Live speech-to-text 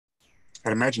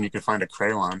I'd imagine you could find a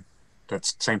crayon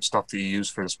that's the same stuff that you use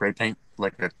for the spray paint,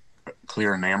 like a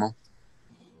clear enamel.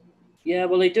 Yeah,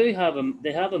 well, they do have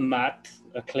a matte,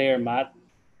 a clear matte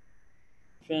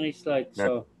finish, like That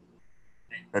so.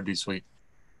 that'd be sweet.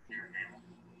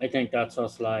 I think that's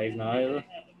us live now. Is it?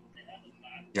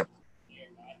 Yep.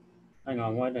 Hang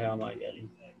on, why the hell am I getting?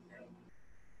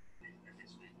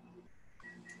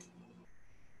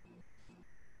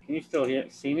 Can you still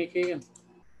see me, Keegan?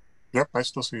 Yep, I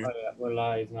still see Oh you. yeah, we're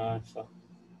live now, so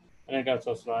I think that's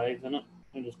us live, isn't it?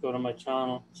 I just go to my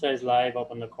channel. It says live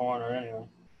up in the corner anyway.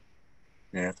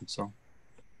 Yeah, I think so.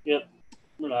 Yep,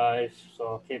 we're live,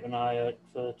 so keep an eye out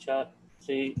for the chat.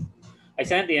 See, I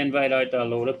sent the invite out to a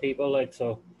load of people, like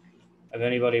so. If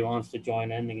anybody wants to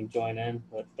join in, they can join in.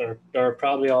 But they're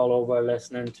probably all over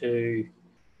listening to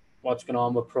what's going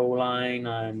on with Proline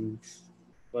and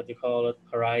what do you call it,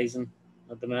 Horizon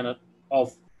at the minute.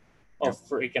 Of Yep.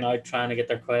 freaking out trying to get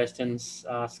their questions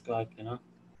asked, like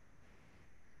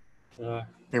So,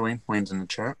 Hey, Wayne. Wayne's in the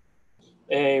chat.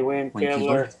 hey, Wayne Wayne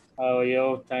Keebler. Kibler, how are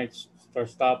you? Thanks for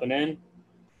stopping in.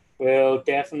 We'll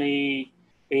definitely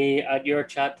be at your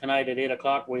chat tonight at 8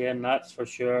 o'clock, Wayne. That's for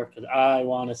sure. Because I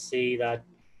want to see that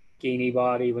guinea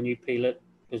body when you peel it.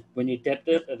 Because when you dipped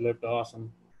Yep. it looked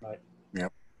awesome. Right.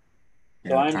 Yep. So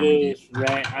Yeah,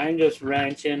 Carmen. I'm just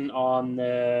ranching on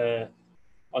the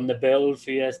bills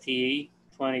for USTE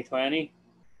 2020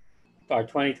 or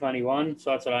 2021.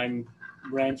 So that's what I'm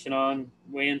ranching on,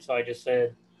 Wayne. So I just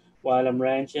said while I'm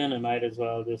ranching, I might as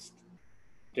well just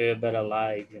do a bit of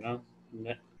live,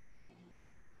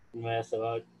 mess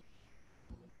about.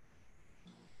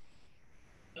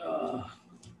 I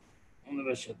wonder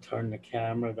if I should turn the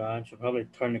camera down. I should probably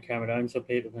turn the camera down so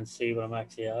people can see what I'm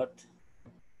actually at.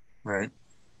 Right.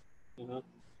 You know,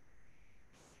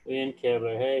 Wayne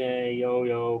Kibler, hey,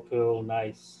 yo, cool,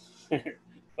 nice,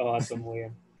 awesome,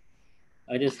 Wayne.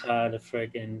 I just had a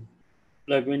freaking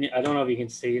look I don't know if you can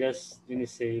see this. Can you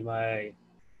see my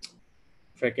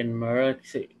freaking mirror?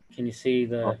 Can you see Oh,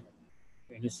 the?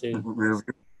 Can you see? rear view.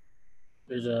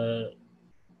 There's I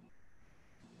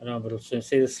don't know, but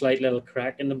see the slight little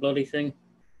crack in the bloody thing.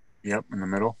 Yep, in the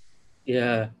middle.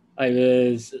 Yeah, I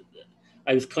was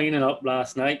I was cleaning up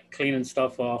last night, cleaning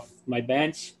stuff off my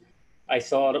bench. I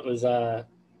thought it was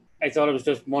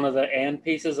just one of the end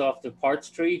pieces off the parts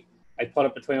tree. I put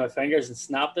it between my fingers and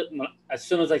snapped it. And as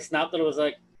soon as I snapped it, I was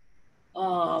like,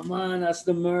 "Oh man, that's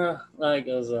the mirror!" Like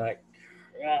I was like,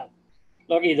 "Crap."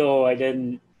 Lucky though, I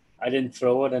didn't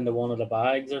throw it into one of the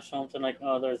bags or something. Like,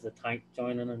 oh, there's the tank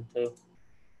joining in too.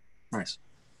 Nice.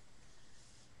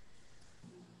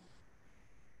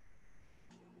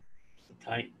 The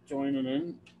tank joining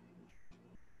in.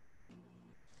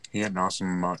 He had an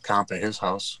awesome comp at his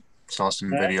house. Saw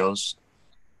some Yeah, videos.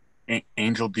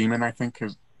 Angel Demon, I think,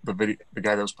 is the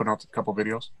guy that was putting out a couple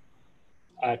videos.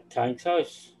 at Tank's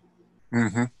house.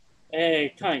 Mm-hmm.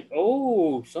 Hey, Tank.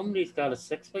 Oh, somebody's got a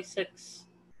 6x6.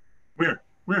 Where?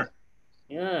 Where?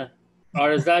 Yeah.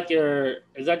 Or is that your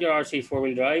RC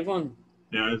 4-wheel drive one?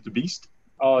 Yeah, the Beast.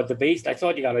 Oh, the Beast. I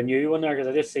thought you got a new one there because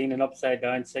I just seen an upside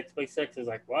down 6x6. I was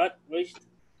like, what? Beast?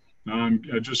 No, I'm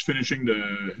just finishing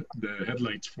the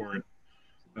headlights for it.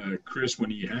 Chris, when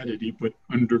he had it, he put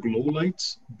underglow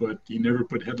lights, but he never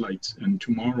put headlights. And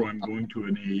tomorrow I'm going to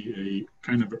a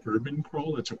kind of an urban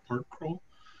crawl. It's a park crawl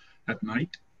at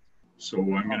night. So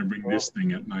I'm going to bring this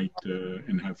thing at night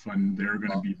and have fun. They're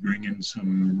going to be bringing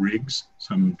some rigs,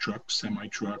 some trucks, semi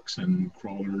trucks, and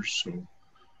crawlers. So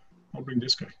I'll bring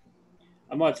this guy.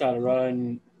 I might try to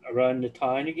around the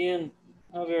town again.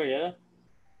 Oh, there, yeah.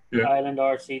 Yeah. Island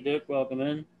RC Duke, welcome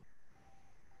in.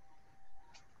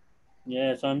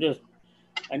 Yeah, so I'm just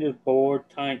bored,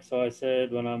 Tank. So I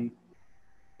said when I'm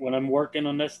working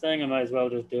on this thing, I might as well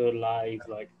just do it live.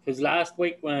 Like, because last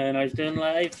week when I was doing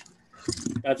live,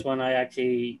 that's when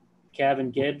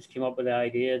Kevin Gibbs came up with the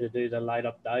idea to do the light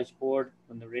up dashboard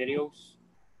on the radios.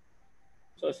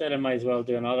 So I said I might as well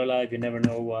do another live. You never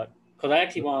know what. Because I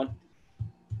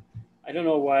don't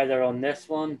know why they're on this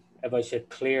one. If I should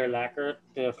do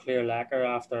a clear lacquer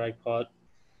after I put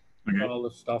all the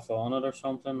stuff on it or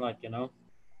something, like,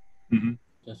 Mm-hmm.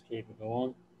 just keep it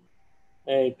going.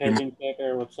 Hey, Pigeon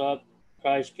Kicker, what's up?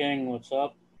 Christ King, what's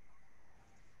up?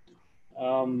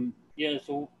 Yeah,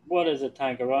 so what is it,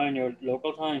 Tank? Around your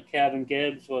local town? Kevin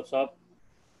Gibbs, what's up?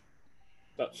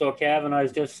 So, Kevin, I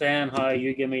was just saying how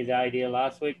you gave me the idea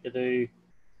last week to do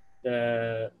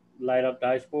the light up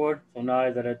dashboard. So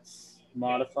now that it's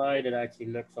modified, it actually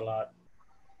looks a lot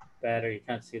better. You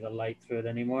can't see the light through it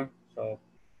anymore. So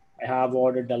I have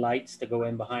ordered the lights to go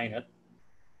in behind it.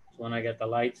 So when I get the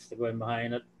lights to go in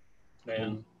behind it,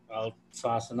 then I'll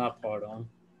fasten that part on.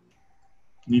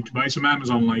 Need to buy some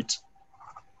Amazon lights.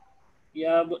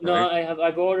 Yeah, but no, Right.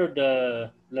 I've ordered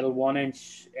the little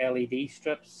 1-inch LED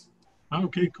strips. Oh,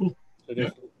 okay, cool. So Yeah.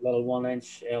 just little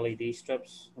 1-inch LED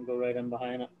strips will go right in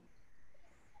behind it.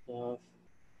 So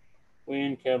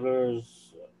Wayne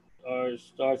Kibblers or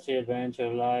Starts the Adventure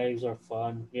Lives are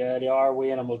fun. Yeah, they are,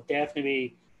 Wayne, and we'll definitely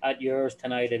be at yours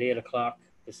tonight at 8 o'clock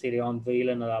to see the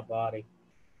unveiling of that body.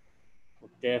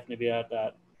 We'll definitely be at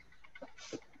that.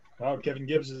 Oh, Kevin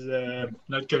Gibbs is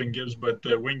not Kevin Gibbs, but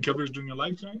Wayne Killer's doing a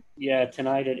live tonight. Yeah,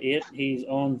 tonight at 8, he's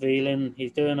unveiling.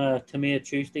 He's doing a Tomato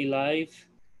Tuesday live.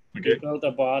 He Okay. built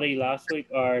a body last week,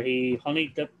 or he honey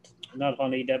dipped, not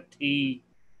honey dipped. He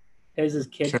his is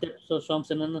kid dips or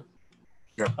something in it.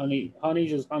 Yep.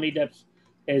 Honey's is honey dips.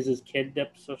 His is kid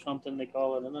dips or something they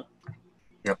call it, isn't it?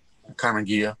 Yep. Carmen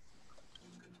Gia.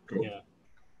 Cool. Yeah.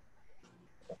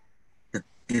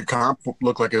 Your comp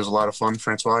looked like it was a lot of fun,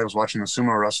 Francois. I was watching the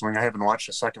sumo wrestling. I haven't watched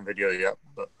the second video yet,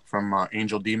 but from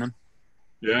Angel Demon.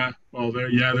 Yeah. Well,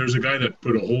 there's a guy that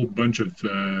put a whole bunch of.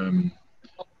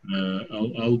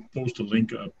 I'll post a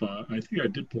link up. I think I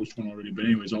did post one already, but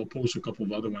anyways, I'll post a couple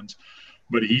of other ones.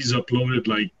 But he's uploaded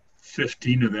like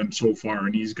 15 of them so far,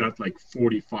 and he's got like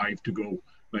 45 to go.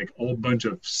 Like all bunch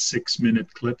of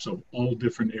 6-minute clips of all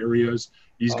different areas.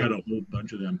 He's got a whole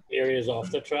bunch of them. Areas off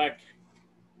the track.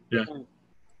 Yeah.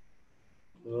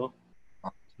 Cool.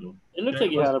 So, It looks yeah,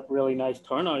 like you had a really nice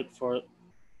turnout for it.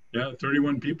 Yeah,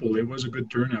 31 people. It was a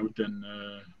good turnout, and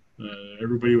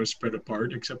everybody was spread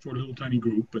apart except for a little tiny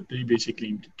group, but they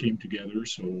basically came together,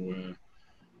 so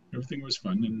everything was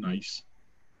fun and nice.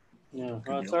 Yeah,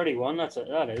 well, 31.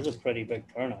 That is a pretty big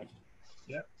turnout.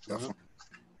 Yeah, definitely.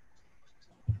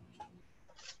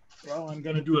 Well, I'm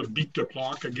gonna do a beat the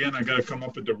clock again. I gotta come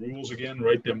up with the rules again,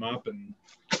 write them up, and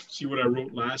see what I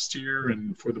wrote last year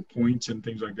and for the points and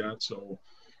things like that. So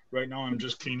right now I'm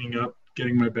just cleaning up,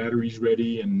 getting my batteries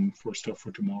ready, and for stuff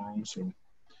for tomorrow. So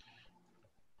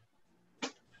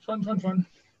fun.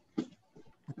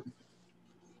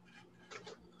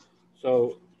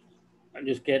 So I'm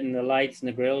just getting the lights and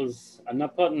the grills. I'm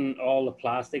not putting all the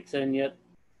plastics in yet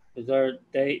because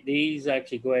these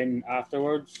actually go in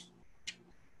afterwards.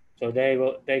 So they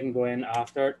can go in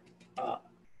after,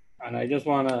 and I just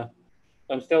want to.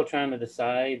 I'm still trying to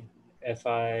decide if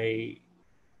I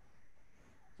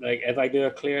do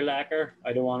a clear lacquer.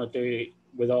 I don't want to do it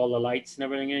with all the lights and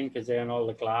everything in because then all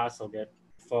the glass will get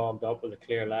fogged up with a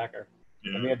clear lacquer.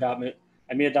 Yeah.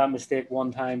 I made that mistake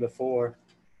one time before.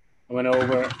 I went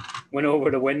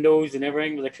over the windows and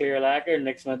everything with a clear lacquer, and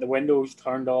next minute the windows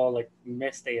turned all like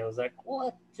misty. I was like,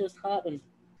 "What just happened?"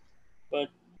 But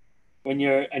when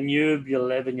you're a noob, you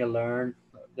live and you learn.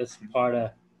 This part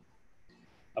of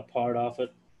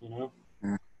it, you know.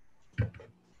 Mm.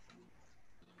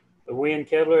 The Wayne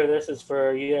Kibler, this is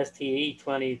for USTE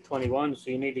 2021,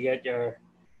 so you need to get your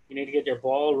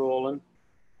ball rolling.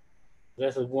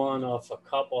 This is one of a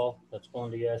couple that's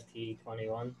going to USTE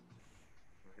 21.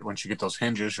 Once you get those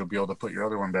hinges, you'll be able to put your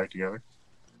other one back together.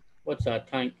 What's that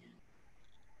tank?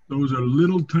 Those are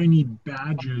little tiny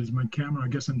badges. My camera, I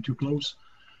guess I'm too close.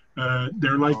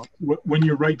 They're like when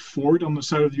you write Ford on the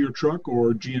side of your truck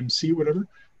or GMC, whatever.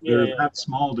 They're that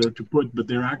small there to put, but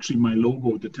they're actually my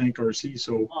logo, the Tank RC.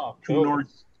 So cool.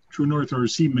 True North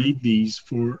RC made these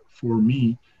for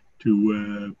me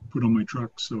to put on my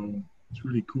truck. So it's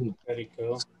really cool. Very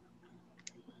cool.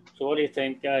 So what do you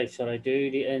think, guys? Should I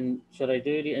do the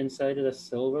inside of the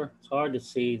silver? It's hard to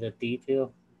see the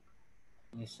detail.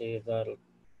 Let me see if that'll.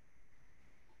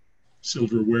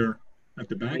 Silverware at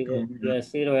the back. Yeah,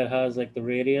 see the way it has like the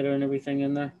radiator and everything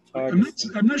in there. It's hard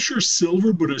I'm not sure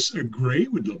silver, but a gray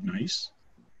would look nice.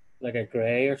 Like a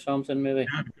gray or something, maybe.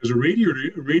 Yeah, because a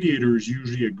radiator is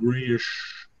usually a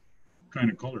grayish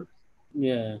kind of color.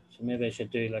 Yeah, so maybe I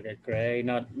should do like a gray,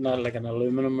 not like an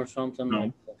aluminum or something.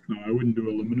 No, I wouldn't do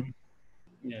aluminum.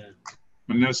 Yeah.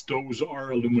 Unless those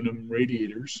are aluminum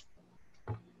radiators.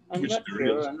 I'm not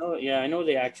sure. I know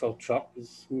the actual truck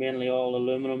is mainly all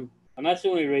aluminum, and that's the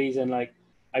only reason. Like,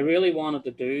 I really wanted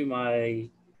to do my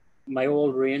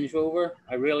old Range Rover.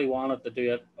 I really wanted to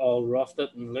do it all rusted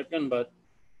and looking, but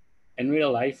in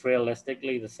real life,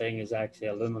 realistically, the thing is actually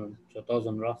aluminum, so it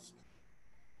doesn't rust.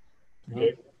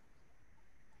 Okay.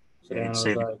 So then I was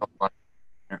like,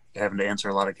 having to answer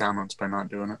a lot of comments by not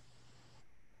doing it.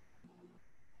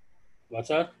 What's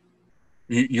that?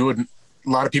 You wouldn't. A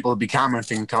lot of people would be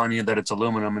commenting, telling you that it's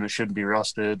aluminum and it shouldn't be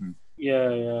rusted. And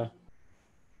yeah.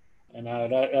 And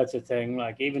that's the thing.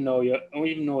 Like, even though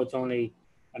it's only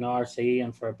an RC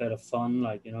and for a bit of fun,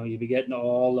 like, you know, you'd be getting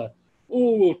all the,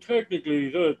 well, technically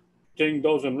the thing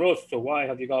doesn't rust, so why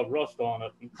have you got rust on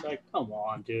it? And it's like, come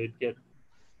on, dude, get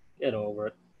over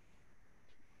it.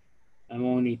 I'm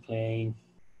only playing.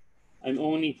 I'm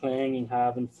only playing and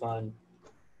having fun.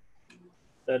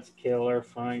 That's killer,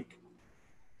 Frank.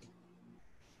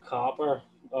 Copper.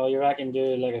 Oh, you reckon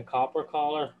do like a copper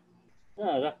collar?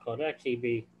 Yeah, that could actually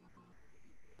be.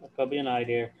 That could be an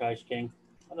idea, Crash King.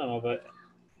 I don't know, but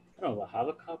I don't know if I have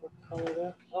a copper collar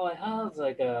there. Oh, I have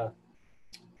like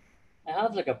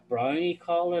a brownie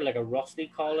collar, like a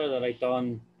rusty collar that I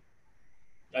done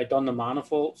the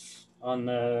manifolds on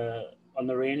the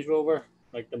Range Rover,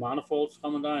 like the manifolds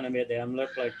coming down. I made them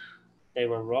look like they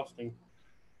were rusting.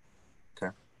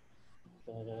 Okay.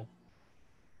 But,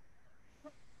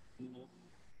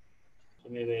 so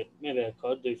maybe I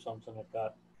could do something like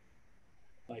that.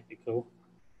 Might be cool.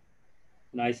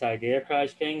 Nice idea,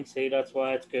 Crash King. See, that's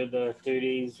why it's good to do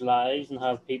these lives and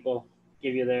have people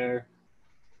give you their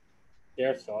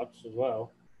thoughts as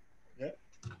well. Yeah.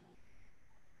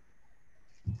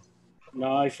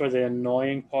 Now for the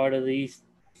annoying part of this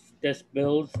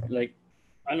build, like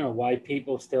I don't know why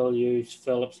people still use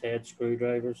Phillips head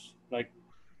screwdrivers. Like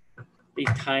these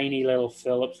tiny little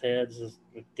Phillips heads is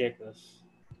ridiculous.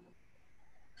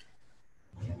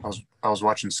 I was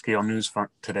watching Scale News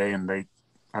today, and I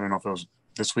don't know if it was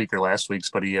this week or last week's,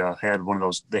 but he had one of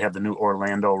those. They have the new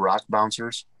Orlando rock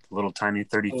bouncers, little tiny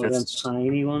Oh, them 35th.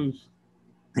 tiny ones.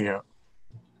 Yeah,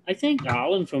 I think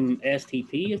Alan from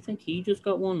STP, I think he just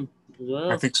got one as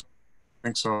well. I think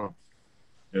so.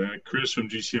 Chris from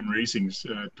GCM Racing's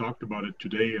talked about it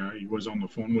today. He was on the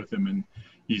phone with him, and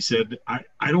he said, I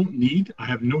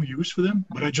have no use for them,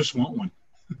 but I just want one.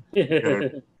 Yeah,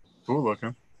 cool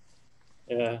looking.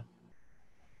 Yeah.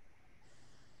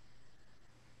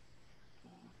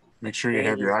 Make sure you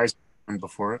have your eyes on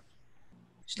before it.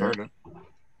 Start it.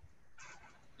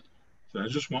 So I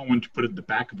just want one to put at the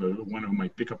back of one of my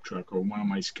pickup truck or one of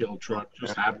my scale truck.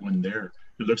 Just have one there.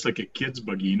 It looks like a kid's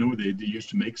buggy. You know, they used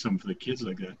to make some for the kids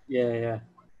like that. Yeah.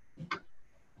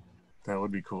 That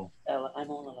would be cool. Ella, I'm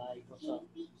on the live. What's up?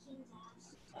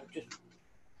 I'm just.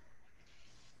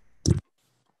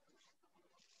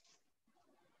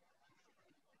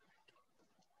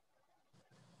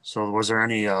 So was there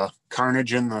any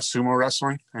carnage in the sumo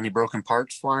wrestling? Any broken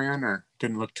parts flying, or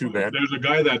didn't look too bad? There's a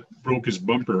guy that broke his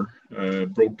bumper,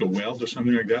 broke the weld or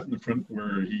something like that in the front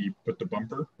where he put the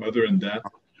bumper. Other than that,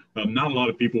 not a lot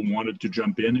of people wanted to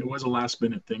jump in. It was a last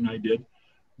minute thing I did,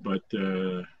 but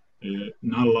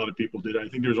not a lot of people did. I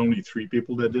think there's only 3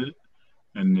 people that did it,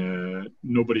 and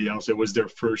nobody else. It was their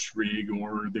first rig,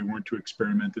 or they weren't too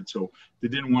experimented, so they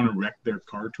didn't want to wreck their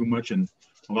car too much. And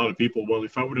a lot of people, well,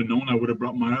 if I would have known, I would have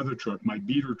brought my other truck, my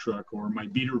beater truck, or my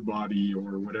beater body,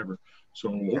 or whatever. So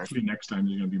hopefully next time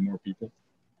there's going to be more people.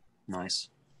 Nice.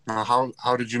 Now,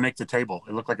 how did you make the table?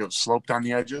 It looked like it was sloped on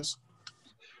the edges.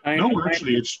 No,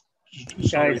 actually, it's.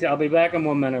 Guys, I'll be back in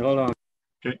 1 minute. Hold on.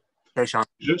 Okay. Hey, Sean.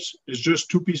 It's just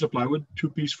 2 pieces of plywood,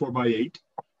 2-piece 4x8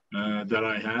 that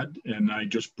I had, and I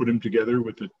just put them together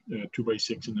with a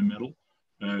 2x6 in the middle,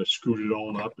 screwed it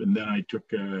all up, and then I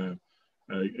took a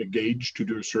gauge to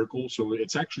do a circle. So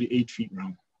it's actually 8 feet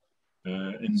round.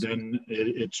 And then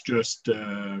it's just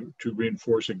to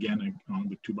reinforce again on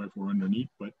the 2x4 underneath,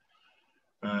 but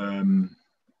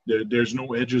there's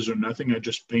no edges or nothing. I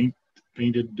just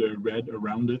painted red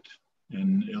around it,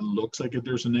 and it looks like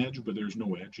there's an edge, but there's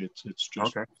no edge. It's just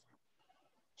okay.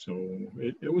 So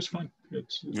it was fun.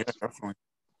 It's yeah, definitely.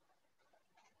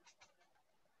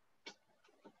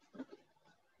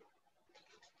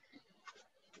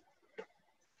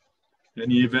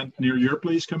 Any event near your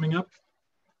place coming up?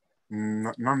 None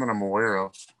that I'm aware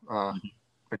of. I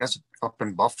guess up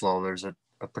in Buffalo, there's a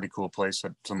pretty cool place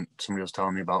that somebody was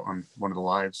telling me about on one of the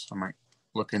lives. I might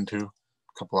look into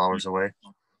a couple hours away.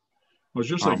 Well, it's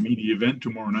just like me. The event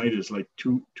tomorrow night is like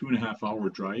 2.5 hour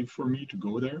drive for me to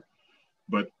go there.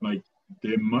 But like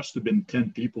there must have been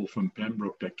 10 people from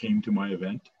Pembroke that came to my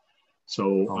event.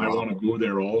 So I want to go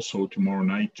there also tomorrow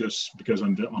night just because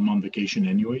I'm on vacation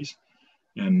anyways.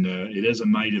 And it is a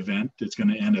night event. It's going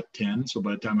to end at 10. So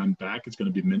by the time I'm back, it's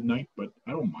going to be midnight, but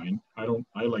I don't mind. I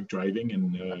like driving,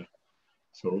 and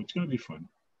so it's going to be fun.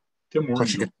 Tim Warren.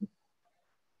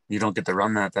 You don't get to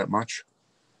run that much.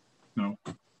 No.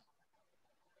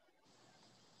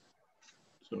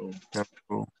 So that's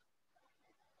cool.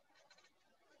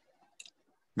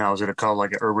 Now, is it called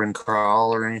like an urban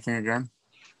crawl or anything again?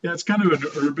 Yeah, it's kind of an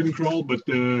urban crawl, but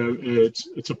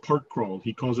it's a park crawl.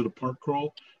 He calls it a park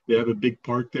crawl. They have a big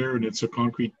park there, and it's a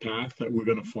concrete path that we're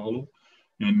going to follow.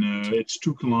 And it's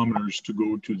 2 kilometers to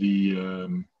go to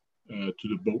the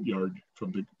boatyard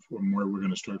from where we're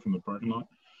going to start from the parking lot.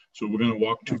 So we're going to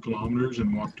walk 2 kilometers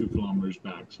and walk 2 kilometers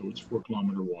back. So it's a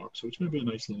 4-kilometer walk. So it's going to be a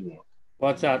nice little walk.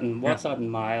 What's that in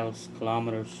miles,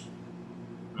 kilometers?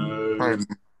 Probably a mile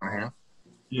and a half.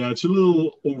 Yeah, it's a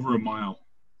little over a mile.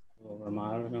 Over a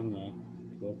mile or something.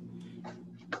 Cool.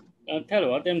 I'll tell you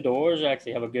what, them doors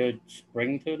actually have a good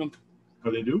spring to them.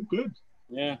 Oh, they do? Good.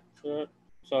 Yeah.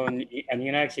 So and you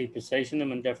can actually position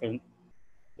them in different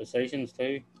positions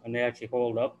too, and they actually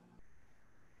hold up.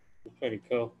 It's pretty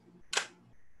cool.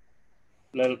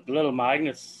 Little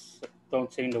magnets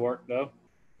don't seem to work though.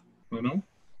 Oh, no?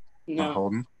 Not No.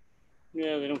 holding.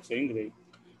 Yeah, they don't seem to be.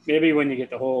 Maybe when you get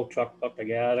the whole truck put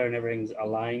together and everything's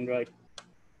aligned right,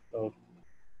 so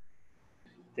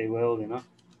they will,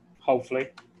 hopefully.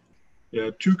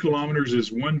 Yeah, 2 kilometers is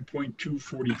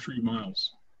 1.243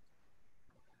 miles.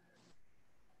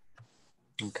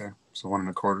 Okay, so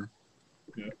 1.25.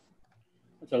 Yeah.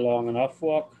 It's a long enough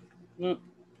walk. No.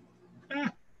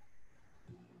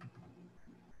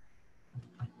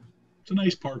 It's a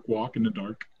nice park walk in the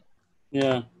dark.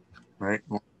 Yeah. Right,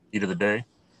 heat of the day.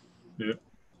 Yeah.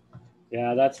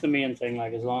 Yeah, that's the main thing.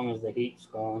 Like as long as the heat's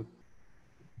gone.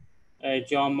 Hey,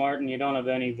 John Martin, you don't have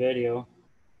any video.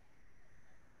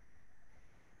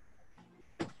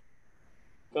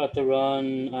 Got to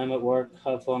run. I'm at work.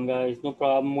 Have fun, guys. No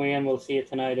problem. Wayne, we'll see you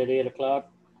tonight at 8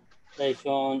 o'clock. Hey,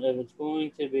 Sean, if it's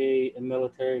going to be a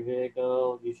military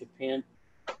vehicle, you should paint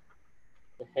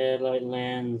the headlight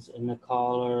lens and the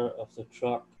collar of the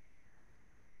truck.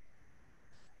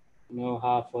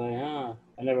 Halfway, huh?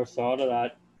 I never thought of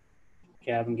that,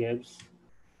 Kevin Gibbs.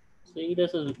 See,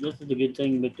 this is the good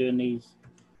thing about doing these.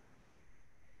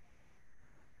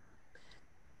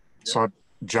 Saw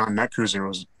John Netcruiser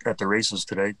was at the races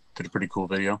today. Did a pretty cool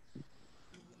video.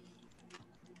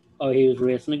 Oh, he was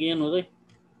racing again, was he?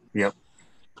 Yep.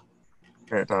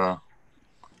 At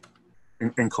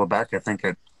in Quebec, I think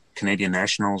at Canadian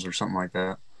Nationals or something like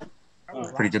that.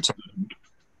 Oh. Pretty good.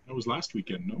 That was last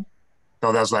weekend, no?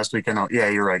 Oh, that was last weekend. Oh, yeah,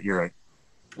 you're right.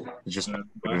 Just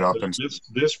put it up and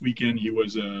this weekend he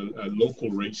was a local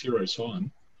race here. I saw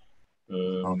him.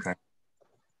 okay.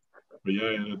 But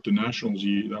yeah, at the Nationals,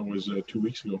 that was 2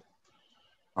 weeks ago.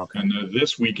 Okay. And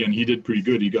this weekend he did pretty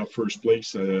good. He got first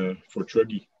place for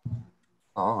Truggy.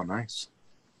 Oh, nice.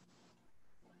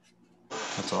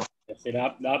 That's all. See,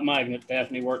 that magnet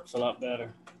definitely works a lot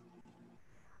better.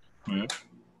 Oh, yeah.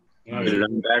 Yeah, Did it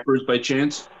on backwards by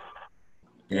chance?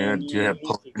 Yeah. Do you have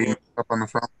pulling up on the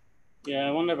front? Yeah,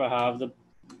 I wonder if I have the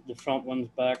front ones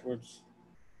backwards.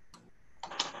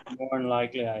 More than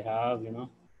likely I have,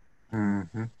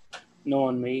 Mm-hmm.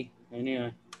 knowing me,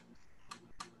 anyway.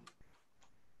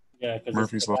 Yeah, because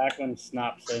Murphy's the Law. back one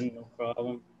snaps in, no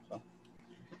problem. So,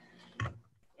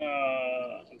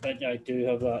 I bet you I do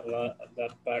have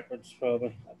that backwards,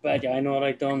 probably. I bet you I know what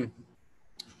I've done.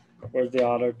 Where's the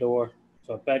other door?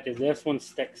 So I bet you this one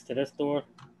sticks to this door.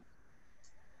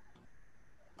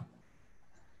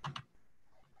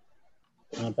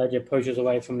 And I bet you it pushes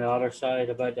away from the other side.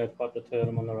 I bet you I put the two of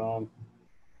them on the wrong.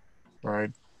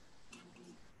 Right.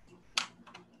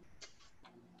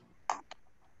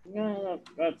 Yeah,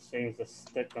 that seems to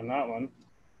stick on that one.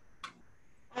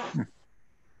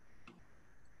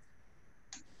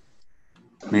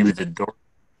 Maybe the door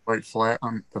quite flat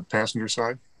on the passenger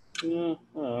side. Yeah,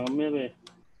 maybe.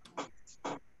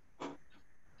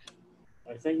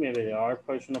 I think maybe they are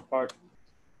pushing apart.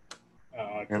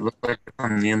 It looks like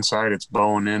on the inside it's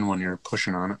bowing in when you're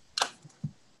pushing on it.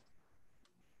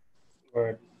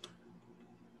 Word.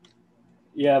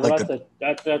 Yeah, but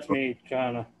Like that's me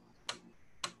trying to.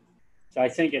 So I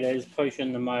think it is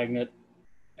pushing the magnet.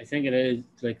 I think it is,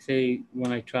 like, say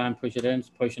when I try and push it in, it's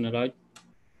pushing it out.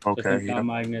 So I Okay. think Yeah. that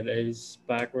magnet is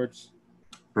backwards.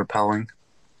 Repelling.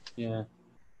 Yeah.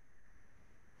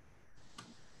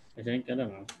 I don't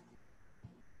know.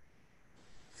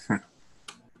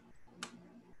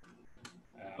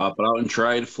 Pop it out and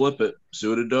try to flip it. See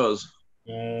what it does.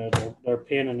 They're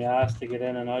pain in the ass to get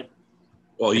in and out.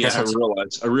 Well, yeah, guess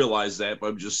that's- I realize that, but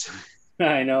I'm just.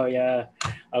 I know, yeah.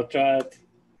 I'll try it.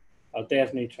 I'll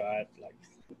definitely try it.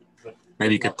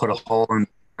 Maybe you could put a hole in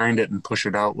behind it and push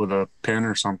it out with a pin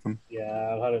or something. Yeah,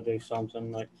 I'll have to do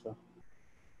something like so.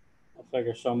 I'll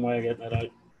figure some way of getting it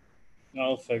out.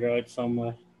 I'll figure out some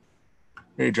way.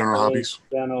 Hey, General Hobbies.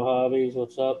 General Hobbies,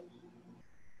 what's up?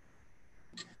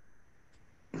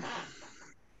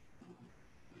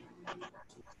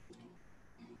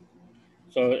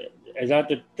 So is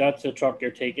that's the truck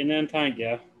you're taking then, Tank?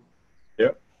 Yeah.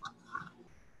 Yep.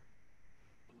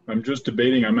 I'm just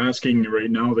debating. I'm asking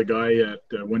right now the guy at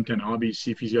 110 Hobbies,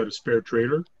 see if he's got a spare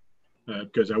trailer,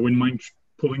 because I wouldn't mind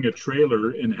pulling a trailer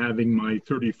and having my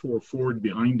 34 Ford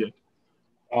behind it.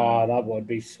 Oh, that would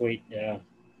be sweet. Yeah.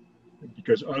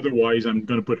 Because otherwise, I'm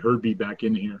going to put Herbie back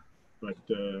in here. But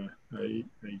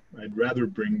I'd rather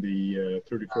bring the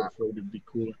 34 Ford. It'd be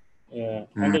cooler. Yeah,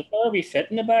 And does Herbie fit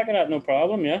in the back of that? No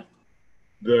problem, yeah.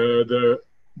 The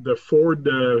Ford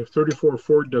 34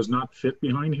 Ford does not fit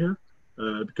behind here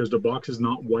because the box is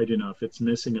not wide enough. It's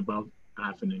missing about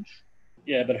half an inch.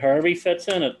 Yeah, but Herbie fits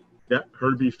in it. Yeah,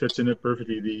 Herbie fits in it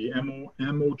perfectly. The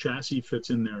MO chassis fits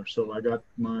in there. So I got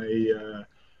my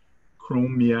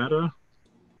Chrome Miata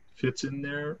fits in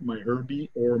there, my Herbie,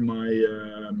 or my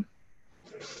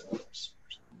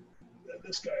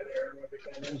this guy there. What do they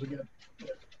call those again?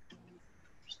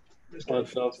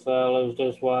 What's up, fellas?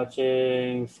 Just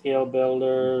watching Scale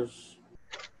Builders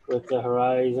with the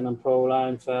Horizon and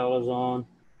Proline fellas on.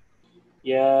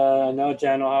 Yeah, I know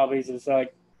General Hobbies is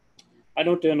like, I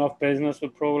don't do enough business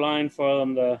with Proline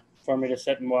for me to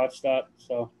sit and watch that.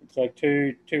 So it's like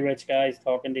two rich guys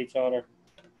talking to each other,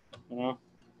 you know.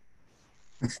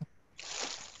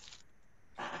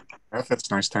 That's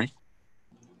nice tank.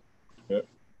 Yeah.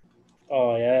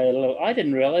 Oh yeah, I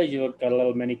didn't realize you got a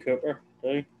little Mini Cooper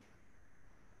too.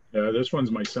 This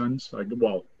one's my son's.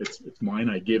 Well, it's mine.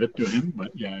 I gave it to him,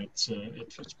 but yeah, it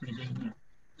fits pretty good in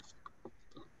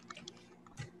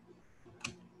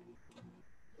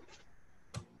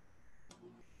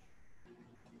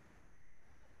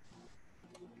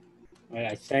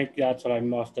I think that's what I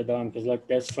must have done because look,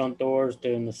 this front door is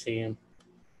doing the same.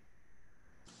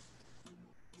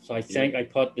 So I think I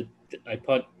put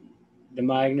the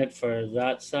magnet for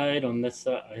that side on this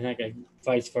side. I think I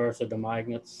vice versa the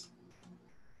magnets.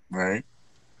 Right.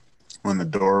 When the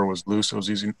door was loose, it was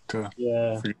easy to.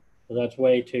 Yeah. So that's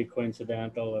way too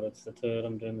coincidental that it's the two of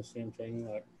them doing the same thing.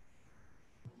 Like.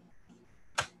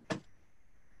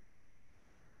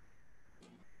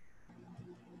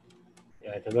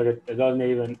 Yeah, because look, it doesn't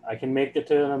even. I can make the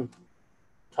two of them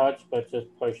touch, but just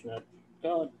pushing it.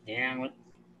 God damn it!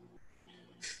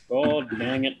 God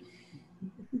dang it!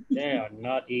 They are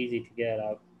not easy to get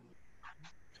out.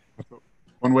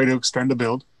 One way to extend a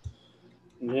build.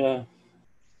 Yeah,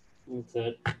 that's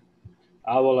it.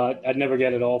 I'd never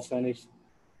get it all finished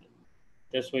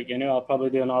this week. I'll probably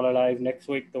do another live next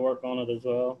week to work on it as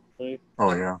well. Too.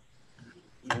 Oh yeah.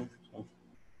 So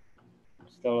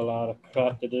still a lot of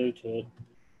crap to do to it.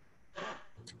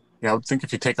 Yeah, I would think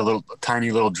if you take a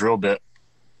tiny little drill bit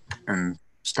and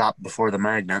stop before the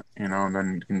magnet, and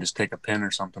then you can just take a pin or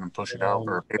something and push it out,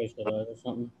 or push it out or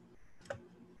something.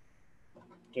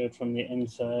 Do it from the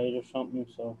inside or something,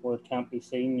 so where it can't be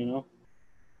seen.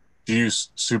 Do you use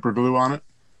super glue on it?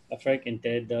 I freaking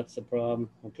did. That's the problem.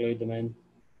 I glued them in.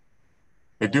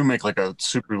 They do make like a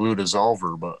super glue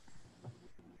dissolver, but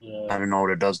yeah. I don't know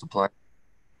what it does to play.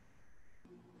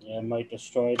 Yeah, it might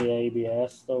destroy the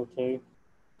ABS though too.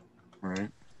 Right.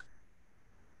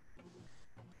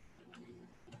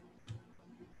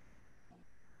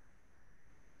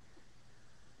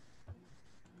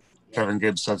 Kevin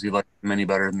Gibbs says he likes the Mini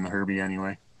better than the Herbie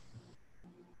anyway.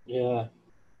 Yeah.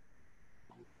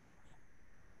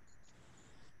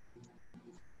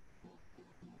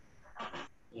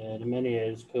 Yeah, the Mini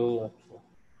is cool actually.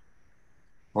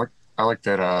 I like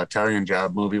that Italian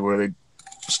Job movie where they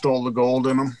stole the gold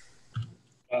in them.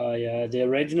 Yeah, the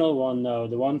original one though,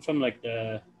 the one from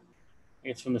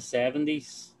it's from the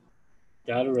 70s.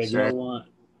 That original one.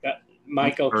 That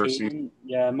Michael Caine.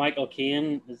 Yeah, Michael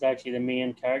Caine is actually the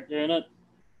main character in it.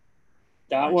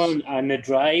 That one and the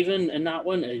driving in that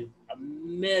one is a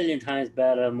million times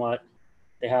better than what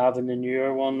they have in the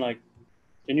newer one. Like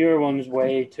the newer one's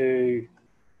way too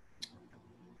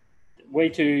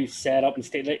set up and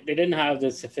they didn't have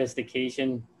the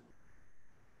sophistication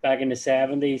back in the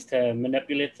 70s to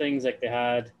manipulate things like they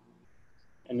had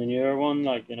in the newer one.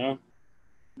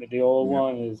 The old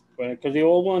one is because the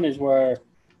old one is where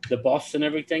the bus and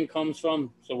everything comes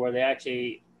from. So where they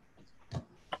actually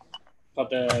put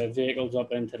the vehicles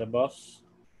up into the bus.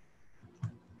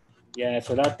 Yeah,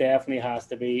 so that definitely has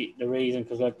to be the reason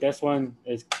because this one's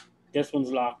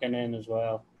locking in as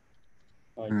well.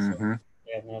 So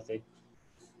definitely.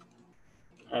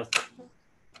 That's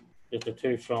just the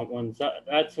two front ones.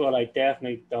 That's what I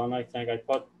definitely done. I think I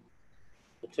put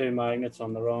the two magnets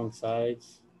on the wrong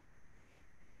sides.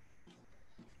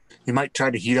 You might try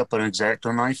to heat up an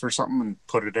X-Acto knife or something and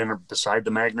put it in beside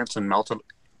the magnets and melt it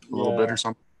a little bit or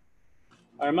something.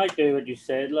 I might do what you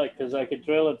said, because I could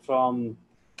drill it from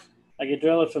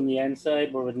the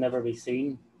inside where it would never be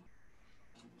seen.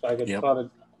 So I could put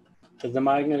it because the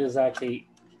magnet is actually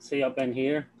up in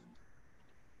here.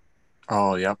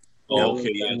 Oh, yep. Oh,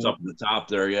 okay, yeah, it's up at the top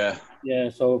there, yeah. Yeah,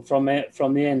 so from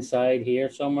the inside here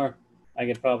somewhere, I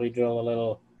could probably drill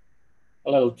a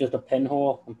little just a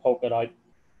pinhole and poke it out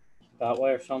that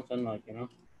way or something,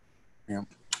 Yeah.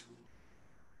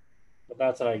 But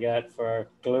that's what I get for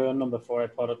gluing them before I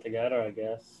put it together, I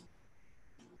guess.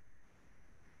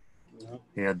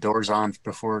 Yeah, doors on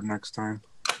before next time.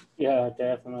 Yeah,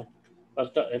 definitely.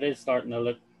 But it is starting to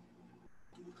look.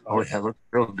 Oh yeah, look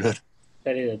real good.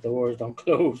 Pity the doors don't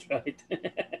close, right?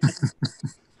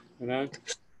 You know.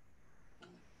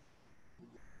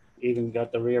 Even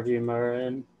got the rear view mirror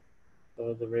in.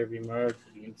 So the rear view mirror, so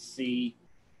you can see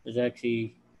there's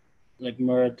actually like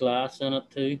mirrored glass in it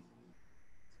too.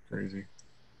 Crazy.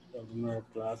 There's mirrored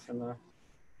glass in there.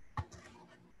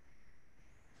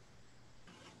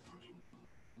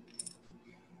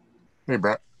 Hey,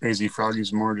 Brett. AZ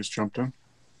Froggy's more just jumped in.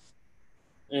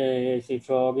 Hey, AC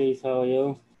Froggies, how are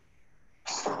you?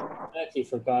 I actually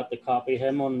forgot to copy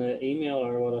him on the email,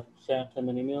 or would have sent him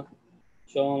an email.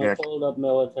 Sean, I Yeah. pulled up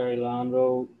military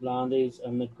landies,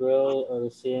 and the grill are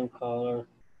the same color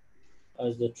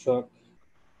as the truck.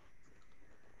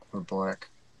 Or black.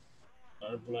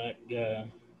 Or black, yeah.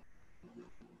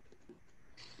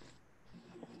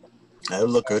 That would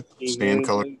look good. Stay in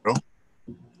color.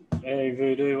 Hey,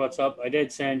 Voodoo, what's up? I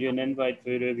did send you an invite,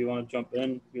 Voodoo, if you want to jump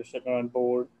in. You're sitting on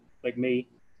board, like me,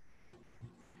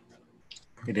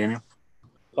 Hey, Daniel.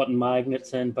 putting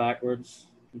magnets in backwards.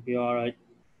 You'd be all right.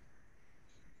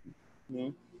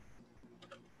 Yeah.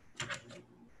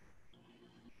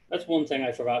 That's one thing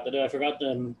I forgot to do. I forgot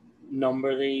to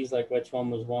number these, like which one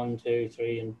was 1, 2,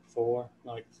 3, and 4.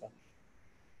 Like so.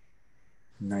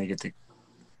 Now you get to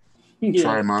Yeah.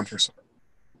 try them on for some.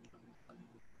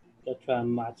 To try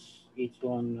and match each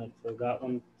one. Like for that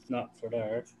one, it's not for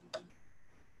there. It's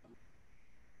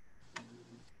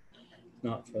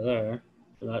not for there.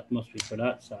 So that must be for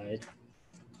that side.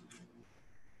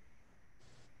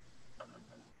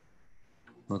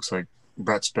 Looks like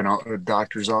Brett's been out at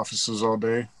doctor's offices all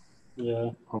day.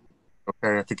 Yeah.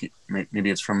 Okay, I think maybe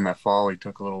it's from that fall he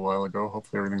took a little while ago.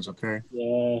 Hopefully everything's okay.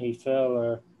 Yeah, he fell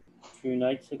a few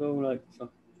nights ago, like so.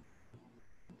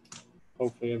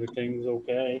 Hopefully everything's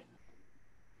okay.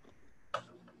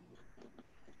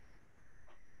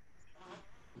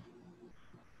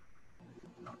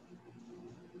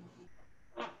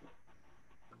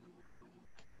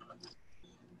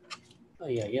 Oh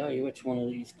yeah. Which one of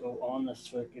these go on this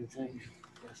freaking thing?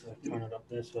 Guess I turn it up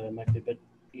this way. It might be a bit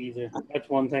easier. That's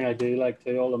one thing I do like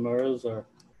too. All the mirrors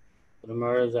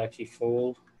actually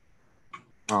fold.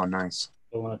 Oh, nice.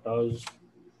 So when it does,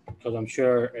 because I'm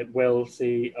sure it will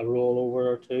see a rollover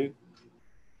or two.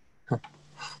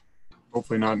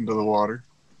 Hopefully not into the water.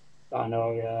 I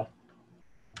know, yeah.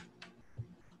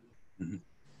 Mhm.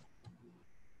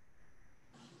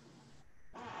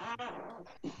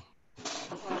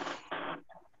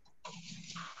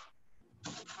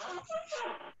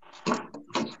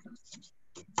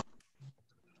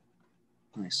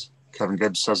 Nice. Kevin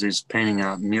Gibbs says he's painting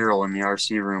a mural in the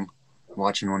RC room,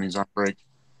 watching when he's on break.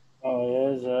 Oh,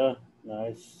 it is,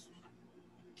 nice.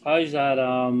 How's that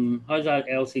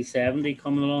LC70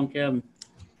 coming along, Kevin?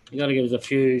 You gotta give us a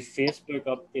few Facebook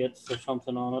updates or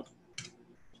something on it.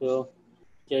 So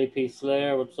JP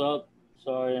Slayer, what's up?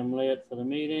 Sorry I'm late for the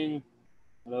meeting.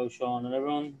 Hello Sean and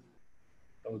everyone.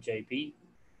 Hello JP.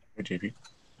 Hey, JP.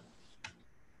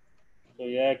 So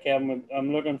yeah, Kevin,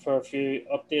 I'm looking for a few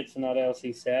updates on that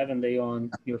LC70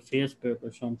 on your Facebook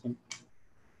or something.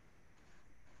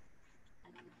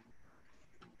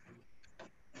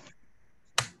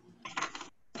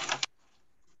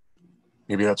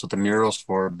 Maybe that's what the mural's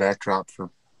for, a backdrop for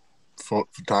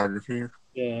photography.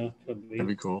 Yeah, could be. That'd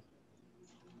be cool.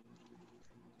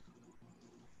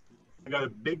 I got a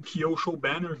big Kyosho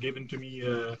banner given to me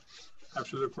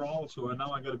after the crawl, so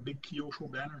now I got a big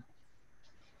Kyosho banner.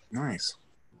 Nice.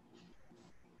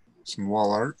 Some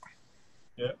wall art.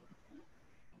 Yeah.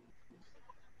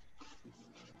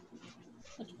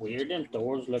 That's weird. Them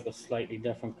doors look a slightly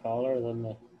different color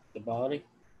than the body.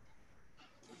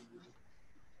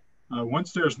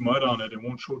 Once there's mud on it, it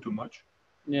won't show too much.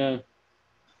 Yeah,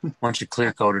 Once you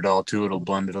clear coat it all too, it'll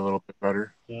blend it a little bit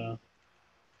better. yeah.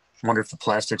 Wonder if the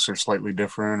plastics are slightly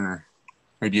different, or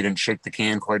maybe you didn't shake the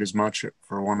can quite as much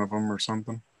for one of them or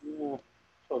something. Yeah,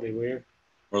 totally weird.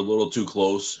 Or a little too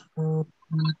close.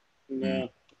 Yeah.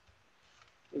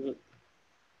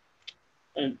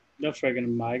 And they're friggin'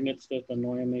 magnets that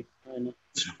annoy me. I know.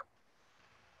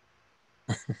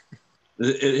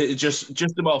 It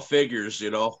just about figures,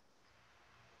 you know.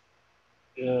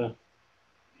 Yeah.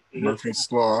 Murphy's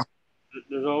Law.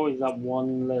 There's always that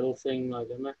one little thing, like,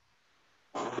 isn't there?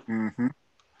 Mm-hmm.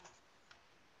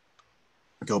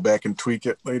 Go back and tweak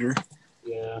it later.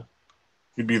 Yeah.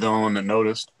 You'd be the only one that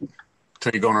noticed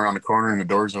until you're going around the corner and the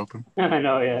door's open. I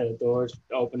know, yeah. The doors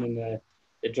open and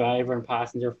the driver and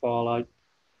passenger fall out.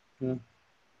 Yeah.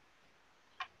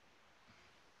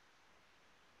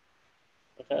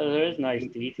 There is nice They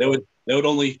detail. would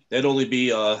they'd only be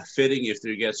fitting if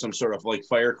they get some sort of like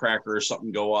firecracker or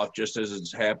something go off just as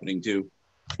it's happening too.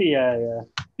 Yeah.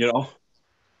 You know?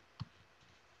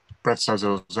 Brett says it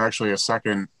was actually a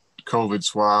second COVID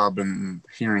swab and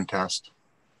hearing test.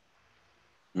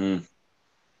 Mm.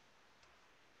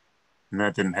 And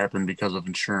that didn't happen because of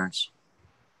insurance.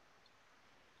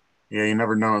 Yeah, you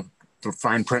never know. The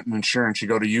fine print in insurance, you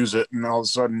go to use it, and all of a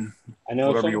sudden, I know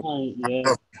whatever sometimes,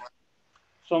 yeah.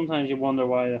 Sometimes you wonder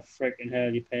why the freaking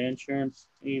hell you pay insurance,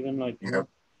 even like, you know.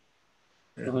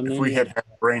 If we had a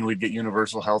brain, we'd get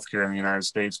universal health care in the United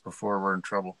States before we're in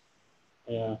trouble.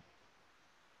 Yeah.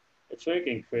 It's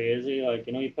freaking crazy. Like,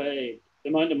 you know, you pay the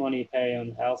amount of money you pay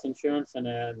on health insurance, and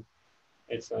then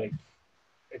it's like,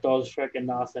 it does freaking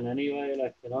nothing anyway.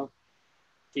 Like, you know,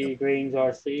 T Greens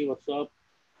RC, what's up?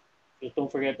 Just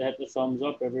don't forget to hit the thumbs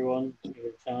up, everyone. Give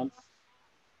it a chance.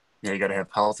 Yeah, you got to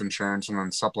have health insurance and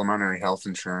then supplementary health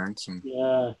insurance. And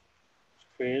Yeah, it's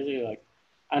crazy. Like,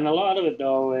 and a lot of it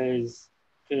though is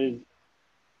because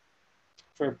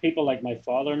for people like my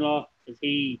father-in-law, because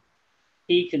he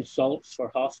consults for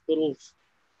hospitals.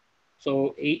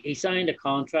 So he signed a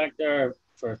contract there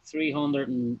for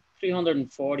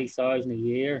 340,000 a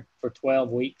year for 12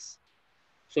 weeks.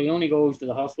 So he only goes to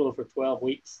the hospital for 12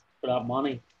 weeks for that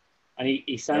money. And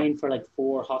he signed for like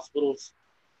 4 hospitals.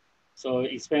 So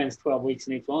he spends 12 weeks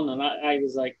in each one. And I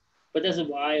was like, but this is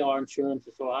why our insurance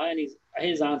is so high. And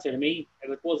his answer to me, if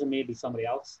it wasn't me, it'd be somebody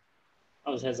else.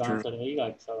 That was his answer to me.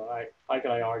 Like, so how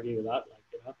could I argue with that? Like,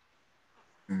 you know.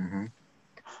 Mm-hmm.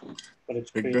 But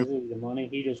it's crazy, the money.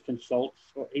 He just consults.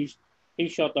 He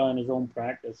shut down his own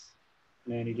practice,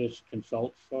 and then he just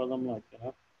consults for them, like, you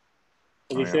know.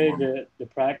 Because he said the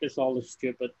practice, all the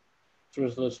stupid,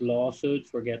 frivolous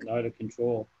lawsuits were getting out of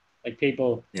control. Like,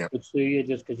 people would sue you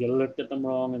just because you looked at them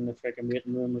wrong in the freaking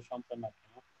waiting room or something, like, you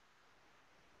know.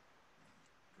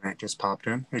 Grant just popped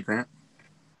in. Hey, Grant.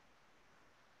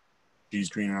 These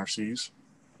green RCs.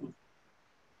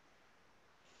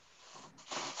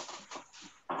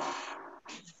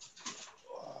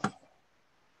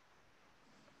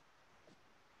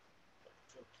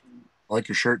 I like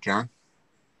your shirt, John.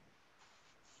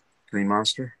 Green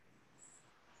Monster.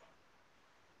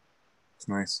 It's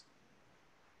nice.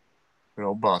 Good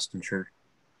old Boston shirt.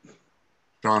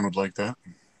 John would like that.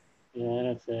 Yeah,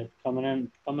 that's it.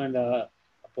 Coming to a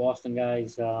Boston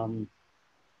guys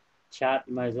chat,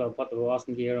 you might as well put the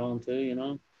Boston gear on too, you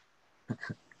know.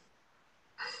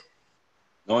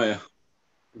 Oh yeah.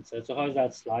 So how's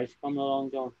that slice coming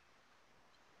along, John?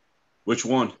 Which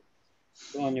one?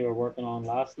 The one you were working on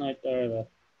last night there.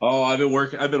 Oh, I've been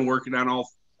working on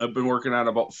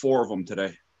about 4 of them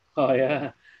today. Oh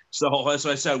yeah. So that's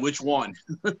why I said which one.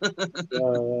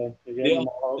 You're getting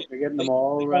them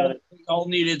all ready. They all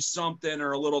needed something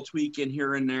or a little tweak in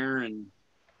here and there, and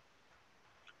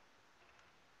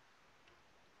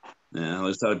yeah, at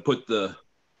least I had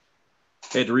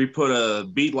to re-put a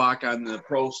bead lock on the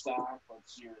Pro Stock.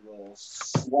 Let's see the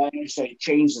slash. I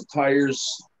changed the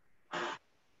tires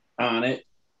on it.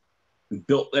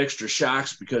 Built extra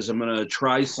shocks because I'm gonna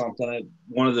try something.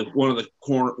 One of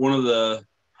the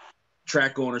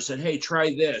track owners said, "Hey,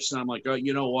 try this," and I'm like, "Oh,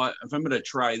 you know what? If I'm gonna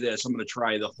try this, I'm gonna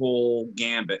try the whole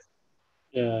gambit."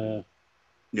 Yeah.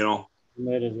 You know.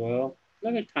 Might as well.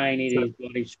 Look how tiny these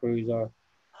bloody screws are.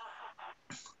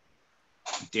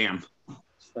 Damn.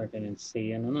 It's fucking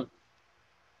insane, isn't it?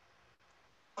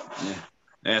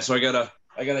 Yeah. So I got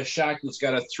a shock that's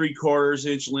got a 3/4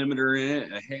 inch limiter in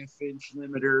it, a 1/2 inch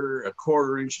limiter, a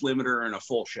 1/4 inch limiter, and a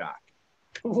full shock.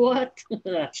 What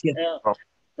the hell?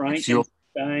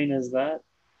 Frankenstein is that?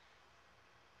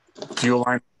 Fuel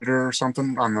line limiter or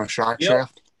something on the shock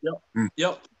shaft?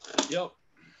 Yep.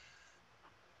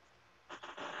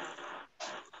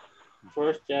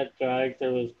 First jet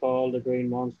dragster was called the Green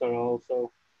Monster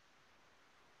also.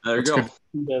 There you go.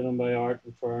 Driven by Art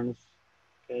and Furnace.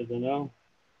 Okay, you know.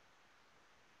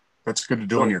 That's good to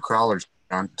do on your crawlers,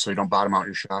 John, so you don't bottom out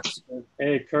your shocks.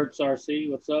 Hey, Kurt's RC,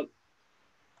 what's up?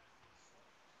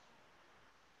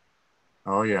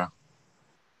 Oh, yeah.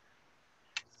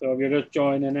 So if you're just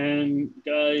joining in,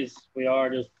 guys, we are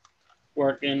just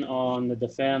working on the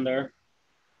Defender.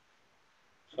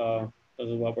 So this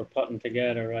is what we're putting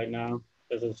together right now.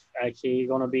 This is actually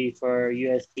going to be for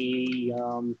USTE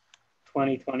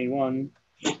 2021.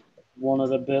 One of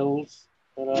the builds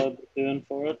that I'll be doing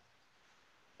for it.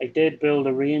 I did build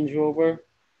a Range Rover,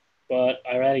 but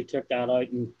I already took that out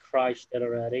and crashed it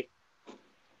already.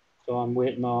 So I'm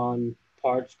waiting on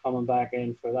parts coming back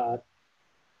in for that.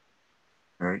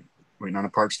 All right. Waiting on a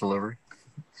parts delivery.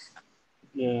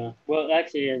 Yeah. Well,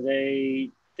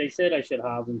 actually, they said I should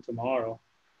have them tomorrow.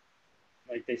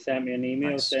 Like they sent me an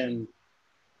email Nice. saying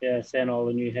all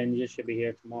the new hinges should be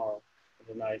here tomorrow.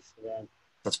 It'll be nice. So then,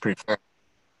 That's pretty fair.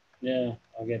 yeah,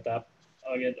 I'll get that.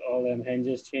 I'll get all them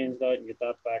hinges changed out and get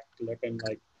that back looking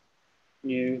like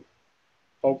new.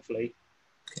 Hopefully,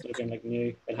 looking like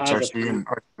new. It has a HRC few, and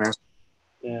RCMS.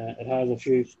 yeah, it has a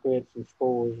few scrapes and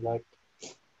scores. Like,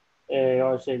 hey,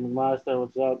 RC McMaster,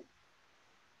 what's up?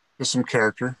 Just some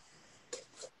character.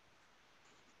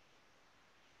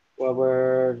 What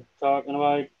we're talking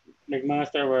about,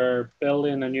 McMaster, we're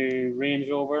building a new Range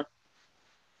Rover.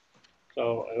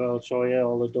 So I will show you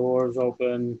all the doors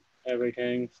open,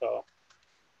 everything. So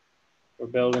we're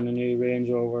building a new Range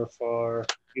Rover for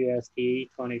USTE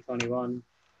 2021.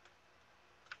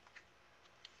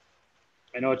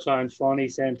 I know it sounds funny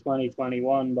saying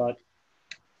 2021, but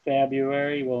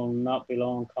February will not be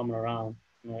long coming around.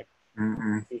 Like,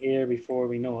 be here before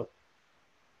we know it.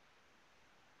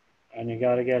 And you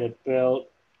got to get it built,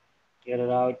 get it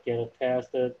out, get it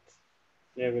tested,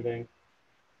 everything.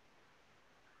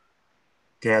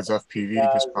 Dad's FPV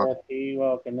Guys, just popped. FP,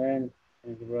 welcome in.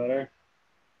 Thank you, brother.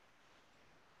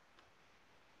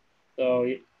 So,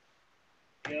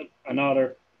 yep,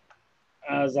 another,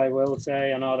 as I will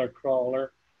say, another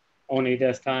crawler. Only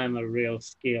this time a real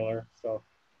scaler. So,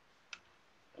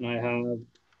 and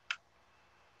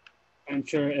I'm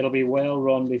sure it'll be well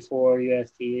run before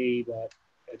USTE, but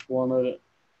it's one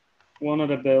of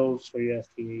the builds for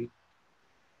USTE.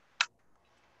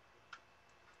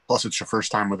 Plus, it's your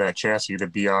first time with that chassis, the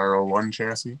BR01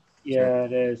 chassis. Yeah,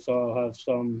 it is. So I'll have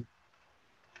some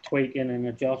tweaking and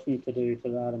adjustment to do to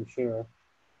that, I'm sure.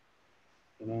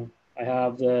 You know, I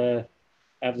have the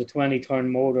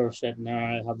 20-turn motor sitting there.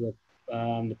 I have the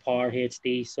Power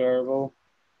HD servo.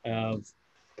 I have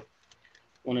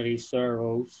one of these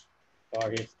servos,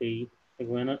 Power HD, to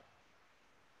win it.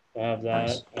 I have that.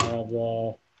 Nice. I have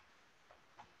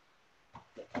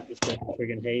just the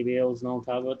friggin' hay bales on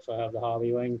top of it. So I have the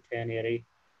Hobby Wing 1080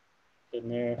 sitting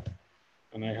there,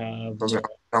 and I have Those are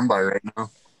come by right now.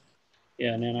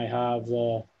 yeah, and then I have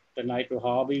the Nitro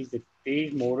Hobbies.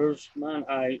 These motors, man,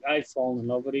 I've fallen in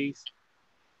love with these.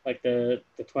 Like the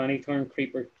 20-turn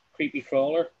creepy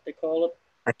crawler, they call it.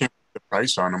 I can't get the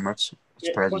price on them. That's Yeah,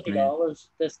 surprises me. $20.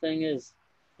 This thing is,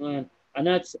 man, and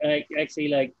that's actually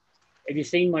like, if you've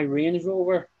seen my Range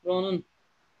Rover running,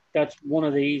 that's one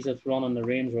of these that's running the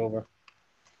Range Rover.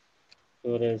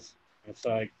 So it is. It's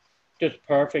like just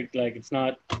perfect. Like it's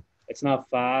not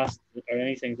fast or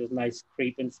anything. Just nice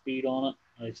creeping speed on it.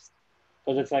 Nice,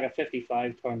 because it's like a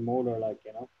 55-turn motor, like,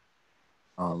 you know.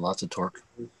 Lots of torque.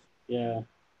 Yeah.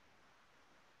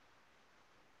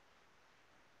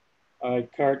 All right,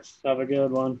 Kurtz, have a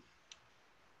good one.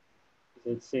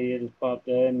 Let's see, it has popped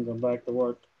in and gone back to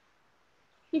work.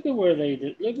 Look where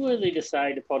they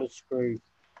decide to put a screw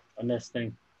on this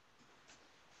thing.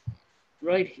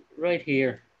 Right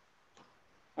here.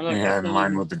 And like, Yeah, in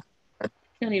line with the. I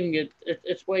can't even get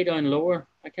it's way down lower.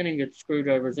 I can't even get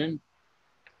screwdrivers in.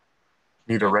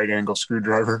 Need a right angle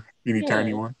screwdriver. Teeny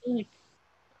tiny one. Like,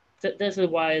 this is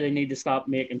why they need to stop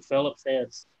making Phillips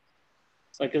heads.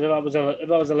 Like, because if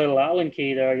I was a little Allen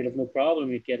key there, you'd have no problem.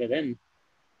 You'd get it in.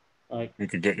 Like, You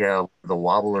could get the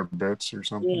wobbler bits or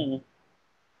something. yeah,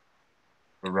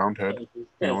 The round head.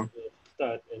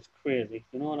 that is crazy.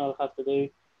 You know what I'll have to do?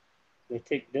 They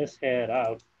take this head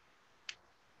out.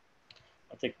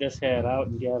 I'll take this head out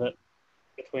and get it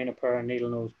between a pair of needle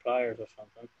nose pliers or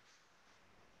something.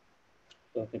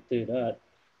 So I can do that.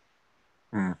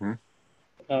 Mm-hmm.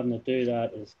 Having to do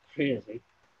that is crazy.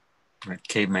 Right,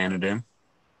 caveman it in.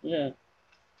 Yeah,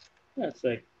 that's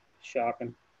like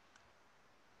shocking.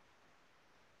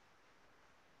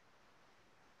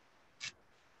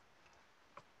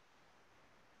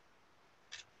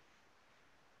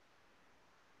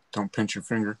 Don't pinch your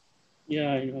finger.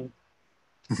 Yeah, you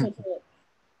know.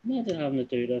 Imagine having to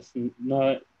do this and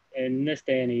not in this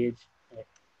day and age. Like,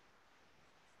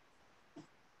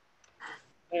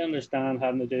 I understand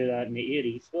having to do that in the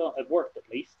 80s. Well, it worked at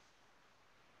least.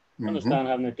 I understand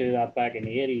having to do that back in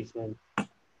the 80s when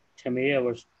Tamiya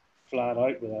was flat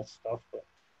out with that stuff. But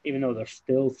even though they're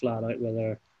still flat out with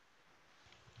they're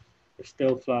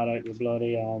still flat out with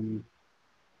bloody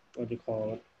what do you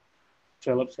call it?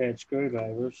 Phillips head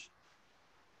screwdrivers.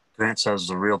 Grant says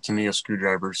the real Tamiya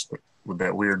screwdrivers with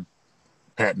that weird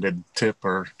patented tip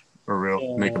are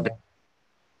real. Make a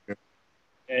big.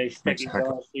 Hey, Sticky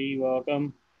Darcy,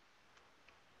 welcome.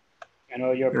 I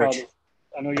know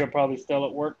you're probably still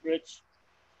at work, Rich.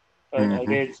 But I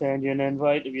did send you an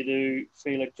invite if you do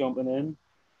feel like jumping in.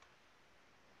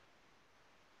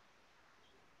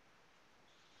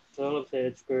 Phillips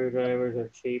head screwdrivers are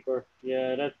cheaper.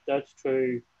 Yeah, that's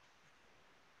true.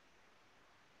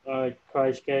 All right,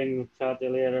 Christ King. Chat to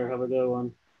you later. Have a good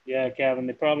one. Yeah, Kevin,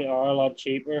 they probably are a lot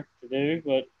cheaper to do,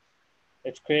 but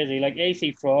it's crazy. Like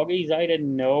AC Froggies, I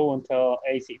didn't know until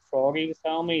AC Froggy was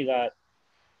telling me that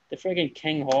the friggin'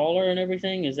 King Hauler and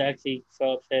everything is actually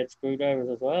Phillips head screwdrivers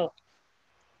as well.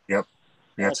 Yep.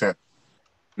 That's it.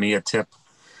 Me a tip.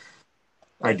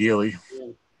 Ideally. Yeah.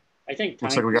 I think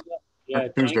Looks Tank. like we got Yeah,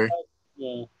 Tuesday. Tank.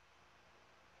 Yeah.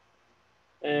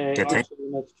 Hey, Yeah, Tank, actually,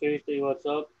 next Tuesday, what's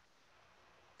up?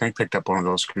 Tank picked up one of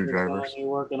those You're screwdrivers. currently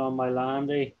working on my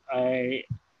Landy. I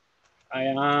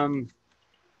am.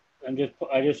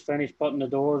 I just finished putting the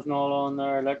doors and all on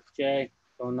there. Look, Jay,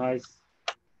 so nice.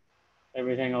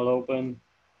 Everything will open.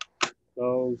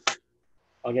 Close.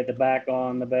 I'll get the back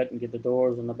on the bit and get the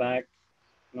doors on the back.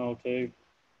 No, too.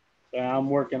 So I'm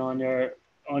working on your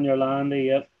Landy.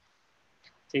 Yep.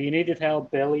 So you need to tell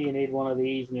Billy you need one of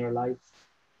these in your lights.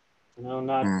 You know,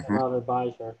 not Mm-hmm. another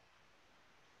advisor.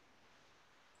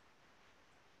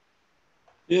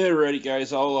 Yeah, ready,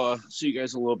 guys. I'll see you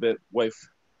guys in a little bit. Wife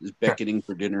is beckoning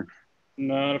for dinner.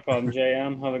 Not a problem,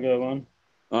 JM. Have a good one.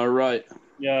 All right.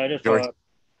 Yeah, I just George. thought.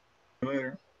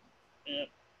 Later. Yeah.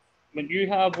 But you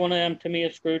have one of them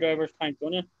Tamiya screwdrivers, Tank,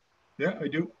 don't you? Yeah, I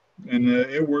do. And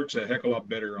it works a heck of a lot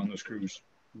better on the screws.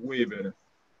 Way better.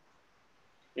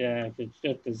 Yeah, it's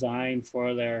just designed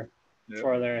for their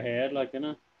head, like, you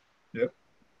know. Yep.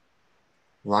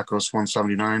 Lacros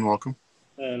 179, welcome.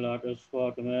 Hey, Lucas,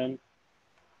 welcome in.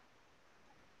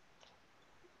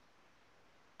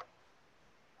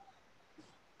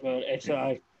 But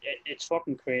it's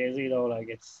fucking crazy though. Like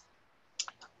it's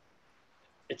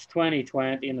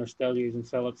 2020 and they're still using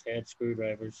Phillips head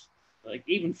screwdrivers. Like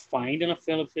even finding a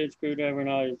Phillips head screwdriver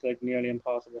now is like nearly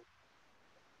impossible.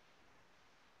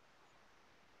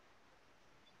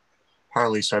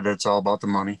 Harley said it's all about the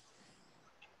money.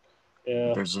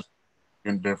 Yeah. There's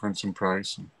a difference in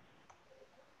price.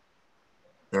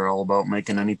 They're all about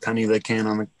making any penny they can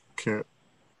on the kit.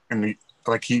 And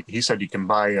like he said, you can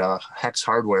buy Hex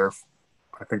hardware.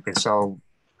 I think they sell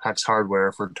Hex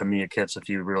hardware for Tamiya kits if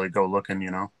you really go looking,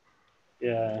 you know.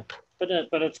 Yeah. But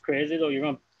it's crazy though. You're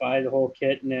gonna buy the whole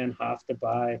kit and then have to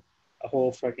buy a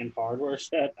whole freaking hardware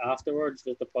set afterwards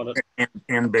just to put it.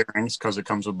 And bearings because it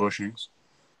comes with bushings.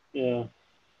 Yeah.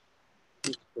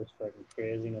 It's just freaking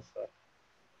craziness. Stuff.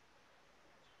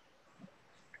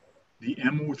 The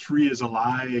MO3 is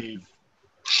alive.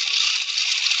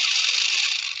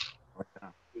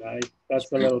 Nice. That's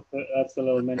the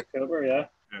little Mini Cooper, yeah.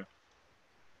 Yeah.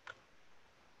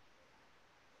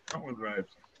 Front-wheel drive.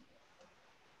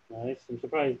 Nice. I'm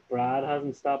surprised Brad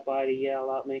hasn't stopped by to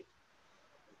yell at me.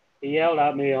 He yelled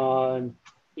at me on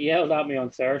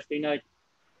Thursday night.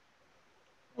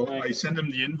 Well, I sent him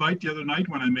the invite the other night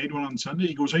when I made one on Sunday.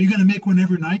 He goes, "Are you going to make one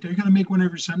every night? Are you going to make one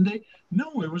every Sunday?"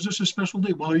 No, it was just a special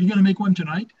day. Well, are you going to make one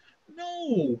tonight?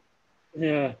 No.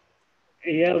 Yeah.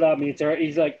 He yelled at me.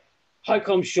 He's like, how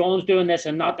come Sean's doing this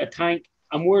and not the Tank?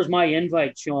 And where's my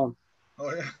invite, Sean?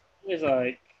 Oh, yeah. He's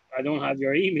like, I don't have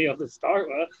your email to start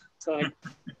with. It's like,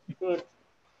 good.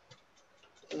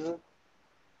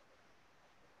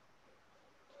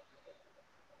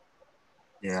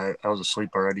 Yeah, I was asleep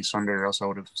already Sunday, or else I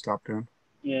would have stopped in.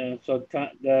 Yeah, so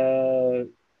the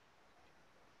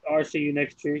RCU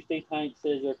next Tuesday, Tank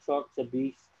says your truck's a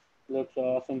beast. Looks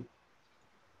awesome.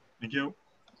 Thank you.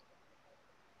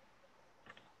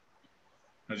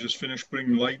 I just finished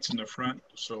putting lights in the front,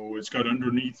 so it's got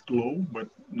underneath glow, but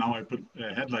now I put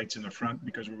headlights in the front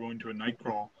because we're going to a night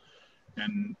crawl.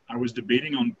 And I was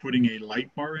debating on putting a light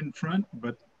bar in front,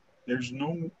 but there's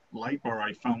no light bar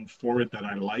I found for it that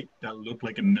I like that looked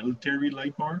like a military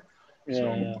light bar. Yeah,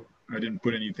 So yeah. I didn't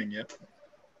put anything yet.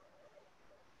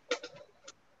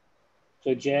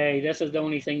 So Jay, this is the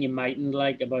only thing you mightn't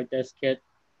like about this kit.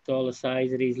 It's all the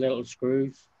size of these little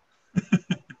screws.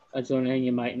 That's the only thing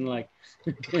you mightn't like.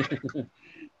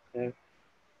 Yeah.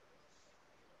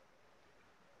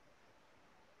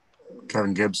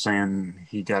 Kevin Gibbs saying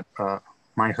he got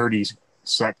my Hurdy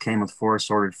set came with 4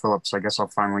 assorted Phillips. I guess I'll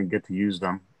finally get to use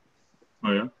them.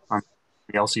 Oh, yeah? On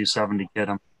the LC70 kit,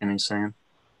 and he's saying.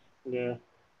 Yeah.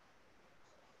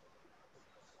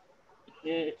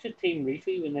 Yeah, it's a Team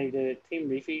Raffee when they do Team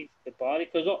Raffee the body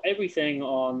because everything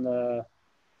on the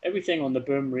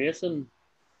Boom Racing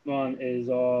one is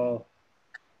all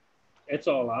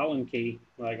Allen key,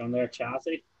 like on their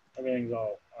chassis, everything's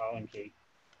all Allen key.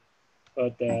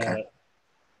 But Okay.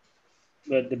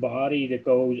 the body that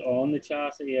goes on the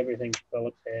chassis, everything's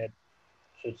Phillips head.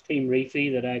 So it's Team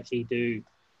Raffee that actually do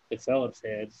the Phillips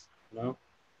heads, you know,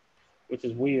 which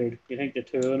is weird. You think the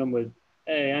two of them would,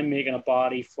 hey, I'm making a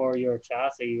body for your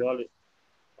chassis. You ought to,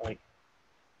 like,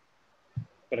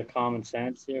 bit of common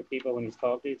sense here, people, when you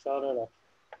talk to each other. Like,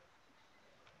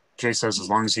 Jay says as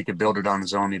long as he could build it on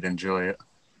his own, he'd enjoy it.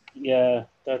 yeah,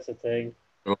 that's the thing.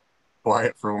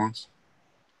 Quiet for once.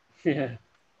 Yeah.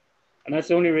 And that's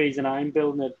the only reason I'm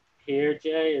building it here,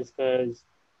 Jay, is because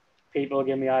people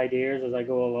give me ideas as I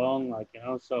go along, like, you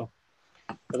know, so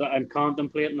because I'm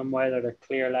contemplating on whether to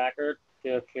clear lacquer,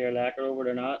 do a clear lacquer over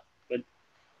it or not. But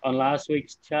on last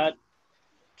week's chat,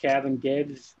 Kevin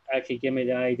Gibbs actually gave me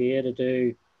the idea to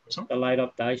do the light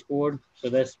up dashboard. So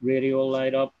this radio will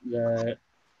light up, the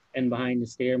in behind the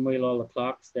steering wheel, all the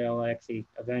clocks, they'll actually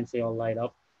eventually all light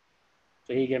up.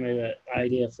 So he gave me the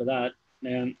idea for that.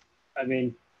 And I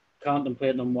mean,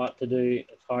 contemplating on what to do,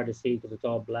 it's hard to see because it's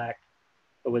all black.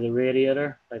 But with a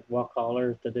radiator, like what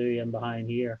color to do in behind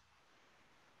here.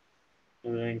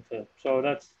 Everything. So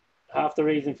that's half the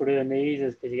reason for doing these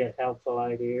is because you get helpful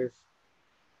ideas.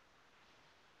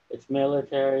 It's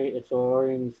military, it's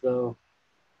orange, though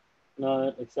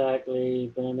not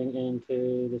exactly blending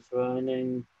into the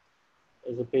surrounding.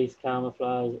 Is a piece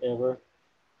camouflage ever.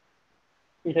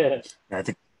 Yeah. I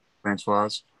think Prince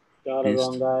was. Got it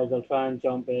wrong, guys. I'll try and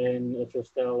jump in if you're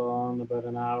still on about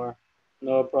an hour.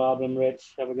 No problem,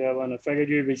 Rich. Have a good one. I figured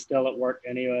you'd be still at work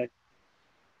anyway.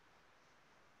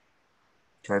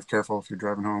 Drive careful if you're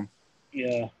driving home.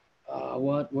 Yeah.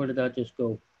 What? Where did that just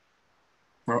go?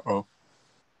 Uh-oh.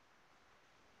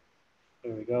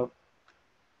 There we go.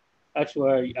 That's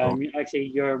where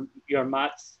actually your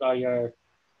mats or your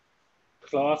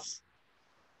cloths,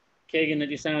 Kagan, that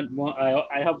you sent.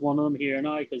 I have one of them here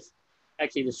now because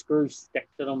actually the screws stick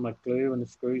to them like glue when the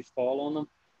screws fall on them.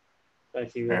 It's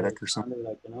actually really handy,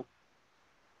 like, you know.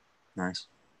 Nice.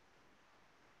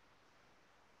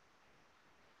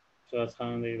 So that's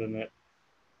handy when it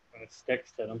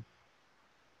sticks to them.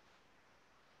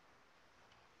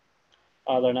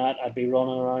 Other than that, I'd be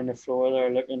running around the floor there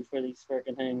looking for these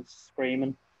freaking things,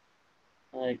 screaming.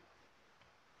 Like,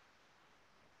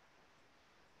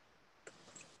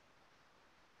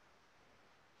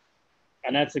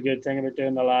 and that's a good thing about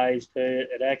doing the lives too.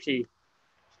 It actually,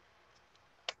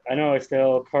 I know I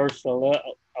still curse a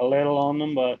little on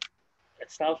them, but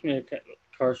it stops me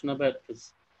cursing a bit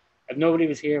because if nobody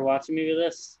was here watching me with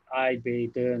this, I'd be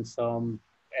doing some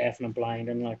effing and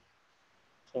blinding, like.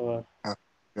 So, at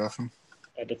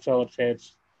the Phillips head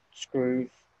screws.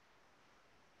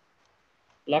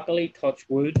 Luckily, touch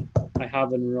wood, I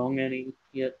haven't rung any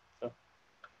yet. So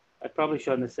I probably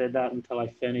shouldn't have said that until I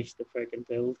finished the freaking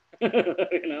build.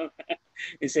 You know,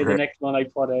 you say the next one I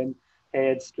put in,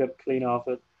 head strip clean off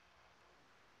it.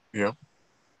 Yep.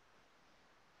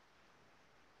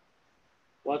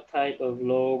 What type of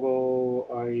logo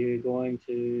are you going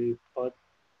to put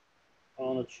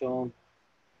on it, Sean?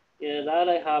 Yeah, that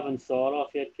I haven't thought of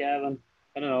yet, Kevin.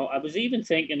 I don't know. I was even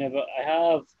thinking of it.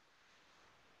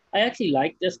 I actually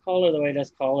like this color, the way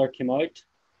this color came out.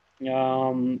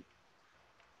 I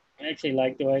actually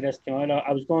like the way this came out.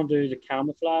 I was going to do the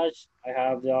camouflage. I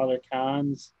have the other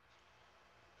cans.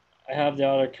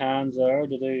 there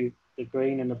to do the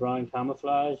green and the brown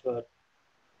camouflage, but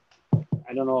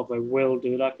I don't know if I will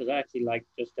do that because I actually like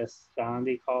just this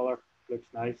sandy color. Looks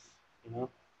nice, you know.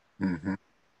 Mm-hmm. I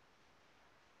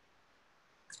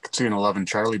could see an 11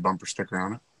 Charlie bumper sticker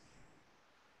on it.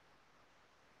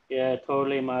 Yeah,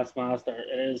 totally, Master.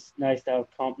 It is nice to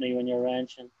have company when you're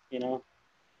ranching, you know.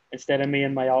 Instead of me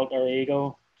and my alter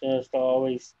ego just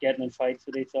always getting in fights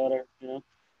with each other, you know.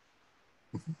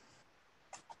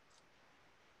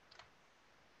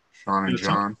 Sean and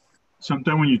John.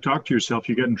 Sometimes when you talk to yourself,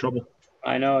 you get in trouble.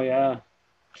 I know, yeah.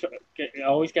 I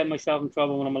always get myself in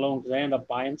trouble when I'm alone because I end up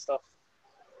buying stuff.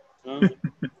 You know?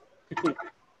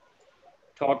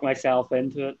 Talk myself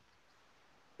into it.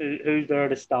 Who's there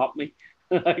to stop me?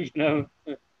 You know.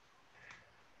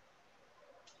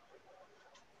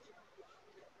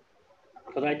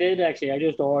 Because I did actually. I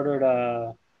just ordered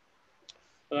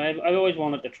I've always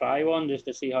wanted to try one just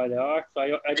to see how they are. So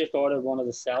I just ordered one of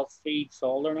the self-feed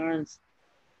soldering irons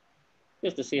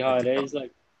just to see how it is.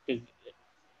 Like, yeah,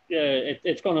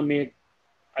 it's going to make,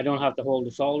 I don't have to hold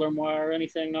the soldering wire or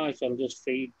anything now, so it'll just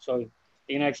feed. So you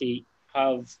can actually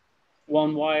have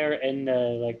one wire in the,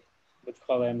 like, what you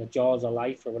call them, the jaws of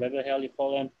life or whatever the hell you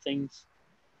call them things.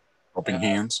 Helping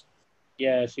hands.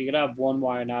 Yeah, so you could have one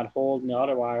wire not holding the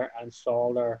other wire and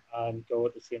solder and go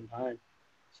at the same time.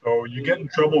 So you get in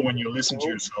trouble when you listen to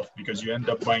yourself because you end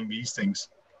up buying these things.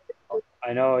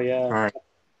 I know, yeah. Right.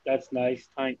 That's nice.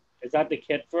 Is that the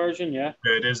kit version? Yeah.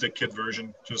 Yeah, it is the kit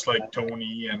version, just like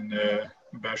Tony and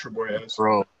Basher Boy has.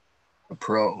 The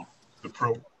Pro.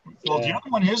 Well, the other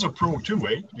one is a Pro too,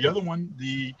 eh? The other one,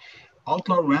 the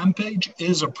Outlaw Rampage,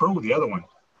 is a Pro. The other one.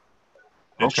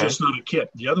 It's Okay. just not a kit.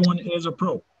 The other one is a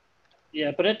pro.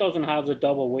 Yeah, but it doesn't have the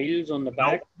double wheels on the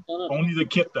back. No, only the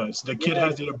kit does. The kit Yeah.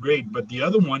 has the upgrade, but the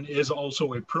other one is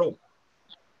also a pro.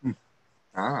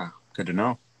 Ah, good to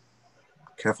know.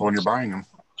 Careful when you're buying them.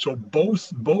 So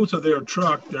both of their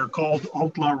truck, they're called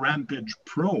Outlaw Rampage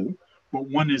Pro, but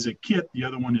one is a kit, the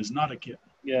other one is not a kit.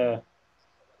 Yeah.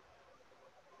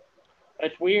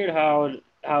 It's weird how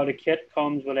the kit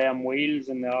comes with them wheels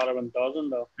and the other one doesn't,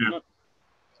 though. Yeah.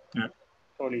 Yeah.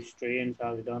 Totally strange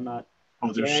how they done that.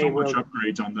 Oh, there's Yeah, so much well-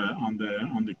 upgrades on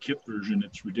the kit version.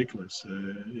 It's ridiculous.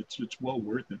 It's well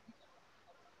worth it.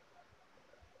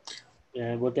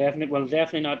 Yeah, we'll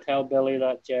definitely not tell Billy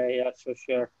that, Jay. That's for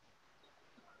sure.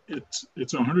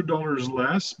 It's $100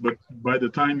 less, but by the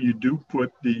time you do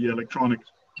put the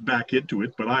electronics back into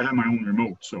it, but I have my own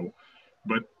remote, so,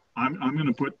 but I'm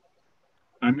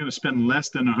gonna spend less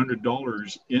than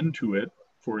 $100 into it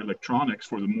for electronics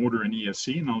for the motor and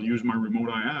ESC, and I'll use my remote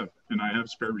I have, and I have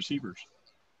spare receivers.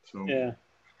 So Yeah.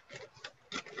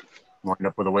 Wind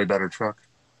up with a way better truck.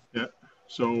 yeah.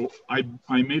 So I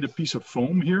made a piece of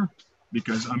foam here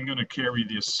because I'm gonna carry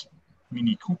this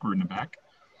Mini Cooper in the back.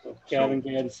 So Kevin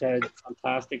Gadd said,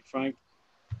 "Fantastic, Frank."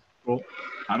 Well,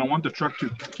 I don't want the truck to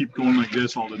keep going like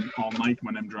this all night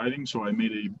when I'm driving, so I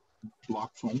made a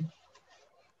block foam.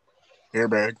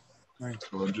 Airbag.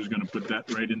 So I'm just going to put that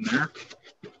right in there.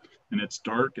 And it's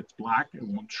dark, it's black, it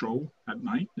won't show at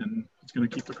night, and it's going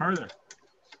to keep the car there.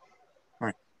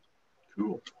 Right.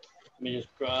 Cool. Let me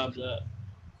just grab the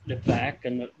back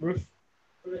and the roof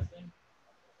for this thing.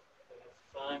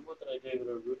 Fine. What did I do with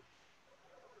the roof?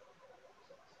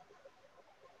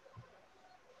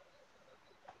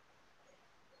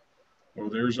 Well,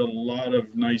 there's a lot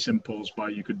of nice impulse buy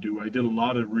you could do. I did a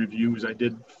lot of reviews. I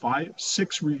did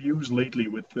 6 reviews lately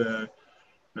with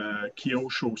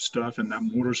Kyosho stuff, and that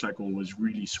motorcycle was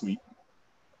really sweet.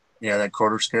 Yeah, that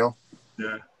quarter scale.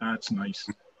 Yeah, that's nice.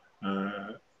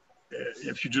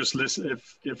 If you just listen,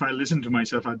 if I listen to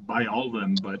myself, I'd buy all of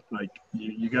them, but like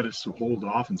you got to hold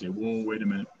off and say, whoa, wait a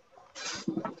minute.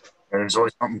 There's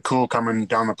always something cool coming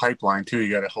down the pipeline too.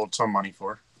 You got to hold some money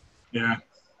for. Yeah.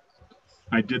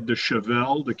 I did the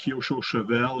Chevelle, the Kyosho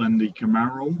Chevelle, and the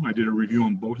Camaro. I did a review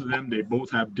on both of them. They both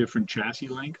have different chassis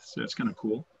lengths. That's kind of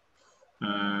cool.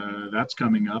 That's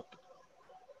coming up.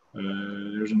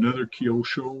 There's another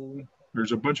Kyosho.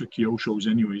 There's a bunch of Kyoshos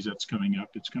anyways that's coming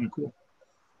up. It's kind of cool.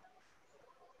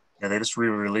 Yeah, they just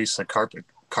re-released a carpet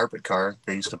car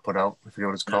they used to put out. I forget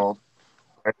what it's called.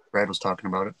 Brad was talking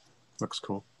about it. Looks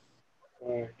cool.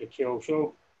 The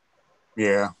Kyosho.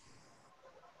 Yeah.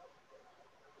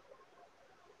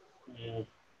 Yeah.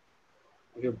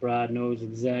 I'm sure Brad knows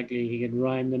exactly. He could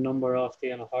rhyme the number off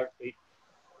the in a heartbeat.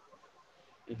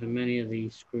 And how many of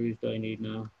these screws do I need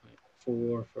now? Like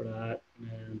 4 for that,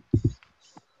 and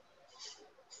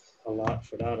a lot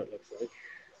for that, it looks like.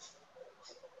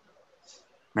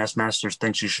 Masters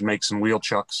thinks you should make some wheel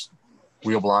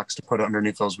blocks to put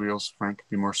underneath those wheels, Frank.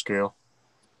 Be more scale.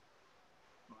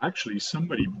 Actually,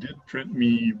 somebody did print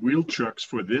me wheel chucks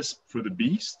for the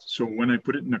Beast. So when I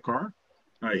put it in the car,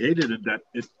 I hated it that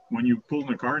when you pull in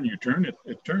the car and you turn it,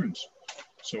 it turns.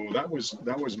 So that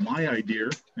was my idea,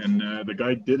 and the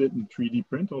guy did it in 3D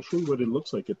print. I'll show you what it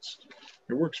looks like. It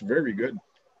works very good.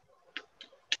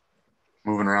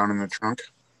 Moving around in the trunk.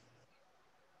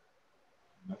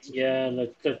 Yeah,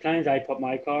 like there's times I put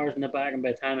my cars in the back, and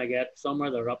by the time I get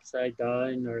somewhere, they're upside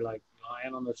down or like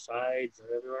lying on the sides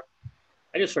or everywhere.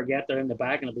 I just forget they're in the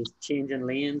back, and I'll be changing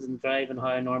lanes and driving how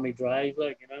I normally drive,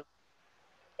 like, you know.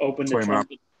 Open the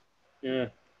trunk. Yeah.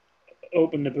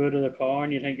 Open the boot of the car,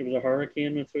 and you think it was a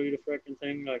hurricane went through the freaking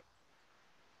thing. Like,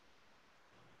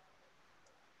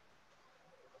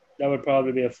 that would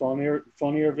probably be a funnier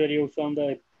video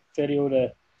someday. Video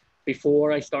the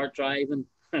before I start driving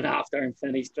and after I'm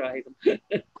finished driving.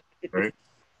 Right.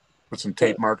 Put some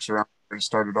tape marks around where it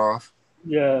started off.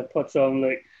 Yeah, put some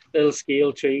like little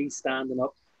scale trees standing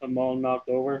up and all knocked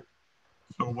over.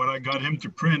 So what I got him to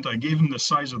print, I gave him the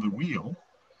size of the wheel.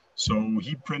 So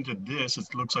he printed this.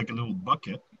 It looks like a little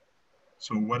bucket.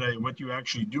 So what you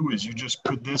actually do is you just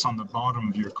put this on the bottom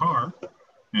of your car,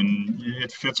 and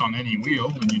it fits on any wheel,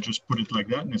 and you just put it like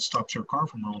that, and it stops your car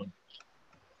from rolling.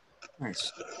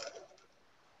 Nice.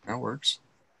 That works.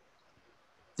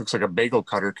 Looks like a bagel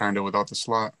cutter kind of without the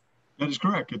slot. That is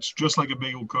correct. It's just like a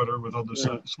bagel cutter without the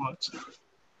slots.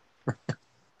 I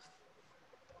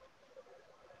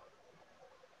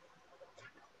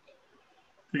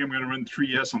think I'm going to run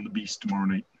 3S on the Beast tomorrow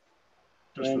night.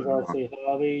 And say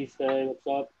hobby, say what's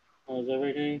up, how's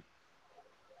everything?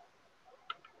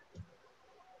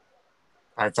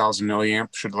 5,000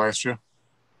 milliamp should last you.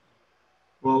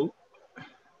 Well,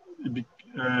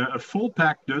 a full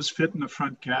pack does fit in the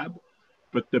front cab,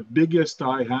 but the biggest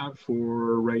I have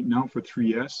for right now for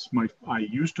 3S, I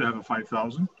used to have a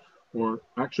 5000, or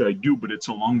actually I do, but it's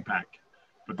a long pack.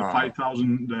 But the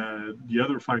 5000, the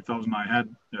other 5000 I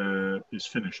had is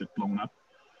finished, it's blown up.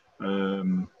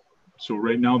 So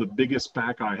right now the biggest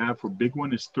pack I have for big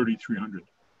one is 3300.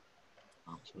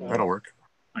 So that'll work.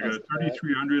 I got a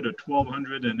 3300, a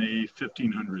 1200, and a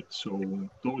 1500. So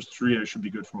those three I should be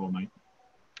good for all night.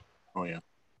 Oh yeah.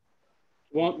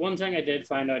 One thing I did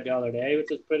find out the other day,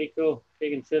 which is pretty cool.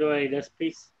 You can fit away this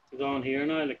piece is on here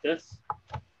now, like this.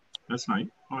 That's nice.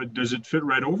 Oh, does it fit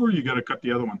right over? Or you got to cut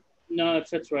the other one. No, it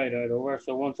fits right out over.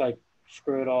 So once I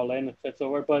screw it all in, it fits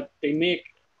over. But they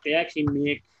actually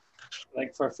make,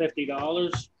 like for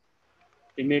 $50,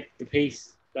 they make the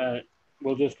piece that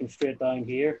will just come straight down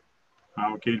here.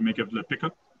 Okay, to make up the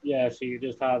pickup. Yeah, so you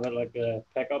just have it like a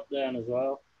pickup then as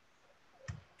well.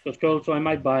 So it's cool. So I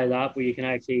might buy that where you can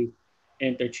actually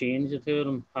interchange the two of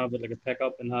them, have it like a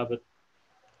pickup and have it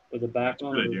with the back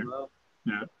on it as well.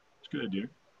 Yeah, it's a good idea.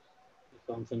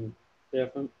 Something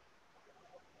different.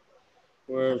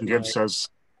 Where's Gibbs says,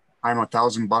 I'm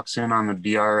 $1,000 in on the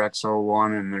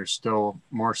DRX01, and there's still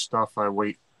more stuff I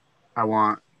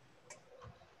want.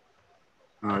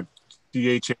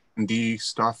 CHD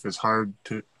stuff is hard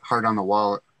on the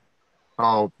wallet.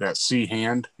 Oh, that C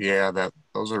hand, yeah,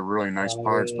 those are really nice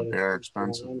parts, but they are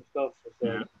expensive. Stuff,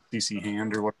 yeah. CC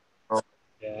hand or what?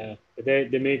 Yeah, but they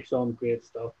make some great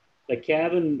stuff. Like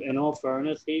Kevin, in all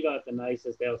fairness, he got the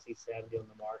nicest LC70 on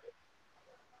the market.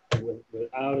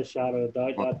 Without a shadow of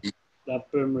doubt,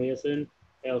 that Boom Racing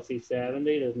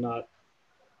LC70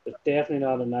 it's definitely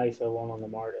not a nicer one on the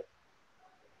market.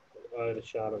 Without a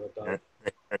shadow of a doubt.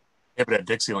 They have it at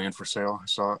Dixieland for sale.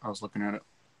 I was looking at it.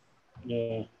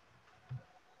 Yeah.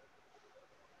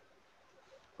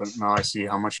 But now I see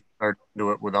how much you start to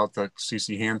do it without the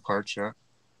CC hand parts yet.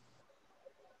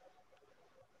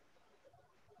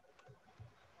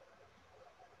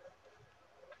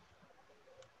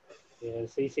 Yeah,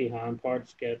 CC hand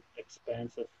parts get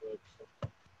expensive for it. So.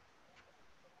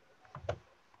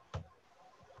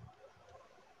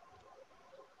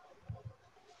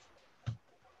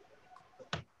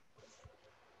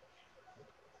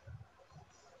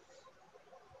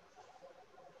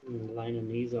 Lining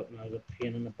these up now is a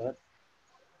pain in the butt.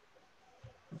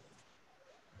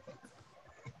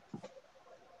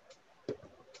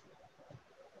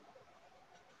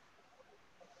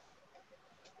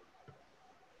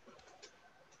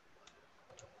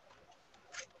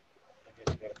 I guess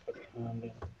I gotta put the hand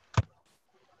in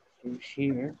through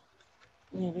here.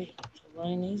 Maybe to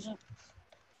line these up.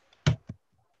 I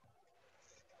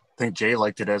think Jay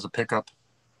liked it as a pickup.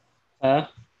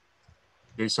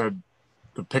 Jay said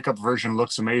the pickup version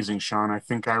looks amazing, Sean. I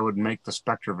think I would make the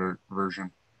Spectre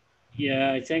version.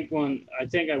 Yeah, I think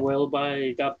I will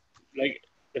buy that. Like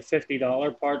the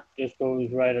 $50 part just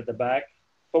goes right at the back.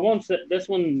 But once this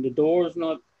one, the door's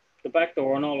not, the back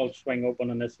door and all will swing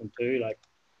open on this one too. Like,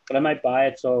 but I might buy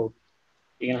it so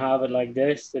you can have it like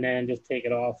this and then just take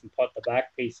it off and put the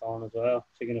back piece on as well.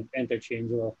 So you can have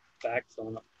interchangeable backs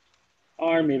on it.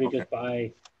 Or maybe just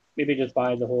buy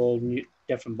the whole new,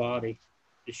 different body,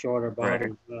 the shorter body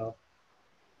as well.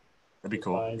 That'd be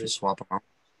cool. Just swap them out.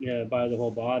 Yeah, buy the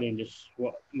whole body and just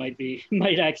might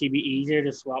actually be easier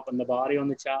to swap on the body on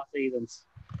the chassis than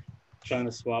trying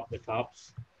to swap the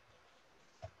tops.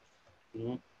 You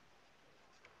know?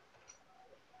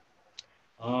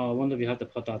 Oh, I wonder if you have to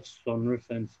put that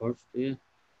sunroof in first, do you?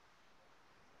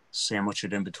 Sandwich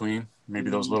it in between.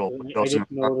 Maybe those little. I just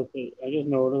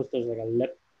noticed there's like a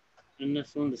lip in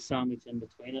this one, the sandwich in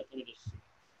between it.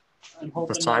 I'm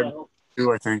hoping the side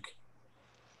too, I think.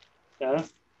 Yeah.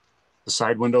 The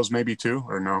side windows maybe too,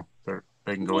 or no?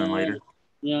 They can go in later.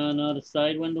 Yeah, no, the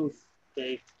side windows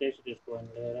they should just go in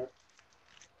later.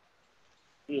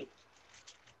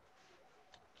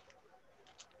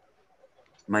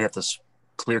 Might have to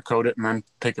clear coat it and then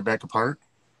take it back apart.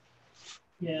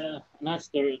 Yeah, and that's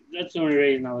the only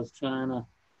reason I was trying to.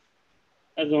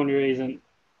 That's the only reason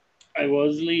I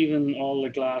was leaving all the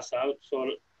glass out,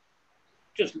 so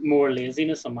just more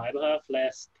laziness on my behalf,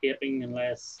 less taping and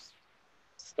less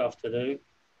stuff to do.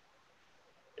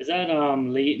 Is that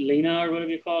Lena or whatever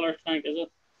you call her tank? Is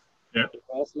it? Yeah. The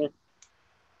Chrysler.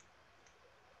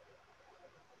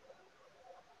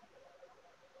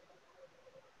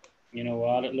 You know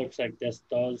what? It looks like this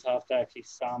does have to actually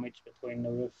sandwich between the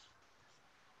roofs.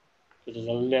 So there's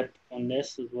a lip on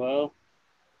this as well.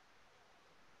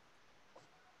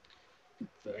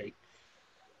 Very.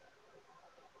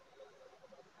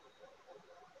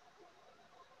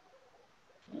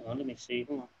 Oh, let me see.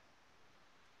 Hold on.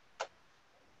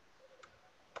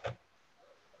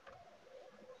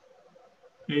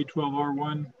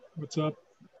 A12R1, what's up?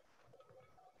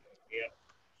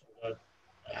 Yep.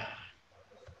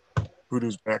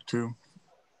 Voodoo's back too.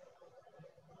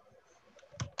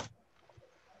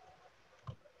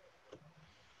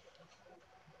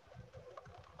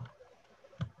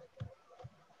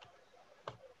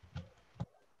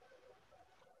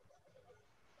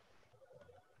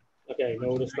 Okay,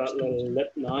 notice that little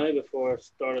lip now before I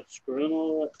started screwing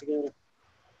all that together.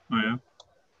 Oh, yeah?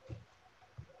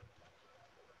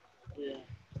 Yeah,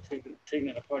 taking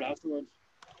it apart afterwards.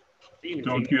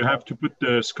 Don't you have to put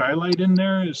the skylight in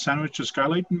there? Sandwich the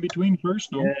skylight in between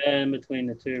first? No? Yeah, in between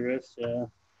the two roofs, yeah.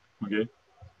 Okay.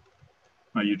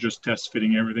 You just test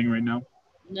fitting everything right now?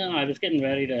 No, I was getting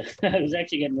ready to. I was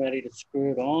actually getting ready to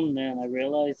screw it on, and then I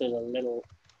realized there's a little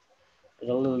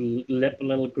lip, a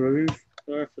little groove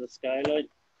there for the skylight.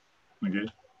 Okay.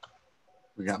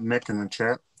 We got Mick in the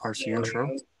chat. RC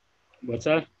intro. What's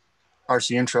that?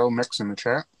 RC intro. Mick's in the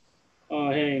chat. Oh,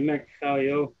 hey Mick, how are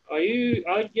you? Are you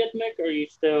out yet, Mick? Or are you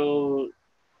still?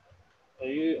 Are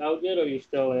you out yet? Or are you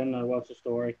still in? Or what's the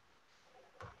story?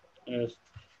 Yes.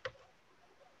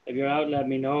 If you're out, let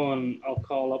me know, and I'll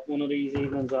call up one of these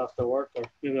evenings after work, or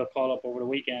maybe I'll call up over the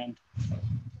weekend.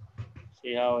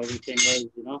 See how everything is,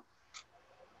 you know.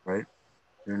 Right.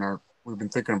 We've been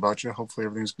thinking about you. Hopefully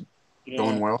everything's Yeah.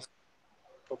 going well.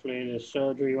 Hopefully the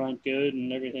surgery went good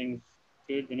and everything's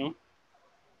good, you know.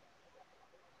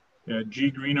 Yeah, G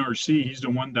Green RC, he's the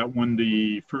one that won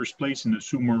the first place in the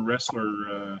sumo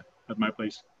wrestler at my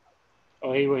place.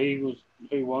 Oh, he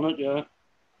won it, yeah.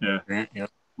 Yeah. Yeah.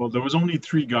 Well, there was only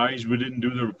 3 guys. We didn't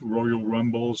do the Royal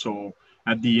Rumble, so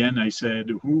at the end I said,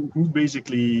 who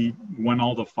basically won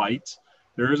all the fights?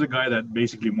 There is a guy that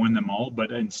basically won them all,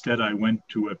 but instead I went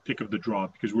to a pick of the draw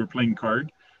because we're playing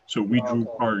card. So we drew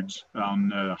cards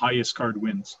on highest card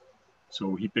wins.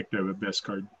 So he picked the best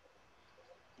card.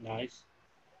 Nice.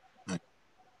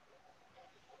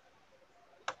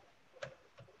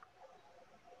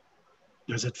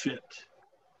 Does it fit?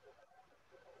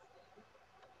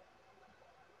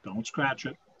 Don't scratch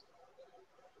it.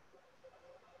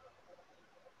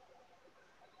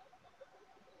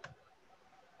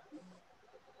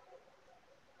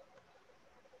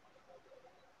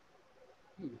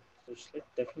 There's a slight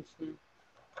difference now.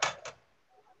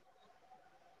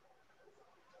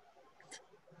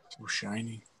 So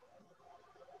shiny.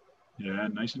 Yeah,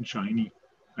 nice and shiny.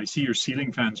 I see your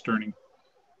ceiling fans turning.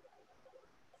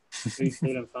 Who's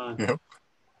ceiling fan? Yep.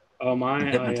 Oh, my.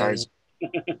 Hypnotize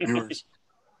viewers.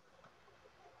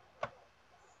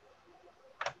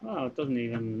 Oh, it doesn't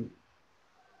even.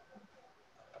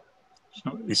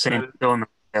 So He's saying he's still in the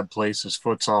bad place. His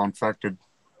foot's all infected.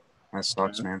 That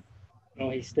sucks, Yeah. man. Oh,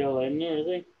 he's still in there, is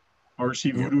he?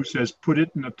 RC Voodoo says put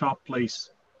it in the top place,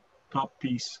 top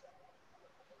piece.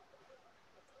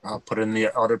 I'll put it in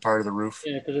the other part of the roof.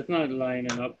 Yeah, because it's not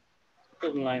lining up. It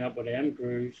doesn't line up with them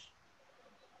grooves.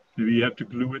 Maybe you have to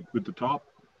glue it with the top.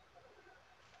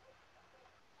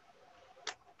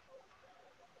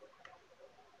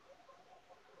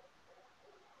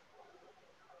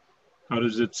 How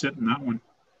does it sit in that one?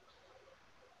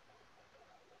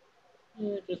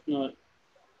 Yeah, just not.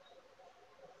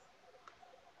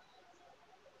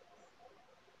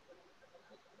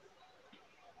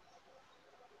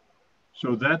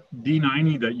 So that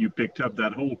D90 that you picked up,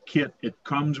 that whole kit, it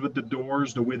comes with the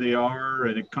doors the way they are,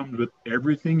 and it comes with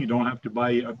everything. You don't have to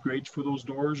buy upgrades for those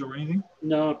doors or anything?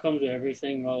 No, it comes with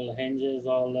everything. All the hinges,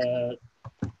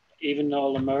 even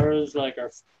all the mirrors, like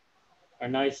are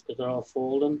nice because they're all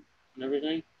folding and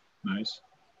everything. Nice.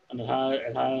 And it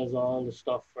has all the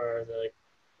stuff for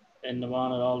in the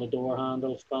bonnet, all the door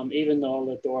handles come, even all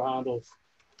the door handles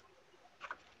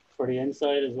for the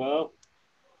inside as well.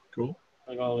 Cool.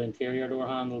 Like all the interior door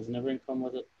handles and everything come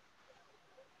with it,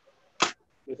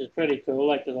 which is pretty cool.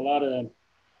 Like there's a lot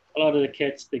of the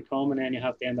kits they come and then you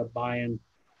have to end up buying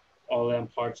all them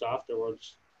parts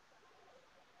afterwards.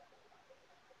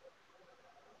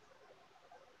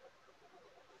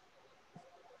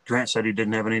 Grant said he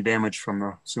didn't have any damage from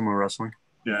the sumo wrestling.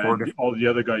 Yeah, all the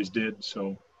other guys did.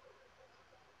 So,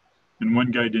 and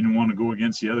one guy didn't want to go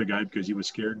against the other guy because he was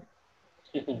scared.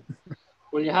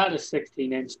 Well, you had a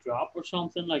 16-inch drop or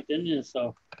something, like, didn't you?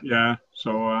 So yeah,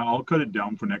 so I'll cut it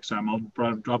down for next time. I'll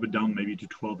drop it down maybe to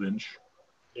 12-inch.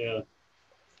 Yeah.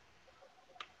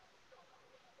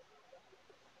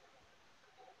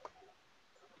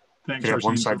 Thanks, You have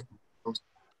one side. Intro.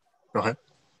 Go ahead.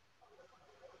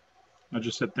 I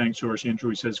just said thanks to RC Intro.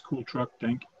 He says, cool truck,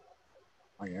 thank you.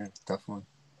 Oh, yeah, definitely.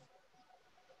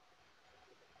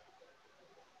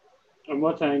 And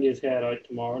what time do you head out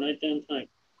tomorrow night then, Tank?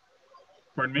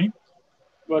 Pardon me?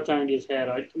 What time do you head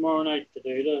out tomorrow night to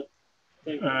do that?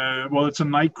 Well, it's a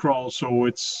night crawl, so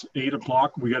it's 8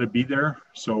 o'clock. We got to be there.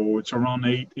 So it's around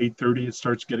 8:30. It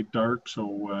starts getting dark.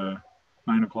 So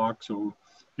 9 o'clock. So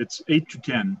it's 8 to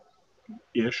 10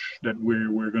 ish that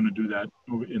we're going to do that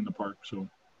in the park. So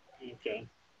Okay.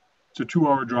 it's a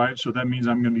 2-hour drive. So that means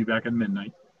I'm going to be back at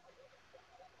midnight.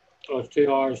 So it's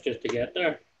 2 hours just to get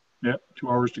there. Yeah, 2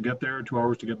 hours to get there, 2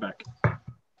 hours to get back.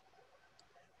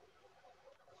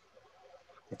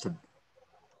 Have to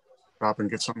stop and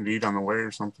get something to eat on the way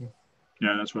or something.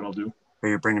 Yeah, that's what I'll do. Or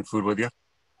you're bringing food with you?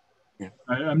 Yeah.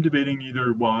 I'm debating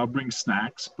either. Well, I'll bring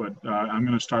snacks, but I'm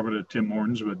going to stop at a Tim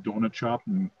Hortons with a donut shop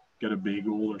and get a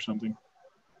bagel or something.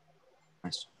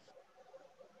 Nice.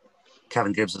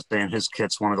 Kevin Gibbs is saying his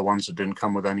kit's one of the ones that didn't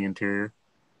come with any interior.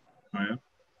 Oh yeah.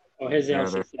 Oh, his Yeah,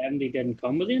 LC70 didn't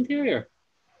come with the interior.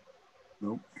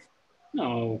 Nope.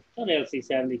 No, that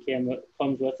LC70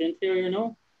 comes with the interior.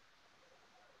 No.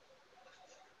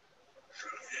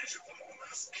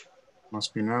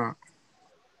 Must be not.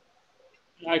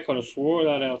 I could have swore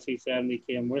that LC70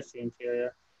 came with the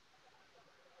interior.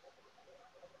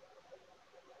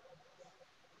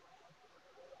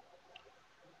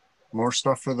 More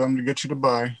stuff for them to get you to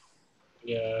buy.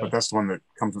 Yeah. But that's the one that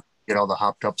comes with get all the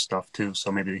hopped up stuff too.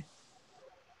 So maybe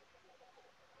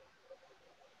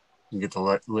you get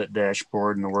the lit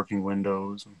dashboard and the working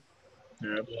windows.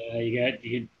 Yeah. Yeah,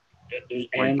 there's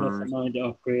endless Wipers. amount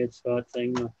of upgrades for that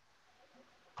thing.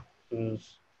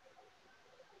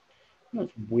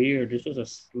 That's weird. It's just a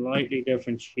slightly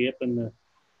different shape in the.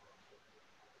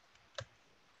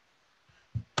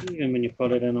 Even when you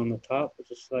put it in on the top, it's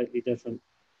just slightly different.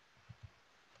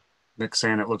 Nick's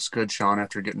saying it looks good, Sean,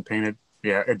 after getting painted.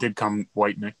 Yeah, it did come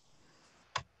white, Nick.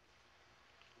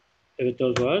 If it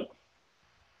does what?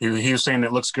 He was saying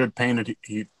it looks good painted.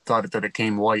 He thought that it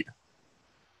came white.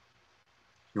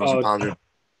 He wasn't positive.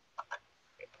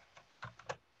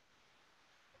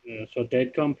 Yeah, so it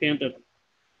did come painted.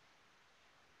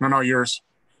 No, yours.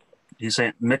 He's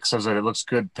saying Nick says that it looks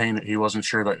good painted. He wasn't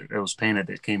sure that it was painted.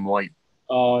 It came white.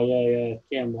 Oh yeah, it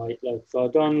came white. Like so,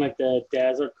 I've done like the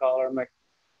desert color,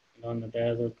 on the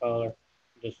desert color,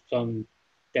 just some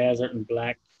desert and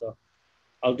black. So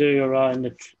I'll do around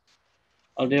the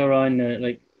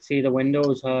like. See, the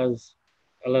windows has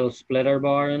a little splitter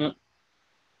bar in it.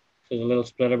 So there's a little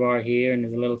splitter bar here, and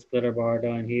there's a little splitter bar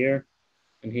down here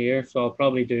and here. So I'll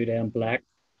probably do them black,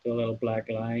 do a little black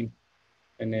line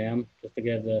in them, just to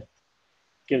give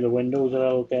the windows a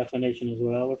little definition as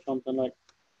well, or something like.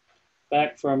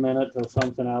 Back for a minute till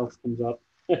something else comes up.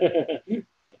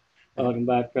 Talking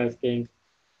back, Press King.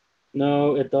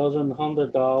 No, it doesn't. $100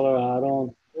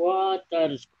 add-on. What?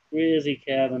 That is crazy,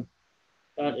 Kevin.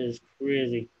 That is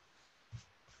crazy.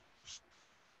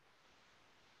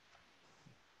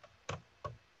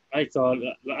 I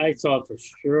thought for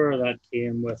sure that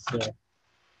came with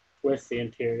the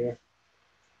interior.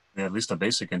 Yeah, at least a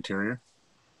basic interior.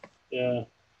 Yeah.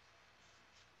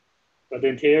 But the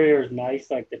interior is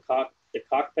nice, like the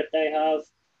cockpit they have.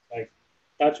 Like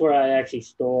that's where I actually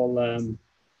stole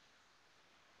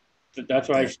that's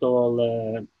where I stole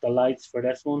the lights for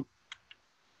this one.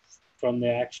 From the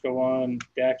extra one,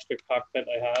 the extra cockpit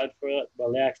I had for it.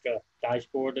 Well, the extra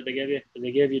dashboard that they give you.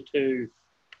 They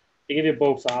give you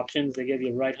both options. They give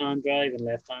you right-hand drive and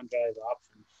left-hand drive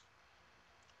options,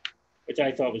 which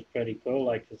I thought was pretty cool.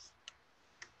 Like, cause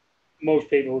most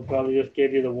people would probably just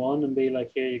give you the one and be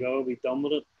like, "Here you go, be done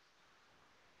with it."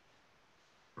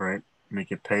 Right. Make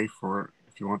you pay for it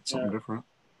if you want something different.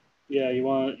 Yeah, you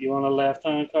want a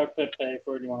left-hand cockpit, pay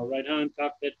for it. You want a right-hand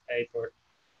cockpit, pay for it.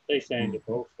 They send you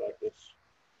both like this.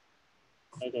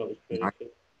 I thought it was pretty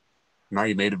cool. Now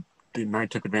you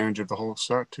took advantage of the whole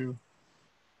set too.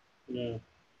 Yeah.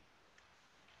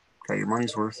 Got your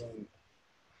money's worth.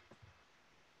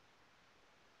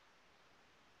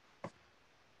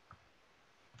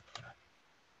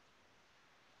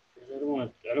 I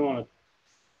don't want to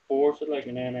force it like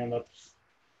and then end up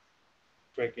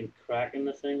freaking cracking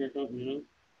the thing or something, you know?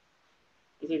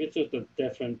 I think it's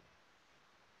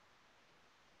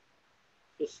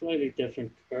just slightly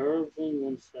different curve on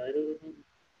one side of it.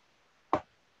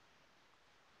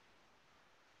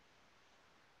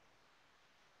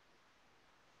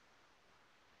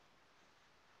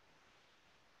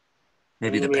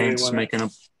 Maybe the paint's making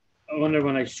up. I wonder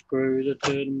when I screw the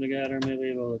two of them together, maybe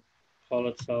it will pull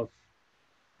itself.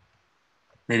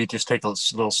 Maybe just take a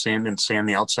little sand and sand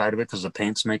the outside of it because the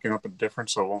paint's making up a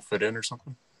difference, so it won't fit in or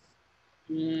something.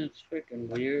 Yeah, it's freaking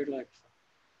weird. Like,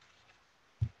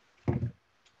 I'm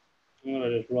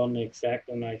gonna just run the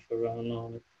X-Acto knife around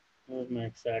on it. Where's my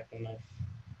X-Acto knife?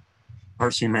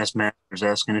 RC Mass Master is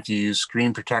asking if you use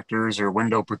screen protectors or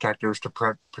window protectors to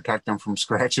protect them from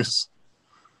scratches.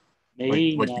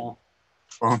 Me, Like no.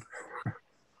 phone?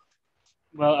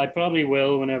 Well, I probably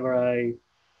will whenever I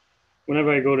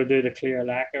go to do the clear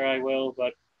lacquer, I will.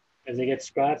 But if they get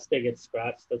scratched, they get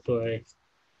scratched. That's why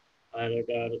I look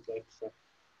at it like so.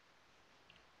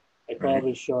 I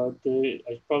probably should do.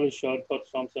 I probably should put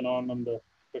something on them to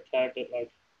protect it.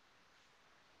 Like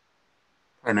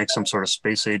I make some sort of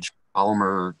space age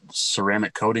polymer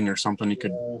ceramic coating or something. You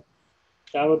could.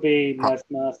 that would be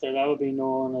master. That would be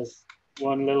known as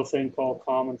one little thing called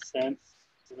common sense.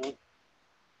 You know.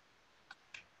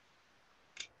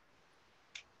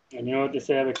 And you know what they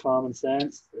say about common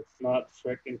sense? It's not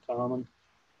freaking common.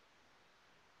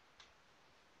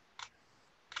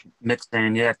 Nick's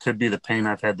saying, yeah, it could be the pain.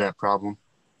 I've had that problem.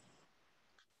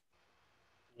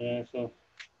 Yeah, so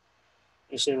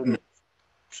just able to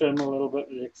trim a little bit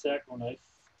with the X-Acto knife.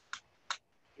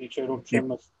 Make sure I don't trim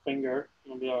my finger.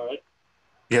 It'll be all right.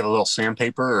 You have a little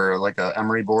sandpaper or like a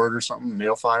emery board or something,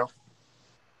 nail file?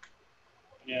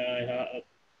 Yeah, I have it.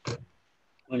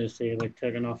 I'll just see like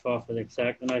take enough off with the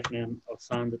X-Acto knife and then I'll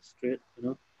sand it straight, you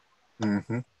know?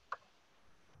 Mm-hmm.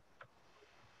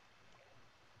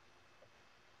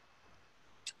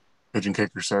 Pigeon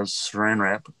Kicker says saran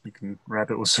wrap. You can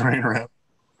wrap it with saran wrap.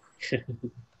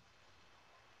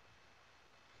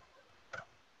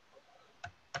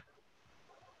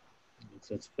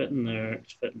 It's fitting there.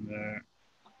 It's fitting there.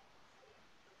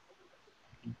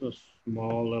 Just a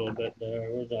small little bit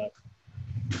there. Where's that?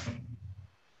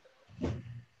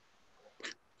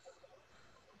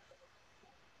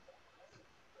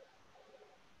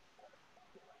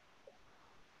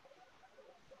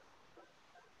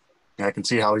 Yeah, I can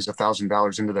see how he's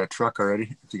 $1,000 into that truck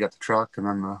already. If you got the truck and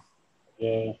then the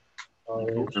Yeah.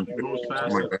 It goes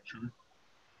fast. like that. Sure.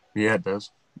 Yeah, it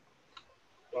does.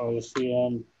 Oh, the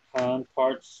CN hand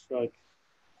parts, like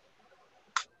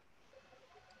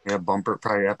Yeah, bumper,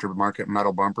 probably aftermarket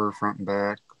metal bumper, front and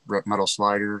back, metal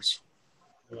sliders.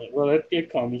 well,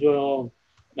 it comes with all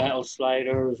metal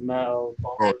sliders, metal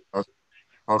Oh, bumpers.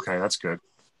 okay, that's good.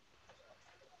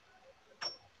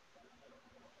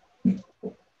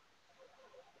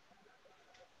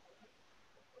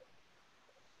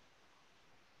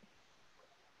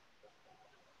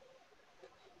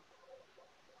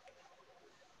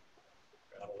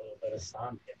 Got a little bit of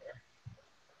sand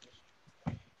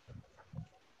here.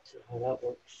 See how that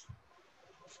works.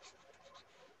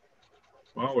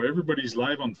 Wow, everybody's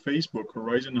live on Facebook.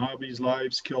 Horizon Hobbies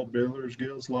live, Skill Builders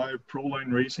Guilds live,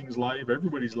 Proline Racing's live.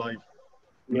 Everybody's live.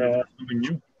 Yeah. Something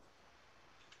new.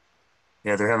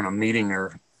 Yeah, they're having a meeting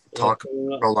or talk.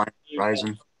 ProLine,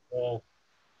 Horizon. Yeah.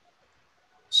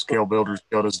 Scale Builders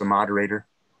Guild is the moderator.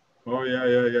 Oh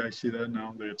yeah. I see that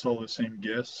now. It's all the same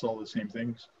guests, all the same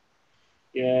things.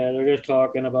 Yeah, they're just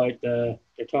talking about the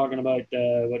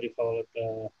what do you call it,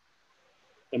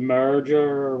 the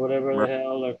merger or whatever the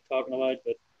hell they're talking about,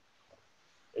 but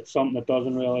it's something that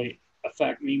doesn't really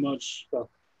affect me much. So.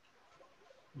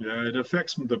 Yeah, it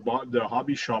affects the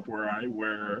hobby shop where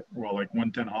like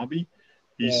 110 Hobby.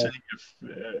 He's saying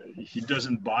if he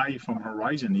doesn't buy from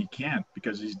Horizon, he can't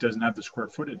because he doesn't have the square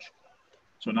footage.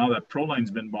 So now that Proline's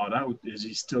been bought out, is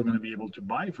he still going to be able to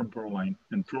buy from Proline?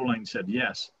 And Proline said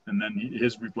yes. And then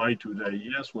his reply to the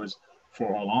yes was,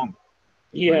 for how long?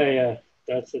 Yeah,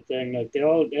 that's the thing. Like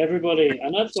everybody,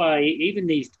 and that's why even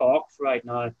these talks right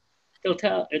now,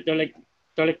 they're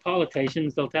like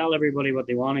politicians. They'll tell everybody what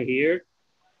they want to hear,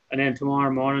 and then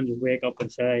tomorrow morning just wake up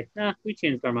and say, "Nah, we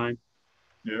changed our mind."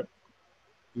 Yeah.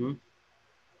 Mm-hmm.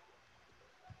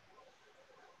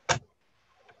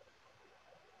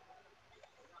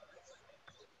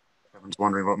 Everyone's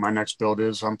wondering what my next build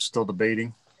is. I'm still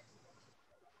debating.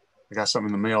 I got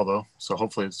something in the mail though, so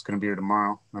hopefully it's going to be here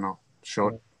tomorrow. And I'll show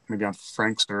it maybe on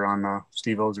Frank's or on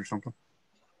Steve O's or something.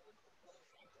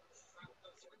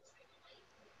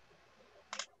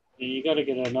 Yeah, you got to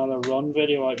get another run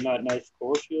video out in that nice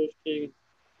course you was taking.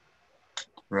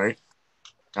 Right.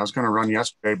 I was going to run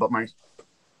yesterday, but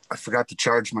I forgot to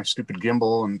charge my stupid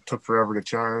gimbal and it took forever to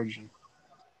charge.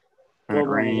 And it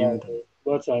rained.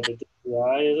 What's that? The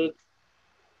DJI, is it?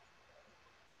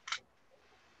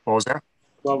 What was that?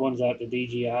 What one's that? The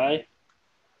DJI?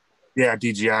 Yeah,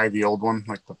 DJI, the old one,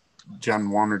 like the Gen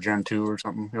 1 or Gen 2 or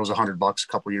something. It was $100 a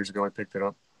couple years ago. I picked it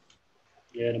up.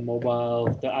 Yeah, the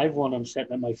mobile. I've one I'm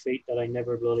sitting at my feet that I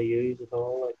never really use at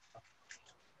all. Like,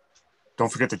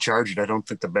 don't forget to charge it. I don't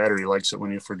think the battery likes it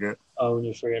when you forget. Oh, when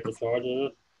you forget to charge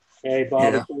it. Hey,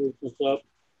 barbecue, what's up?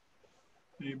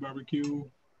 Hey, barbecue.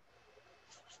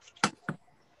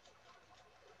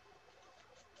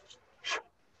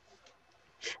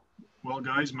 Well,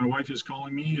 guys, my wife is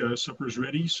calling me. Supper's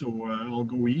ready, so I'll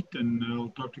go eat, and I'll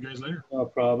talk to you guys later. No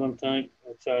problem, thank.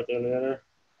 I'll chat to you later.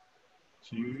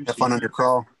 See you. Have fun on your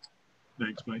crawl.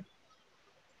 Thanks, Mike.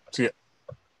 See ya.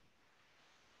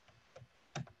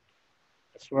 I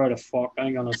swear to fuck,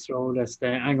 I'm gonna throw this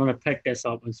thing. I'm gonna pick this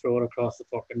up and throw it across the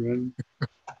fucking room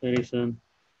very soon.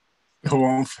 It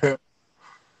won't fit.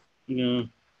 Yeah.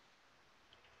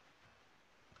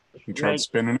 You tried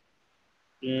spinning it?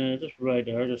 Yeah, just right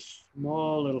there. Just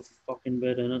small little fucking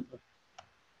bit in it.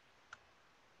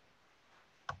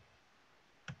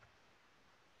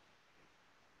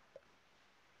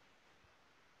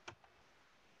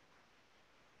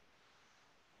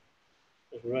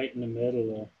 Just right in the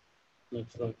middle there.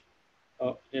 Looks like.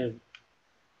 Oh, here's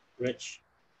Rich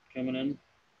coming in.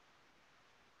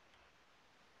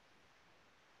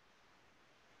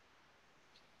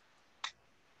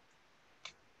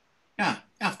 Yeah,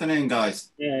 afternoon,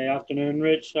 guys. Yeah, afternoon,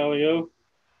 Rich. How are you?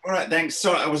 All right, thanks.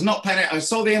 Sorry, I was not paying. I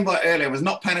saw the invite earlier. I was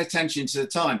not paying attention to the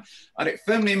time. I had it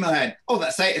firmly in my head. Oh,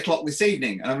 that's 8 o'clock this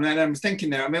evening. And then I was thinking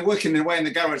there. I mean, working away in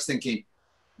the garage, thinking,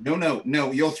 no,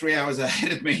 you're 3 hours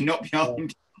ahead of me, not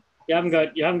behind. You haven't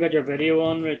got your video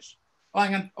on, Rich. Oh,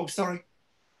 hang on. Oh, sorry.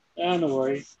 No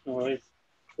worries, no worries.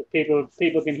 But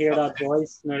people can hear that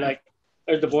voice and they're like,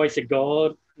 "There's the voice of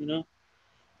God," you know.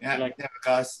 Yeah, Like, yeah,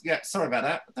 guys. Yeah, sorry about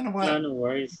that. I don't know why. no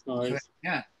worries, no worries.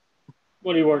 Yeah.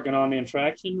 What are you working on the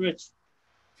interaction, Rich?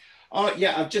 Oh,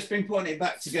 yeah. I've just been putting it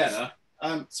back together.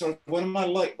 So one of my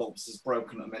light bulbs is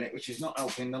broken at the minute, which is not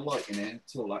helping the light in here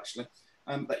at all, actually.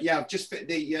 But yeah, I've just fit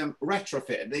the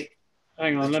retrofit.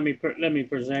 Hang on, let me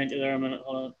present you there a minute.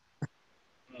 Hold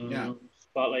on. Yeah.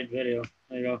 Spotlight video.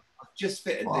 There you go. I've just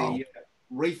fitted Wow.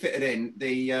 refitted in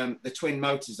the twin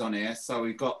motors on here. So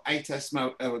we've got we've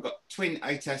got twin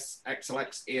 8S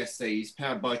XLX ESCs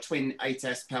powered by twin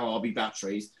 8S Power RB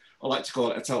batteries. I like to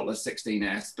call it a total of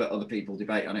 16S, but other people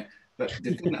debate on it. But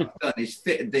the thing that I've done is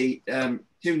fitted the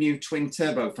 2 new twin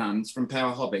turbo fans from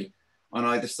Power Hobby on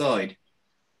either side.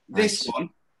 Nice. This one,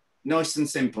 nice and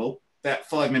simple, about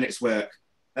 5 minutes work.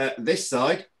 This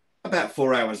side, about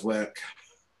 4 hours work.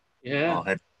 Yeah.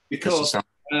 Oh, Because,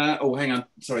 hang on.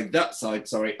 Sorry, that side,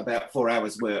 about 4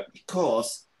 hours work.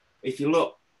 Because if you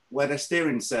look where the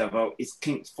steering servo is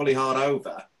kinked fully hard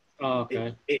over, Oh,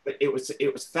 okay.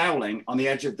 it was fouling on the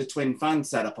edge of the twin fan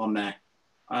setup on there.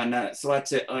 And so I had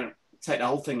to take the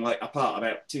whole thing like apart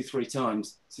about 2-3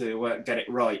 times to get it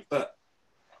right. But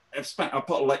I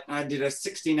did a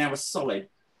 16-hour solid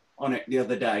on it the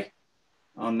other day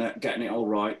on getting it all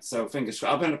right. So fingers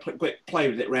crossed. I'm going to play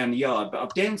with it around the yard,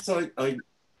 but I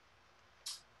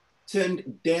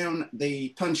turned down the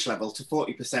punch level to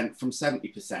 40% from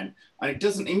 70%, and it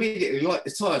doesn't immediately light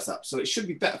the tires up. So it should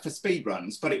be better for speed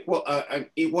runs, but it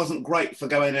wasn't great for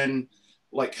going and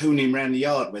like hooning around the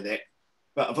yard with it.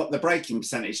 But I've upped the braking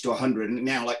percentage to 100, and it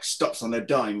now like stops on a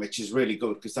dime, which is really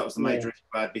good because that was the major issue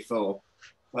I had before.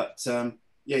 But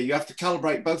yeah, you have to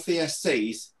calibrate both the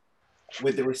SCs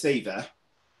with the receiver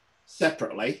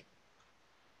separately,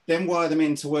 then wire them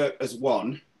in to work as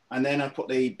one, and then I put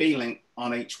the B-link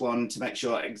on each one to make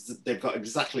sure they've got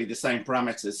exactly the same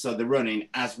parameters, so they're running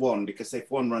as one, because if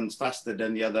one runs faster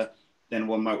than the other, then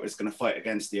one motor is going to fight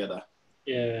against the other.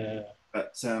 Yeah.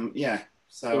 But yeah,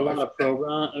 so There's a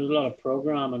lot of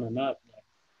programming in that.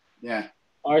 yeah.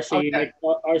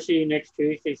 RC next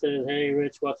Tuesday says, "Hey,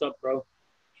 Rich, what's up, bro?"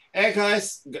 Hey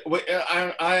guys,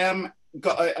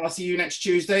 I'll see you next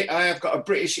Tuesday. I have got a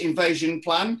British invasion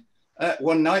planned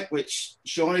one night, which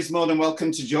Sean is more than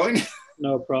welcome to join.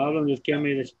 No problem. Just give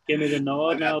me the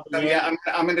nod now. So yeah,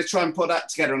 I'm going to try and put that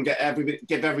together and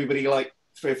give everybody like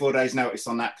 3 or 4 days notice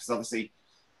on that, because obviously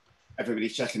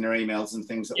everybody's checking their emails and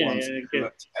things at once.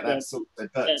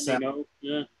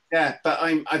 Yeah, but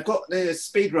I've got the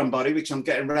speedrun body, which I'm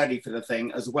getting ready for the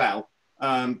thing as well.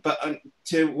 But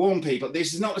to warn people,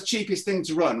 this is not the cheapest thing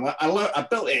to run. Well, I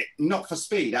built it not for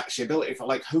speed, actually. I built it for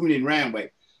like hooning round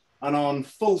with. And on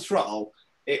full throttle,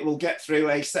 it will get through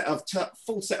a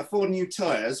full set of 4 new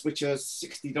tyres, which are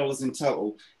 $60 in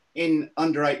total, in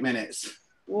under 8 minutes.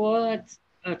 What?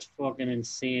 That's fucking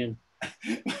insane.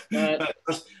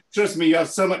 Trust me, you have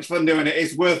so much fun doing it.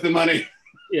 It's worth the money.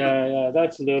 Yeah,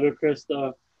 that's ludicrous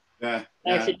stuff. Yeah.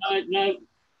 Actually, now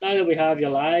that we have you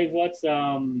live, what's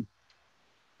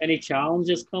any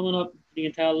challenges coming up you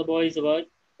can tell the boys about?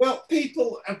 Well,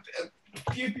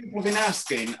 a few people have been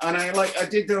asking, and I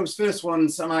did those first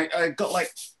ones, and I got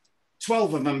like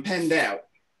 12 of them penned out.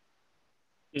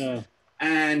 Yeah.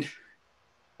 And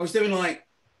I was doing like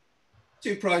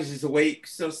 2 prizes a week,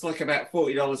 so it's like about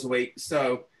 $40 a week.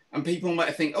 So, and people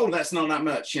might think, oh, that's not that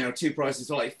much, 2 prizes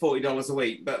are like $40 a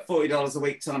week, but $40 a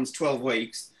week times 12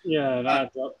 weeks. Yeah,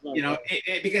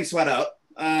 it begins to add up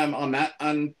on that,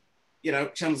 and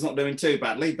channel's not doing too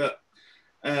badly, but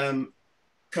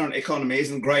current economy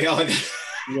isn't great either.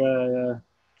 Yeah.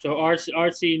 So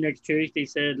RC next Tuesday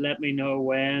said, let me know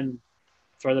when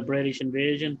for the British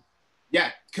invasion.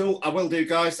 Yeah, cool. I will do,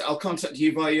 guys. I'll contact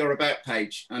you via your about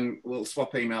page, and we'll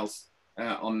swap emails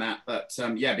on that. But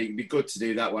yeah, it'd be good to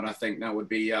do that one. I think that would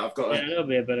be. I've got. Yeah, that'll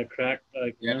be a bit of crack.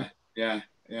 Like, yeah.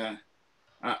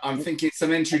 I'm thinking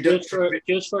some introduction.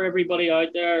 Just for everybody out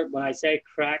there, when I say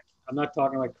crack, I'm not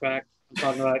talking about crack. I'm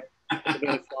talking about a bit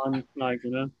of fun, like,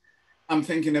 you know. I'm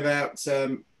thinking about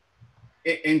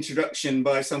introduction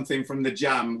by something from the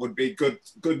Jam would be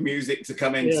good music to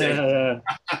come into. Yeah.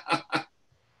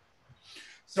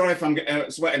 Sorry if I'm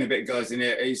sweating a bit, guys, in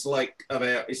here. It's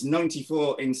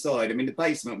 94 inside. I'm in the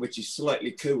basement, which is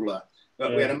slightly cooler.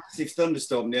 But we had a massive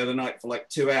thunderstorm the other night for like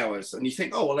 2 hours. And you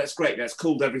think, oh, well, that's great. That's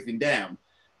cooled everything down.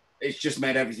 It's just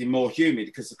made everything more humid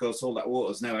because, of course, all that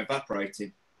water's now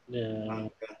evaporated. Yeah.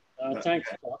 Thanks.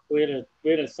 We had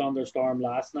a thunderstorm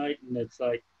last night, and it's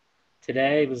like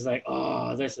today was like,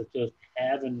 oh, this is just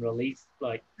heaven released.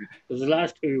 Like, because the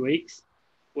last 2 weeks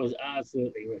was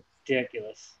absolutely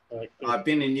ridiculous. Like, I've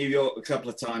been in New York a couple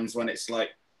of times when it's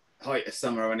like height of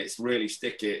summer and it's really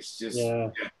sticky. It's just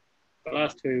the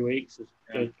last 2 weeks is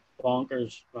just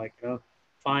bonkers. Like, you know,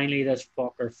 finally this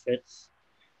fucker fits.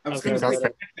 I was going to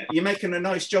say, you're making a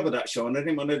nice job of that, Sean. I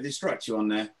didn't want to distract you on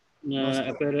there.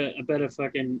 Yeah, a bit of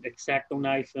fucking X-Acto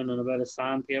knifing and a bit of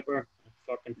sandpaper. It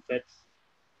fucking fits.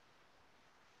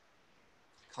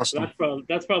 So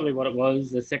that's probably what it was.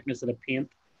 The thickness of the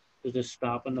paint was just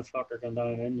stopping the fucker going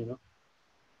down in, you know.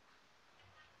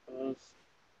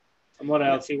 And what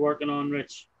else are you working on,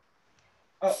 Rich?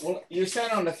 Well, you're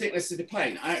saying on the thickness of the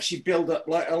paint. I actually build up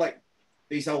I like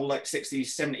these old like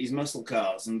 60s, 70s muscle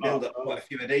cars and build up quite a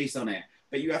few of these on it.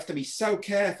 But you have to be so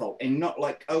careful in not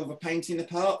like over painting the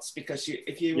parts, because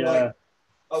if you like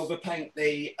over paint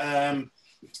the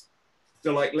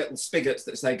like little spigots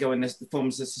that say go in the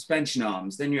forms of suspension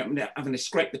arms, then you're having to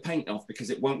scrape the paint off because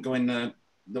it won't go in the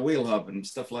wheel hub and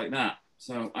stuff like that.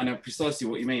 So I know precisely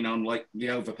what you mean on like the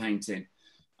over painting.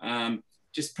 I'm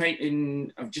just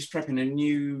prepping a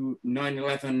new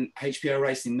 911 HPO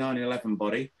Racing 911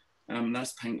 body.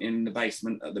 That's painting in the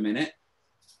basement at the minute,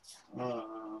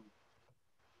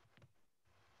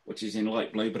 which is in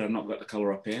light blue, but I've not got the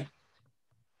colour up here.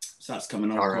 So that's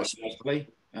coming on quite nicely.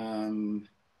 And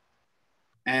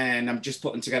I'm just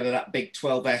putting together that big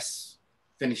 12S,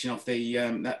 finishing off the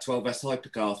that 12S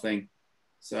hypercar thing.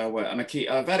 So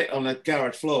I've had it on the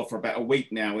garage floor for about a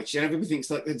week now, which everybody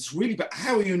thinks like it's really bad.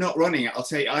 How are you not running it? I'll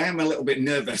tell you, I am a little bit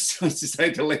nervous, to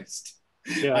say the least.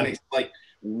 Yeah. And it's like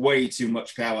way too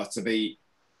much power to be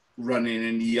running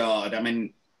in the yard. I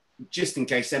mean, just in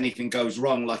case anything goes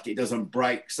wrong, like it doesn't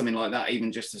break, something like that,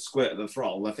 even just a squirt of the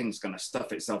throttle, the thing's going to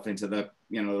stuff itself into the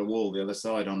the wall the other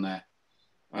side on there.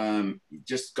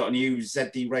 Just got a new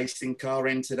ZD racing car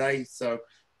in today, so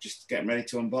just getting ready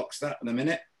to unbox that in a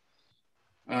minute.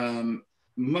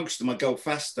 Most of my go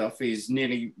fast stuff is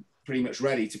nearly pretty much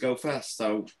ready to go fast,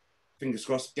 so fingers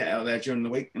crossed, get out there during the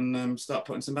week and start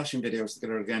putting some bashing videos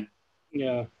together again.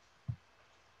 Yeah.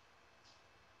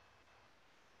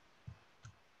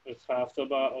 It's half the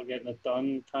battle getting it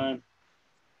done time.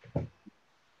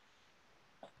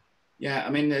 Yeah,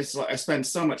 I mean, there's like I spend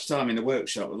so much time in the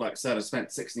workshop. Like I said, I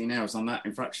spent 16 hours on that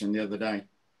infraction the other day.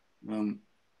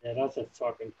 Yeah, that's a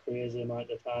fucking crazy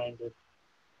amount of time. Dude.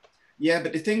 Yeah,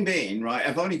 but the thing being, right,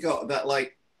 I've only got that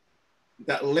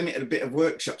that limited bit of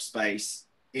workshop space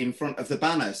in front of the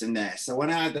banners in there. So when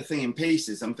I had the thing in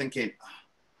pieces, I'm thinking, oh,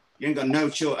 you ain't got no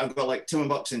choice. I've got like 2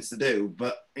 unboxings to do,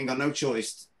 but ain't got no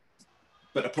choice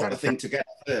but to put the thing together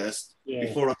first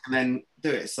before I can then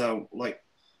do it. So like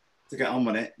to get on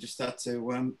with it, just had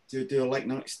to do a late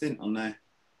night stint on there.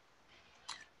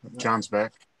 John's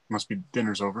back. Must be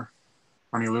dinner's over.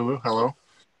 Honey Lulu, hello.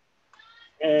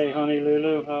 Hey, Honey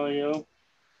Lulu, how are you?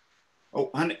 Oh,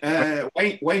 honey,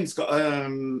 Wayne's got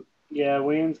yeah,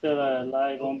 Wayne's got a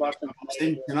live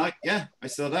unboxing tonight. Yeah, I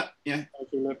saw that. Yeah.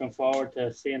 Actually looking forward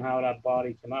to seeing how that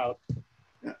body came out.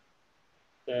 Yeah.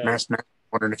 Mass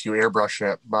wondering if you airbrush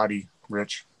that body,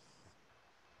 Rich.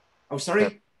 Oh,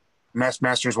 sorry?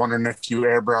 Master's wondering if you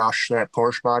airbrush that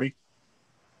Porsche body.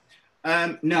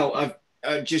 No,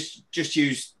 I've just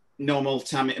used normal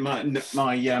Tamiya, my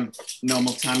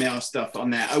normal Tamiya stuff on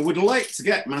there. I would like to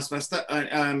get Master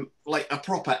like a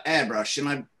proper airbrush, and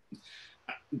I've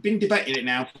been debating it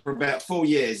now for about 4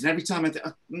 years. And every time I'm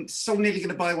so nearly going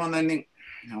to buy one, I think,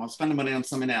 I'll spend the money on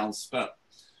something else. But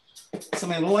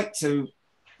something I'd like to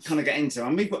kind of get into.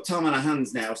 And we've got time on our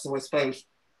hands now, so I suppose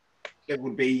it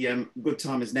would be good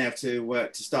time is now to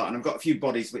start. And I've got a few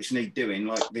bodies which need doing,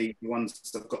 like the ones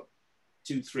that I've got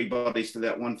 2-3 bodies for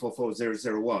that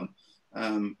 144001.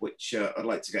 which I'd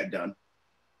like to get done.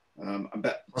 I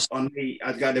bet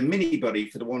I'd got a mini body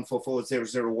for the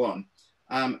 144001,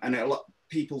 and a lot of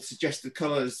people suggested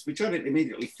colours which I didn't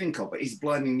immediately think of, but he's a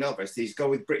blinding novice. He's go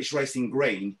with British Racing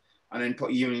green and then put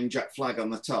a Union Jack flag on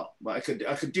the top. But I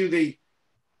could do the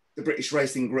British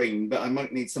Racing green, but I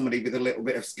might need somebody with a little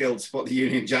bit of skill to put the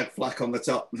Union Jack flag on the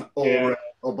top, or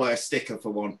buy a sticker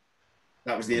for one.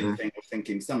 That was the other thing I was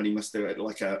thinking. Somebody must do it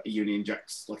like a Union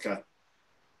Jack's, like a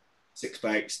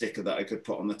 6x8 sticker that I could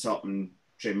put on the top and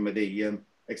trim with the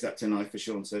X-Acto knife, as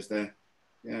Sean says there.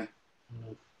 Yeah.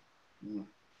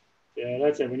 Yeah,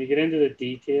 that's it. When you get into the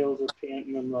details of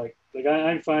painting them, like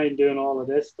I'm fine doing all of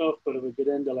this stuff, but if we get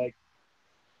into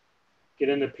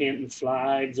painting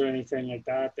flags or anything like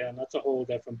that, then that's a whole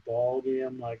different ball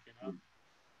game. Like, you know,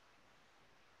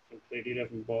 completely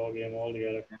different ball game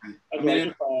altogether. I'd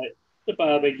like to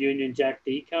buy a big Union Jack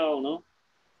decal, no?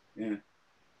 Yeah.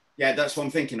 Yeah, that's what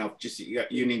I'm thinking of. Just you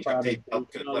got Union Jack decal,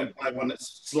 like one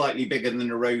that's slightly bigger than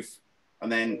the roof,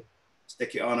 and then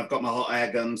stick it on. I've got my hot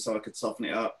air gun, so I could soften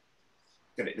it up,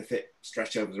 get it to fit,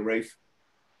 stretch over the roof.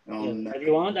 If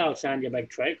you want, I'll send you a big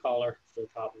tray collar to the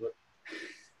top of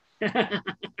it.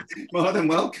 More than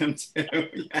welcome to.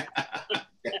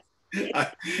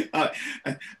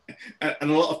 And a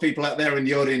lot of people out there in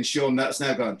the audience, Sean, that's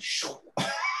now gone.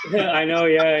 I know,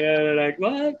 yeah. They're like,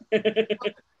 what?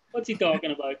 What's he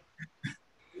talking about?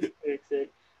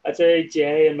 I'd say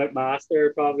Jay and McMaster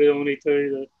are probably the only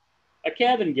two that.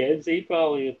 Kevin Gibbs, he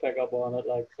probably would pick up on it.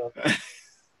 Like, so.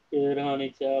 Good,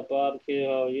 honey, chat, barbecue,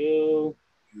 how are you?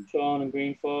 Sean and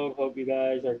Green Fog, hope you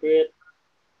guys are great.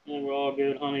 And we're all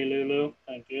good, honey, Lulu.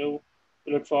 Thank you.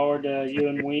 We look forward to you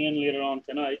and Wayne later on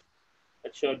tonight.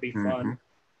 That should be fun.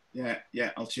 Yeah,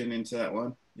 I'll tune into that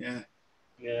one. Yeah,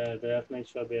 definitely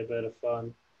should be a bit of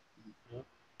fun. Yeah.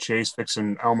 Jay's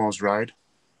fixing Elmo's ride.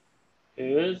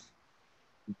 Who is?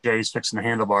 Jay's fixing the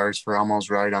handlebars for Elmo's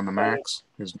ride on the Max.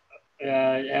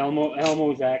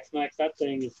 Elmo's X-Max, that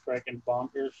thing is freaking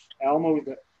bonkers.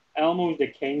 Elmo's the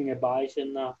king of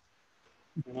bison now.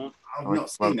 You know? I've not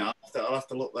seen that. I'll have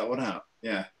to look that one out.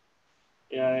 Yeah.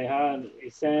 Yeah,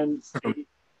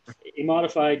 he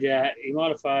modified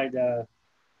the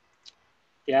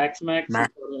X-Max and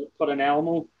put an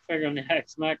Elmo figure on the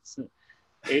X-Max.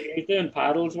 He's doing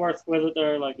Paddlesworth with it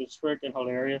there, like it's freaking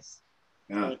hilarious.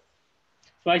 Yeah.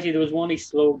 Especially there was one he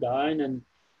slowed down, and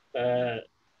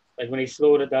like when he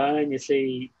slowed it down, you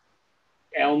see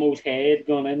Elmo's head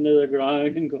going into the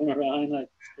ground and going around, like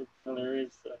it's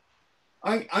hilarious.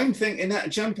 I'm thinking that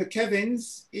jumper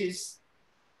Kevin's is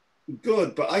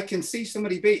good, but I can see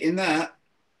somebody beating that.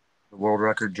 The world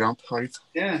record jump height.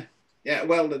 Yeah.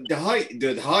 Well,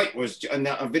 the height was in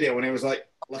that video when it was like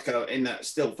in that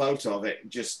still photo of it,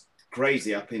 just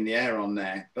crazy up in the air on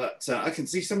there. But I can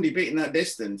see somebody beating that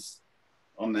distance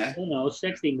on there. I don't know,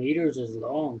 60 meters is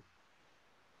long,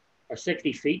 or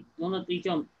 60 feet. Don't it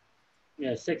jump?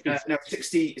 Yeah, 60. No,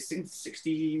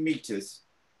 60 meters,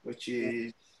 which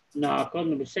is. No, it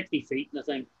couldn't. It was 60 feet, I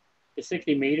think. The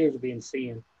 60 meters would be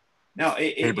insane. No,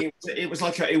 it was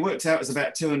like it worked out as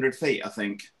about 200 feet, I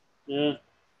think. Yeah.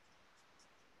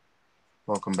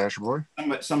 Welcome, Basher Boy.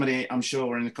 Somebody, I'm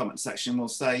sure, in the comment section will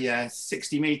say,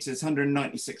 60 meters,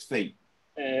 196 feet.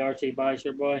 Hey, RT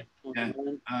Basher Boy. Yeah.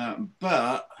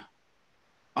 But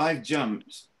I've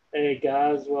jumped. Hey,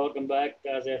 guys, welcome back,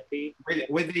 guys. FP.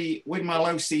 With my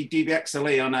low C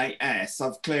DBXLE on 8S,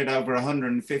 I've cleared over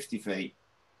 150 feet.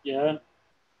 Yeah.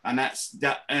 And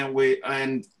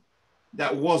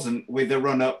that wasn't with a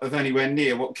run up of anywhere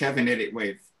near what Kevin hit it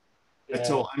with at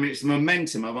all. I mean, it's the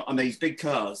momentum on these big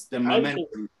cars. The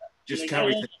momentum just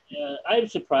carries it. Yeah, I'm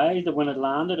surprised that when it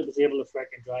landed, it was able to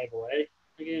freaking drive away.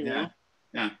 Again,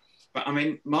 yeah. But I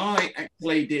mean, my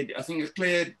actually did. I think it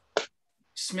cleared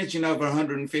smidgen over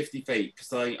 150 feet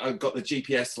because I got the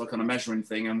GPS like on a measuring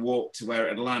thing and walked to where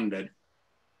it had landed.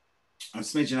 I'm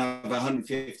smidgen over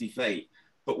 150 feet,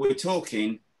 but we're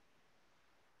talking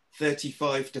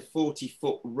 35 to 40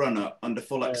 foot run up under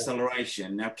full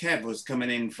acceleration. Now Kev was coming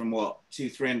in from what,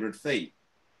 200-300 feet.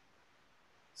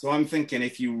 So I'm thinking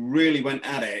if you really went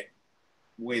at it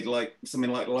with like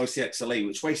something like the low CXLE,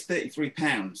 which weighs 33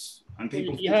 pounds, and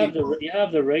people you have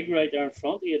the rig right there in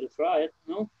front of you to try it,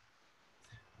 no?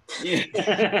 Yeah,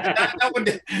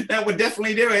 that would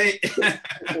definitely do it.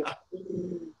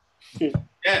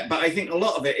 Yeah, but I think a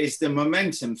lot of it is the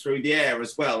momentum through the air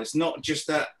as well. It's not just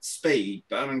that speed,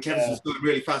 but I mean, Kevin's was going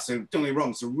really fast. So don't get me wrong,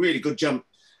 it's a really good jump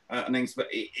and things, but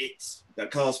it's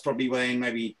that car's probably weighing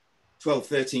maybe 12,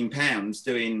 13 pounds,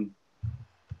 doing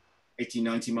 80,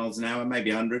 90 miles an hour,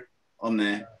 maybe 100 on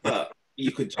there. But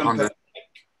you could jump at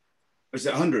Is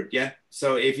it 100? Yeah.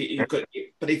 So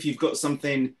if you've got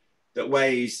something that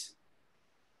weighs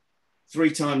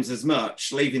 3 times as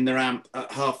much, leaving the ramp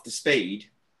at half the speed,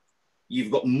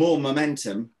 you've got more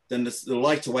momentum than the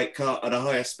lighter weight car at a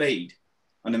higher speed,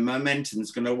 and the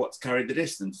momentum's going to what's carried the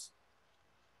distance.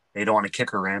 You don't want to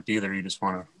kick a ramp either. You just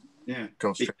want to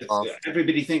go straight off.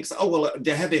 Everybody thinks, oh well,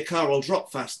 the heavier car will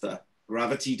drop faster.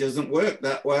 Gravity doesn't work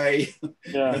that way.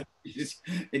 Yeah.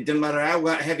 It doesn't matter how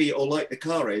heavy or light the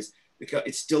car is, because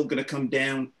it's still going to come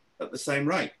down at the same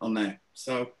rate on there.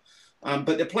 So,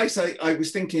 but the place I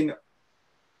was thinking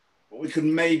we could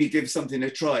maybe give something a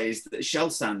try is the Shell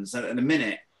Sands. At a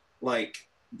minute, like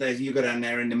you go down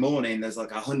there in the morning, there's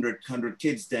like 100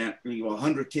 kids down,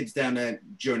 100 kids down there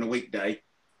during a weekday,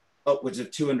 upwards of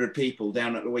 200 people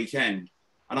down at the weekend.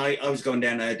 And I was going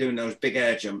down there doing those big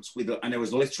air jumps and there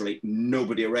was literally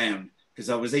nobody around, because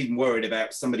I was even worried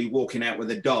about somebody walking out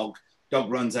with a dog. Dog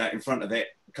runs out in front of it,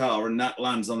 car, and that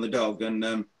lands on the dog,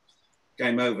 and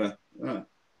game over. Oh.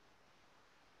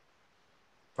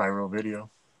 Viral video.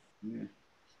 Yeah.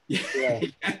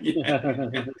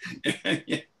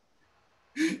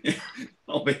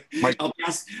 I'll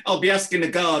be asking the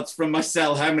guards from my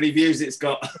cell how many views it's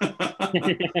got.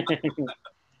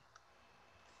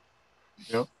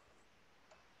 Yep.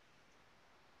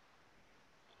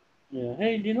 Yeah.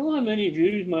 Hey, do you know how many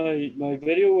views my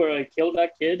video where I killed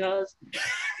that kid has?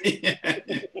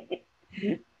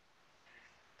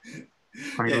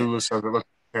 Honeyloulou says it looks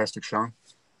fantastic, Sean.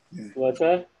 What's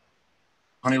that?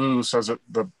 Honeyloulou says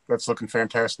that's looking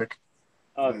fantastic.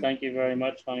 Oh, thank you very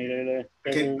much, Honeyloulou.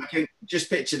 I can just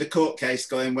picture the court case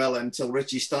going well until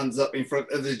Richie stands up in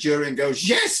front of the jury and goes,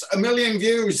 "Yes, 1 million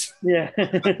views." Yeah.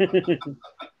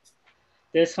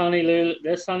 This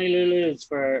Honeyloulou is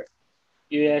for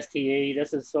USTE.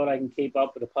 This is so that I can keep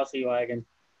up with the pussy wagon,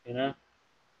 you know.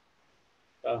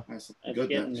 So that's good.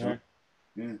 Getting there.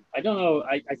 Yeah. I don't know.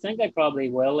 I think I probably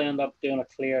will end up doing a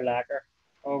clear lacquer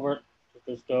over it with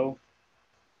this dough.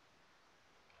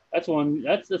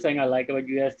 That's the thing I like about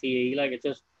USTE. Like, it's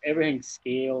just everything's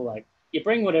scale. Like, you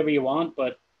bring whatever you want,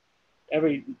 but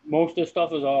most of the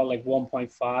stuff is all like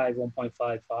 1.5,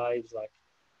 1.55s, like,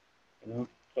 you know.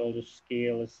 So the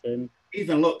scale is thin.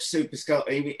 Even looks super scale.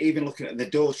 Even looking at the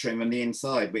door trim and the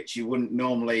inside, which you wouldn't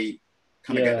normally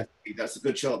kind of get. That's a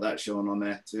good shot, that, Sean, on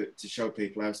there to show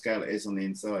people how scale it is on the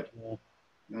inside.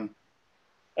 Yeah.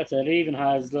 That's it. It even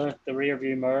has the rear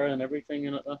view mirror and everything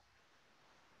in it, though.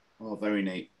 Oh, very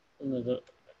neat. And the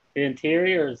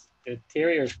interior is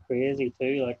crazy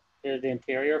too. Like, there's the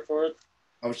interior for it.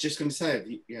 I was just going to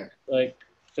say, yeah. Like,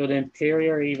 so the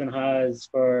interior even has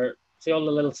see all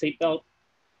the little seatbelt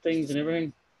things and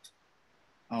everything.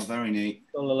 Oh, very neat.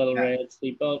 All the little red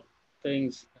seatbelt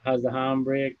things. Has the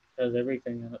handbrake. Has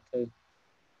everything in it too.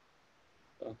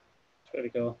 So it's pretty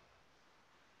cool.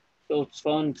 So it's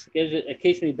fun. It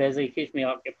keeps me busy. Keeps me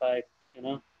occupied. You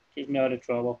know, keeps me out of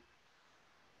trouble.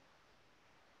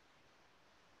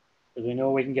 Because we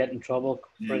know we can get in trouble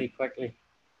pretty quickly.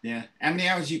 Yeah. How many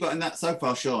hours you got in that so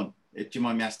far, Sean? Do you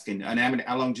mind me asking? And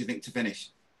how long do you think to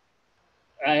finish?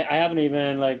 I haven't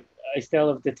even, like, I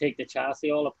still have to take the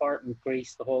chassis all apart and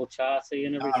grease the whole chassis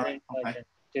and everything. Right. Okay. Like,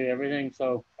 do everything.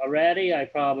 So already I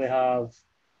probably have,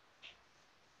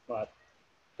 about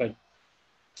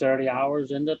 30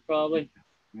 hours in it, probably.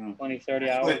 20, 30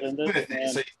 hours in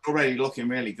it. So it's already looking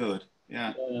really good.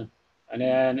 Yeah. And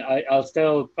then I'll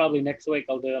still, probably next week,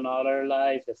 I'll do another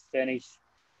live to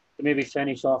maybe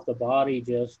finish off the body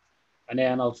just, and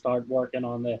then I'll start working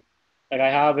on I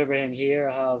have everything here.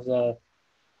 I have the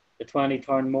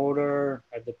 20-turn motor,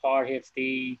 I have the Power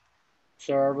HD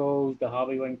servos, the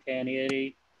Hobbywing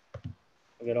 1080.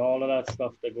 I got all of that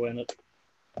stuff to go in it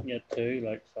yet too,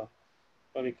 like, so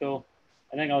pretty cool.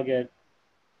 I think I'll get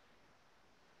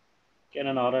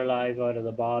another live out of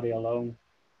the body alone,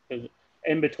 because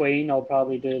in between I'll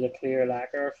probably do the clear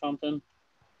lacquer or something.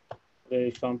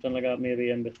 Do something like that maybe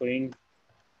in between.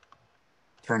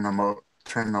 Turn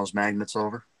those magnets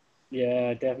over. Yeah,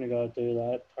 I definitely got to do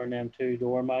that. Turn them 2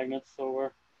 door magnets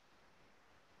over.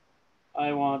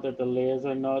 I wanted the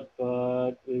laser nut,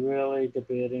 but we're really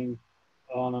debating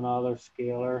on another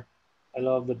scaler. I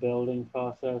love the building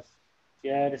process.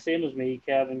 Yeah, the same as me,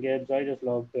 Kevin Gibbs. I just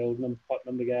love building them, putting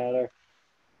them together,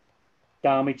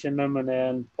 damaging them, and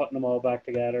then putting them all back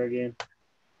together again.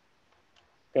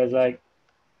 Because, like,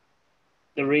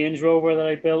 the Range Rover that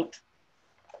I built,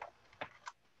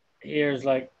 here's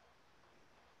so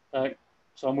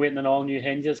I'm waiting on all new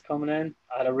hinges coming in.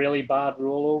 I had a really bad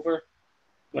rollover.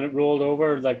 When it rolled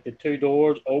over, like, the 2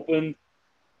 doors opened,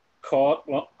 caught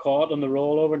on the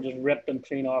rollover, and just ripped them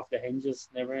clean off the hinges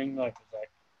and everything. Like, it was like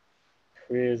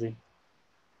crazy.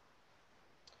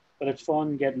 but it's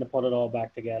fun getting to put it all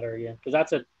back together again. Because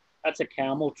that's a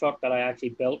camel truck that I actually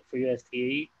built for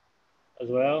USTE as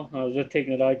well. I was just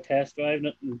taking it out, test driving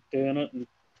it, and doing it. And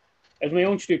it was my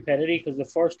own stupidity because the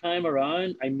first time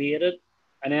around I made it,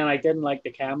 and then I didn't like the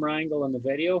camera angle in the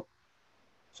video.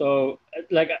 So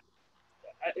like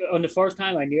on the first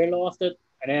time I near lost it,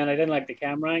 and then I didn't like the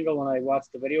camera angle when I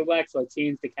watched the video back, so I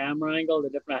changed the camera angle, the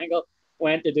different angle.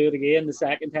 Went to do it again the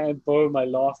second time, boom, I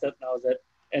lost it, and that was it.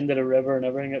 Into the river and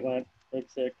everything. It went like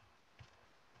sick.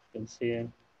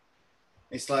 Insane.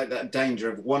 It's like that danger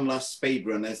of one last speed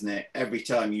run, isn't it? Every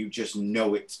time you just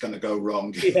know it's going to go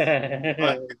wrong.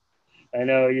 Yeah. I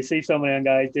know. You see some of them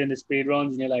guys doing the speed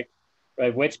runs, and you're like,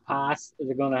 right, which pass is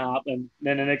it going to happen? And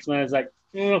then the next one is like,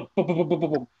 boom, boom, boom, boom, boom,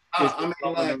 boom. I mean,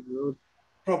 like,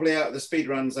 probably out of the speed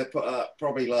runs, I put up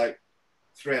probably like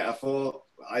 3 out of 4.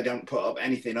 I don't put up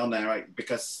anything on there, right?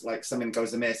 Because like something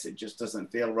goes amiss, it just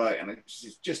doesn't feel right, and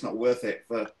it's just not worth it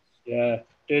for. Yeah,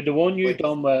 dude, the one you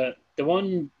done with the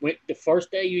one with the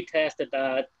first day you tested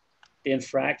that the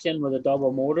infraction with the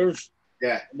double motors.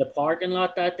 Yeah. In the parking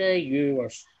lot that day, you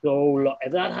were so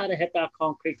if that had to hit that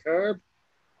concrete curb,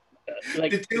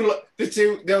 like the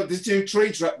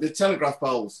telegraph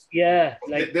poles. Yeah,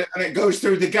 like and it goes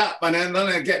through the gap, and then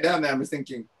I get down there, I was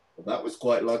thinking, well, that was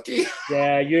quite lucky.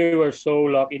 Yeah, you were so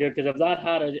lucky, dude. Because if that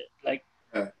had a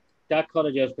that could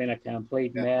have just been a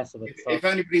complete mess of a truck. If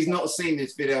anybody's not seen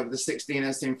this video of the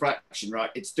 16S infraction, right,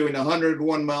 it's doing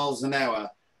 101 miles an hour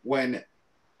when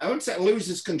I wouldn't say it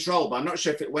loses control, but I'm not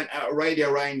sure if it went out of radio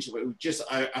range. It was just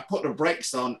I put the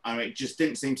brakes on, and it just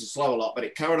didn't seem to slow a lot, but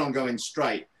it carried on going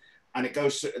straight. And it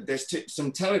goes. There's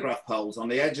some telegraph poles on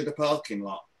the edge of the parking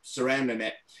lot surrounding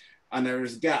it, and there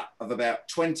is a gap of about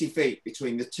 20 feet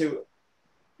between the two.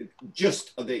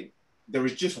 There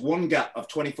is just one gap of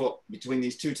 20 foot between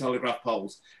these two telegraph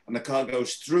poles, and the car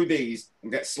goes through these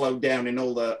and gets slowed down in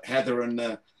all the heather and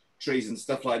the trees and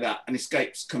stuff like that, and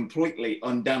escapes completely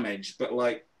undamaged. But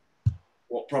like,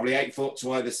 what, probably 8 foot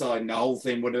to either side, and the whole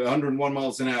thing would have 101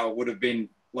 miles an hour would have been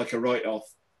like a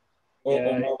write-off,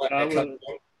 or more like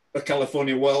a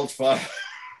California wildfire.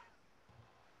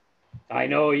 I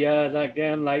know, yeah. That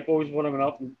again, lipos would have been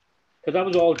up, because that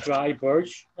was all dry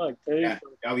birch, like too. Yeah.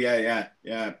 Oh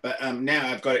yeah. But now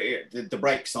I've got the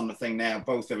brakes on the thing now.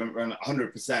 Both of them run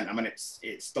 100%. I mean,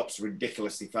 it stops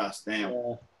ridiculously fast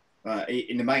now. Yeah.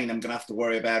 In the main, I'm gonna have to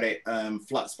worry about it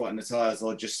flat spotting the tires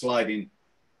or just sliding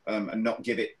and not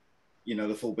give it,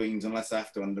 the full beans unless I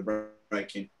have to under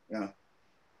braking. Yeah.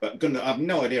 But I have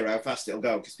no idea how fast it'll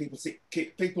go because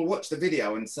people watch the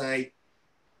video and say,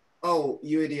 "Oh,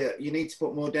 you idiot! You need to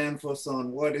put more downforce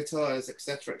on, wider tires,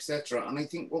 etc., etc." And I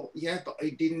think, well, yeah, but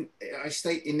I didn't. I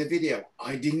state in the video,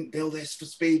 I didn't build this for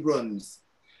speed runs.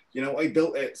 I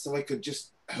built it so I could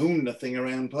just hone the thing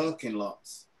around parking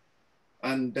lots.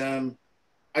 And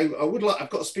I would like. I've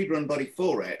got a speed run body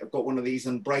for it. I've got one of these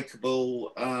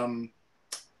unbreakable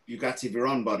Bugatti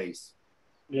Veyron bodies.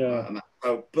 Yeah.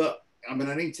 But I mean,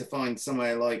 I need to find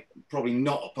somewhere like probably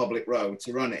not a public road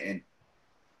to run it in.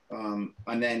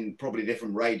 And then probably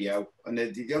different radio. And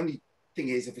the only thing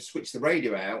is, if I switch the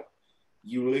radio out,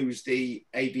 you lose the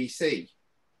ABC,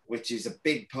 which is a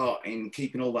big part in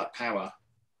keeping all that power,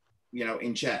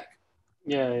 in check.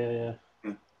 Yeah.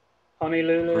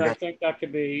 Honolulu, I think that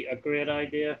could be a great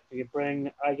idea. I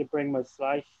could bring my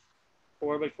Slash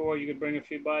 4x4. You could bring a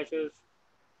few batches.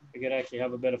 We could actually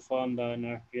have a bit of fun down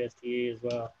there, USTE as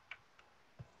well.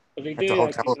 But they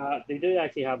do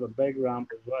actually have a big ramp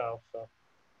as well, so.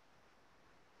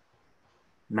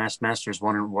 Master's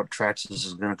wondering what Traxxas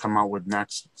is going to come out with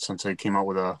next, since they came out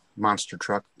with a monster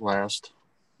truck last.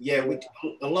 Yeah,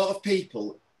 a lot of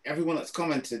people, everyone that's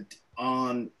commented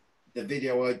on the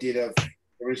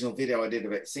original video I did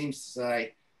of it, seems to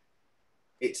say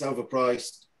it's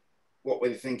overpriced. What were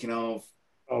they thinking of?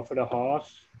 Oh, for the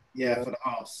horse? Yeah, for the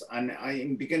horse. And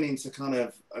I'm beginning to kind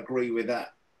of agree with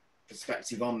that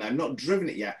perspective on there. I've not driven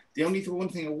it yet. The only one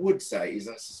thing I would say is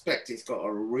I suspect it's got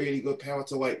a really good power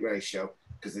to weight ratio,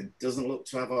 because it doesn't look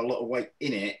to have a lot of weight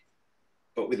in it,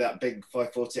 but with that big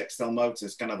 540 XL motor,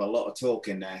 it's going to have a lot of torque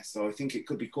in there. So I think it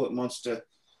could be quite a monster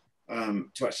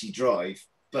to actually drive,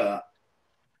 but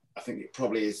I think it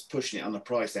probably is pushing it on the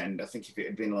price end. I think if it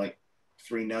had been like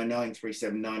 $399,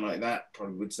 $379 like that,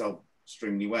 probably would sell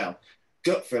extremely well.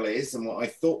 Gut feel is, and what I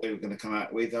thought they were going to come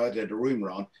out with, I did a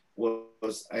rumor on,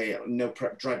 was a no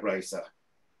prep drag racer.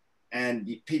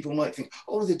 And people might think,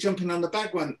 oh, they're jumping on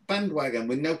the bandwagon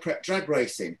with no prep drag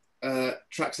racing.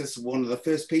 Traxxas, one of the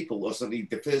first people, or certainly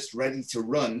the first ready to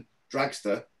run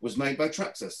dragster, was made by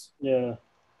Traxxas. Yeah.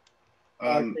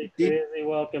 Crazy,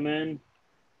 welcome in.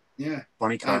 Yeah.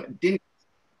 Funny car.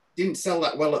 Didn't sell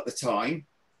that well at the time.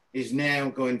 is now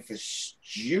going for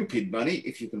stupid money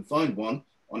if you can find one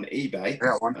on eBay. I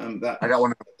got one. I got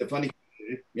one. The funny,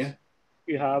 yeah.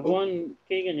 You have one,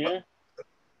 Keegan, yeah?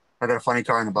 I got a funny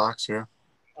car in the box, yeah.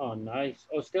 Oh, nice.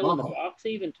 Oh, still in the box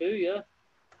even too, yeah?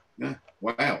 Yeah.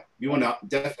 Wow. You want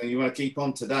to keep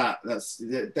on to that.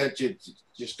 They're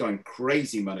just going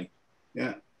crazy money.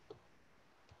 Yeah.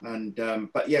 And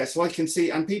but yeah, so I can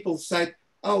see, and people said,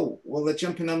 oh, well, they're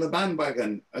jumping on the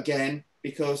bandwagon again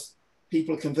because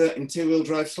people are converting two-wheel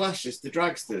drive slashes to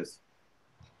dragsters.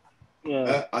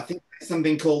 Yeah. I think there's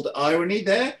something called irony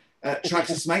there.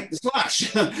 Tractors make the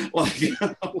slash.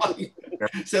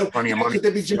 So how could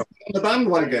they be jumping on the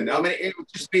bandwagon? I mean, it would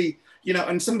just be, you know,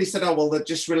 and somebody said, oh, well, they'll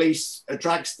just release a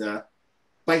dragster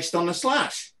based on a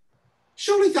slash.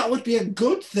 Surely that would be a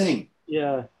good thing.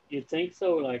 Yeah, you'd think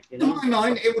so. Like, you know, in my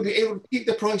mind, it would keep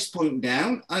the price point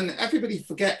down, and everybody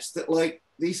forgets that, like,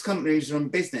 these companies are in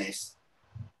business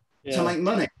to make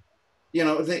money. You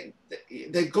know,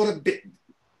 they've got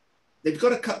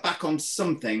to cut back on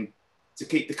something to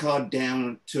keep the car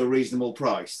down to a reasonable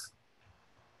price.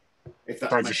 If that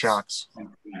Besides makes the shocks.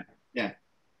 sense. Yeah.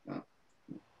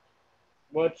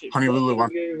 Honolulu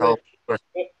wants to help with.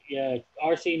 Yeah,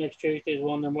 RC next Tuesday is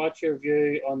one. And what's your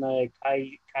view on the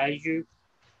Kaiju?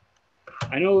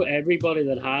 I know everybody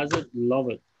that has it love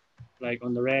it. Like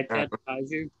on the red cat,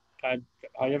 Kaiju,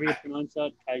 however you pronounce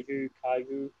that, Kaiju,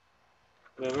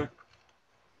 whatever.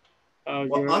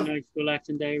 Your nice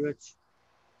relaxing day, Rich?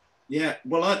 Yeah,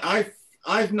 well,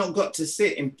 I've not got to see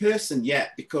it in person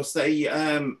yet because they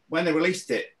when they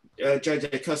released it,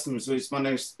 JJ Customs, was my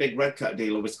most big red cat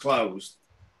dealer, was closed.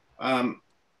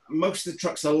 Most of the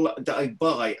trucks that I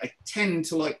buy, I tend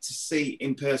to like to see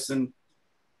in person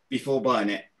before buying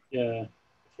it. Yeah.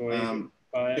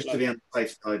 Just to be on the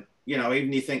safe side. You know,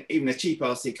 even a cheap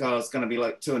RC car is going to be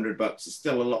like $200. It's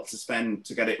still a lot to spend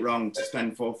to get it wrong, to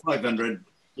spend for 500.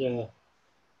 Yeah.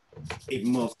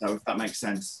 Even more so, if that makes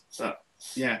sense. But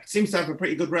yeah, it seems to have a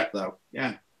pretty good rep though.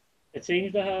 Yeah. It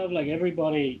seems to have, like,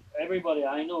 everybody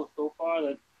I know so far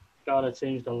that got it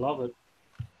seems to love it.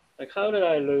 Like, how did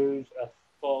I lose a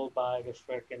full bag of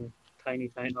freaking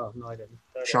tiny? Oh, no, I didn't.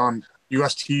 Sean,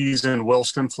 UST's in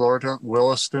Williston, Florida.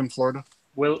 Williston, Florida,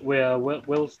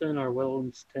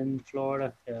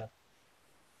 Florida. Yeah.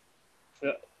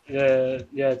 So,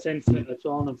 yeah, it's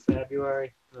on in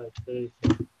February.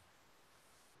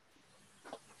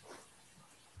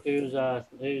 Who's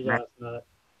asking that?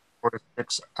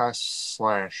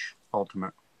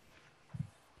 46S/Ultimate.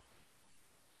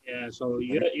 Yeah, so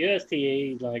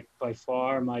USTE is like by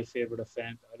far my favorite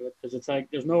event out of it because it's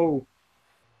like they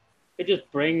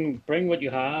just bring what you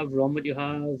have, run what you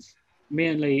have. It's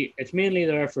mainly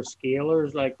there for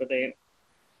scalers, like, but you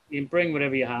can bring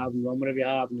whatever you have and run whatever you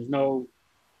have, and there's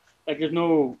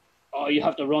no oh, you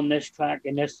have to run this track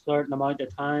in this certain amount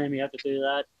of time, you have to do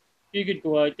that. You could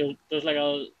go out, there's like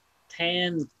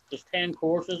 10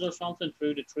 courses or something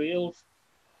through the trails,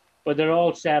 but they're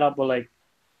all set up with like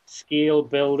scale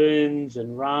buildings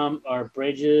and ramp or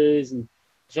bridges, and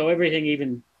so everything,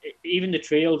 even the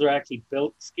trails are actually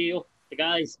built to scale. The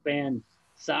guys spend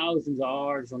thousands of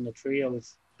hours on the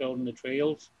trails, building the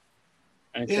trails.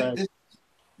 And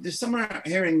there's somewhere out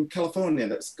here in California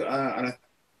that's got, and I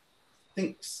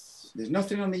think there's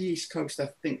nothing on the East Coast, I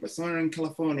think, but somewhere in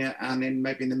California and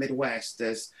maybe in the Midwest,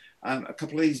 there's a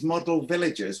couple of these model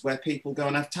villages where people go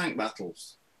and have tank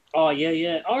battles. Oh,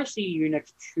 yeah. RCU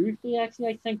next Tuesday, actually,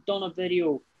 I think, done a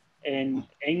video in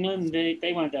England.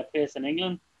 They went to a place in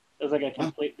England. There's like a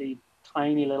completely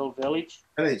tiny little village.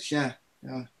 Yeah.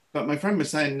 But my friend was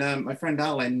saying, my friend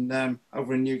Alan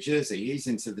over in New Jersey, he's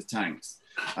into the tanks.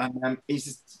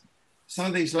 He's some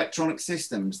of these electronic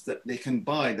systems that they can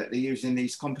buy that they use in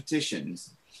these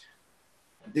competitions.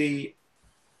 You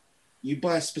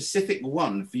buy a specific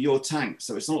one for your tank.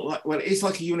 So it's not like, well, it's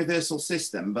like a universal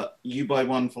system, but you buy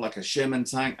one for like a Sherman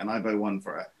tank and I buy one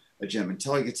for a German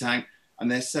Tiger tank, and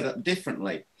they're set up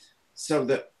differently so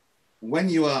that when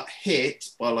you are hit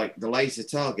by like the laser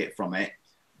target from it,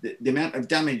 the amount of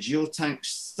damage your tank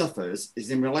suffers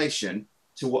is in relation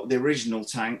to what the original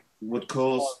tank would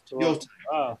cause your tank.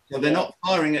 Wow. So they're not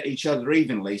firing at each other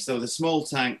evenly. So the small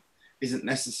tank isn't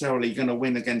necessarily going to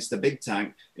win against the big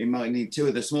tank. It might need two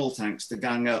of the small tanks to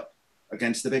gang up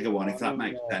against the bigger one, if that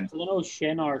makes sense. I know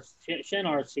Shin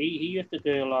RC, he used to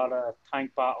do a lot of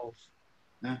tank battles.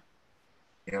 Yeah,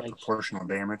 like, proportional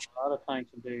damage. A lot of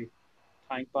tanks would do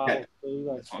tank battles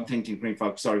too. That's what I'm thinking, Green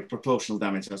Fog. Sorry, proportional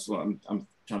damage. That's what I'm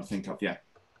trying to think of. Yeah.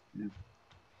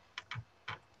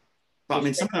 But I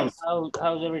mean, sometimes.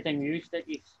 How's everything you,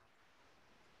 Sticky?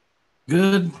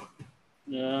 Good.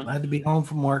 Yeah. Glad to be home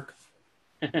from work.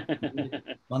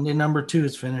 Monday number 2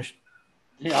 is finished.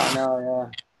 Yeah, I know,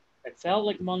 yeah. It felt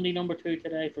like Monday number 2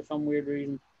 today for some weird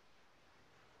reason.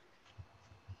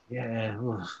 Yeah.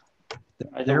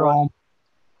 I They're work, all.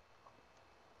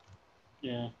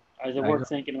 yeah. I was at work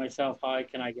thinking to myself, how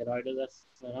can I get out of this?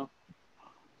 You know?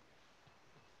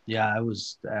 Yeah, I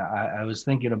was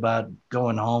thinking about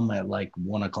going home at like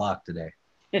 1 o'clock today.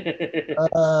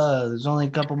 There's only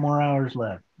a couple more hours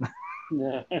left.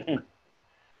 Yeah.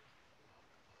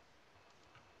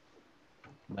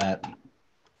 But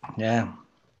yeah,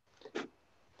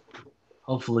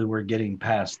 hopefully we're getting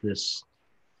past this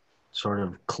sort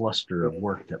of cluster of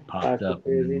work that popped up,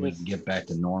 and then we can get back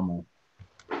to normal.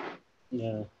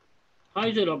 Yeah.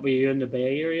 How's it up with you in the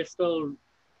Bay Area still?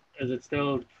 Is it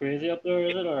still crazy up there,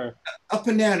 is it, or? Up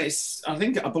and down,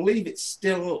 I believe it's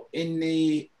still on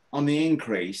the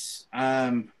increase.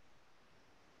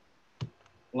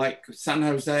 Like San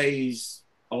Jose's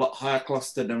a lot higher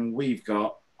cluster than we've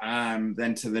got.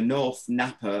 Then to the north,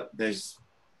 Napa, there's,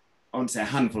 I wouldn't say a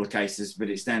handful of cases, but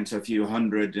it's down to a few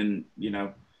hundred, and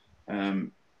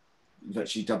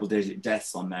virtually double-digit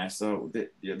deaths on there. So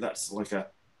that's like a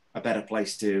better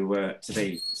place to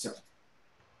be. So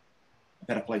a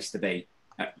better place to be.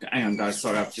 Hang on, guys.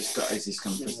 Sorry, I've just got Izzy's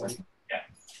coming for a second. Yeah,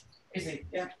 Izzy.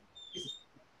 Yeah.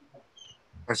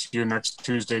 SU next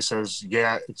Tuesday says,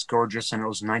 yeah, it's gorgeous, and it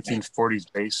was 1940s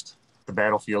based, the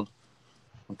battlefield.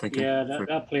 I'm thinking. Yeah,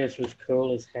 that place was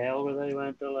cool as hell where they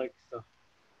went to, like, so,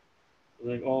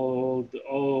 like all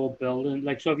old buildings.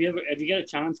 Like, so if you get a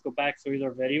chance, go back through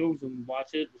their videos and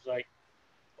watch it. It's like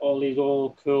all these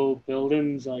old cool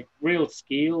buildings, like real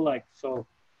scale, like so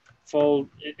full.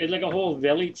 It's like a whole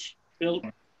village built.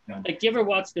 Like, do you ever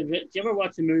watch the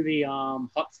movie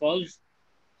Hot Fuzz?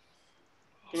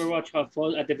 Do you ever watch Hot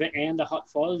Fuzz at the end of Hot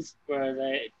Fuzz where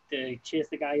they chase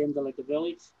the guy into like the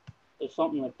village? There's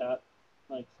something like that.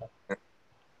 Like so.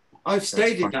 I've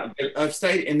stayed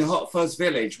in the Hot Fuzz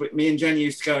village. Me and Jenny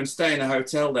used to go and stay in a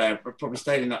hotel there. But probably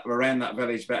stayed around that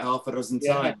village about half a dozen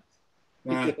times.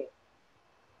 Nice.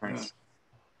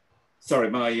 Sorry,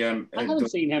 I haven't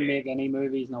seen him make any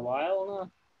movies in a while.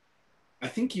 No? I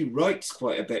think he writes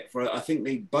quite a bit for. I think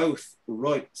they both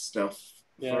write stuff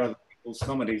for other people's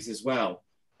comedies as well.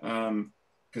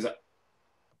 Because I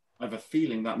have a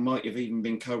feeling that might have even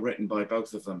been co-written by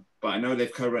both of them. But I know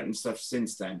they've co-written stuff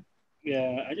since then.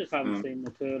 Yeah, I just haven't seen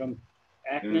the two of them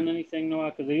acting in anything now,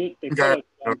 because they put out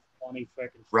some funny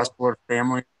freaking Wrestler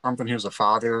family, something. He was a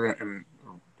father, and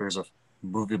there's a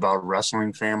movie about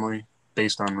wrestling family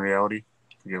based on reality.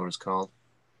 I forget what it's called.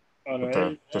 Oh, With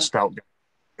really? the stout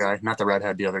guy, not the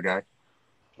redhead, the other guy.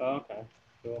 Oh, okay,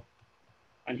 cool.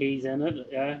 And he's in it.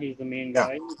 Yeah, he's the main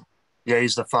guy. Yeah,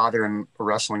 he's the father in a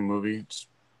wrestling movie. It's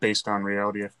based on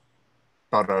reality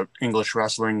about an English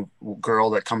wrestling girl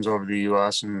that comes over to the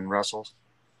U.S. and wrestles.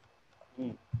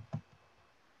 The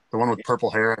one with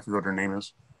purple hair, I forget what her name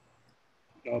is.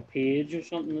 Paige or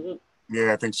something, is it?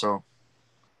 Yeah, I think so.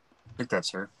 I think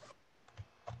that's her.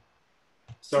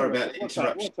 Sorry about the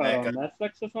interruption. What's that on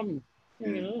Netflix or something?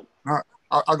 No,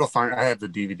 I'll go find it. I have the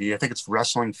DVD. I think it's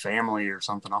Wrestling Family or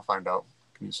something. I'll find out.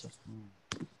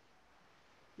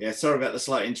 Yeah, sorry about the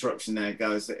slight interruption there,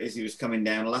 guys. As he was coming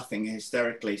down, laughing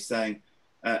hysterically, saying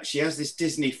she has this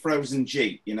Disney Frozen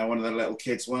Jeep, one of the little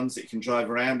kids' ones that you can drive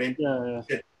around in. Yeah.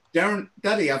 Darren,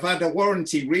 Daddy, I've had a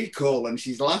warranty recall, and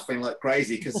she's laughing like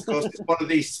crazy because, of course, it's one of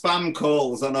these spam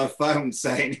calls on her phone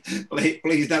saying,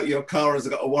 "Please note your car has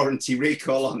got a warranty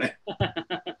recall on it."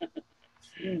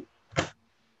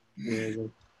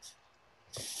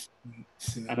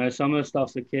 I know some of the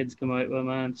stuff the kids come out with,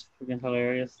 man, it's freaking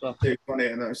hilarious stuff. Too funny,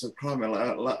 and it's a crime.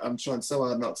 I'm trying so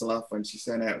hard not to laugh when she's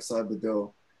saying outside the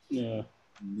door. Yeah.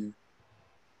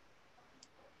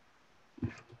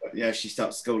 But yeah, she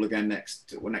starts school again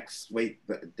next week,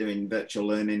 but doing virtual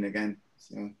learning again.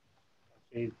 So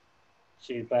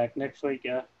she's back next week,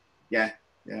 yeah. Yeah.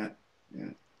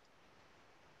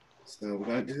 So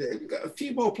we've got a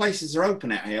few more places are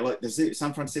open out here, like the zoo.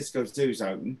 San Francisco Zoo's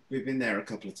open. We've been there a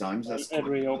couple of times. That's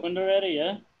reopened already,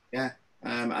 yeah. Yeah,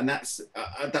 and that's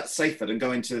safer than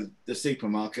going to the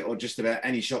supermarket or just about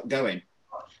any shop going.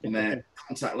 And they're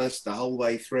contactless the whole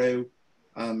way through.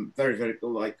 Very, very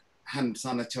cool, like hand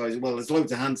sanitizer. Well, there's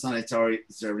loads of hand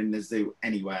sanitizer in the zoo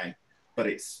anyway, but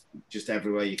it's just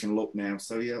everywhere you can look now.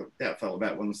 So yeah, that felt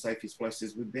about one of the safest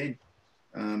places we've been.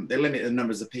 They limit the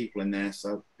numbers of people in there,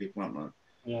 so people aren't on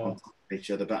top of each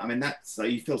other. But I mean, that's so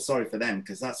you feel sorry for them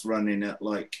because that's running at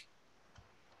like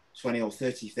 $20,000 or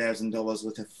 $30,000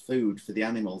 worth of food for the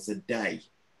animals a day.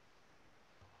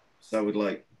 So with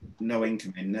like no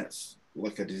income in, that's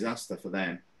like a disaster for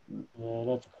them. Yeah,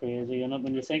 that's crazy. And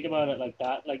when you think about it like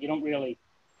that, like you don't really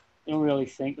You don't really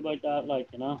think about that, like,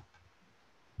 you know.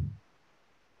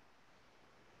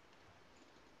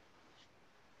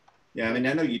 Yeah, I mean,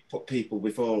 I know you put people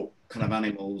before kind of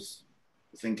animals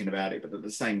thinking about it, but at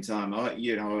the same time,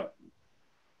 you know,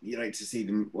 you'd like to see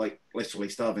them like literally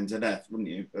starving to death, wouldn't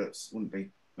you? But wouldn't be.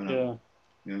 You know?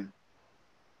 Yeah.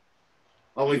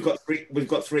 Oh, we've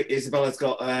got three. Isabella's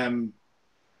got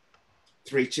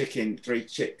three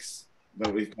chicks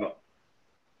that we've got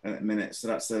at the minute. So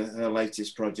that's her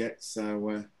latest project.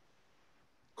 So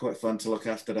quite fun to look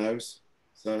after those.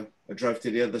 So I drove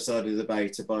to the other side of the bay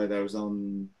to buy those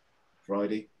on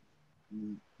Friday.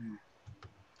 And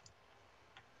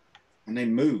they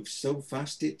move so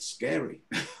fast, it's scary.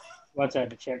 What's that,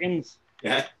 the chickens?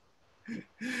 Yeah.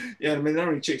 Yeah, I mean, they're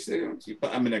only chicks,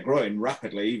 but I mean, they're growing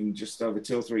rapidly, even just over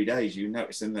 2 or 3 days. You're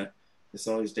noticing the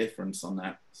size difference on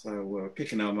that. So we're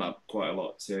picking them up quite a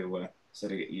lot to so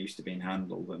they get used to being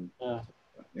handled. And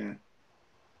yeah.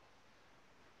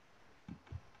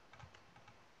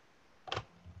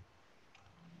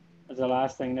 As the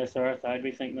last thing this earth, I'd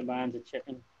be thinking the band's a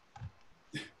chicken.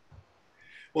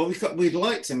 Well, we'd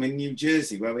liked them in New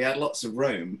Jersey where we had lots of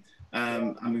room.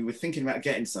 And we were thinking about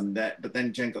getting some there, but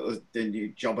then Jen got the new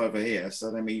job over here,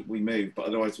 so then we moved. But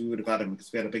otherwise, we would have had them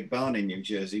because we had a big barn in New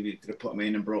Jersey. We could have put them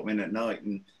in and brought them in at night,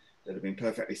 and they'd have been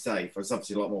perfectly safe. There's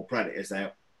obviously a lot more predators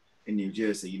out in New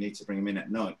Jersey. You need to bring them in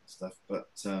at night and stuff. But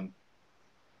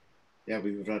yeah,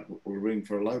 we would have had room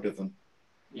for a load of them.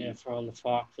 Yeah, for all the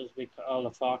foxes be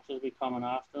coming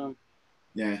after them.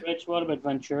 Yeah. Rich, what about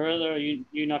Ventura? There, you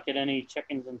not get any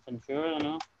chickens in Ventura,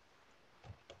 no?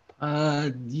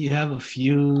 You have a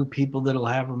few people that'll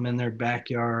have them in their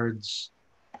backyards,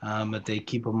 but they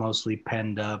keep them mostly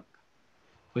penned up.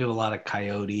 We have a lot of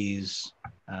coyotes.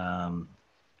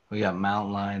 We got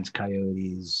mountain lions,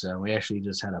 coyotes. We actually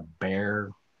just had a bear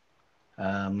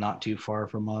not too far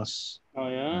from us. Oh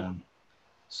yeah.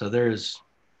 So there's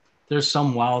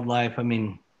some wildlife. I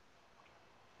mean,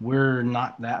 we're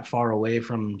not that far away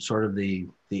from sort of the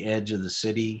edge of the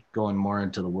city, going more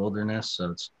into the wilderness. So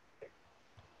it's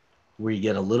where you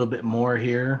get a little bit more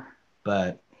here,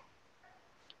 but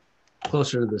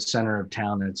closer to the center of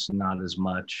town, it's not as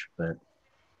much. But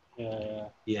yeah.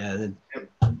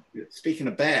 Speaking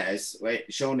of bears,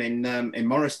 shown in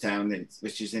Morristown,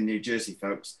 which is in New Jersey,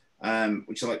 folks,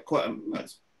 which is like probably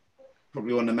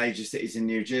one of the major cities in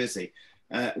New Jersey.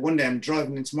 One day I'm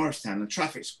driving into Morristown and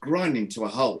traffic's grinding to a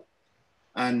halt,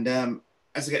 and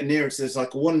as I get nearer to, there's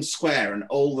like one square and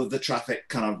all of the traffic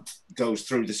kind of goes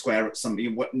through the square at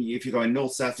something. If you're going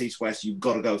north, south, east, west, you've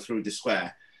got to go through the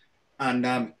square.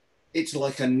 And it's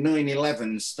like a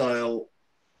 9/11 style,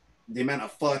 the amount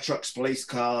of fire trucks, police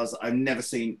cars. I've never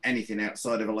seen anything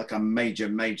outside of like a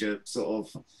major sort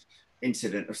of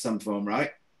incident of some form,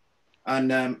 right?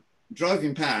 And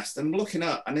driving past and looking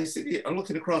up, and I'm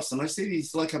looking across and I see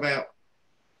these like about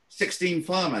 16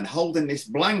 firemen holding this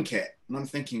blanket. And I'm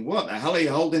thinking, what the hell are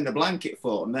you holding the blanket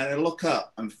for? And then I look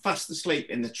up and fast asleep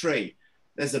in the tree,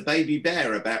 there's a baby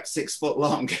bear about 6 foot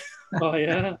long. Oh,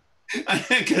 yeah.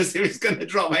 Because he was going to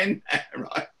drop in there,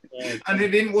 right? Yeah. And they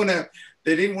didn't want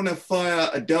to fire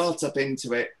a dart up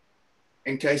into it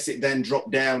in case it then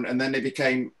dropped down, and then they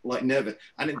became like nervous.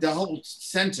 And the whole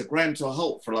center ground to a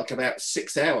halt for like about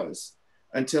 6 hours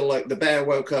until like the bear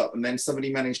woke up, and then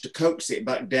somebody managed to coax it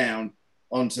back down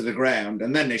onto the ground,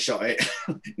 and then they shot it.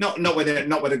 not with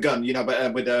a gun, you know,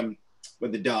 but with the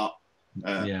dart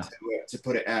to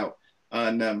put it out.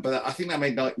 And but I think that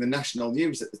made like the national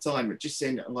news at the time. It just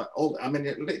seemed like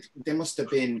there must have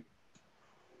been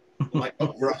like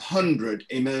over 100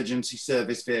 emergency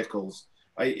service vehicles.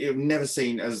 I've never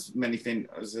seen as many things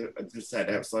as I said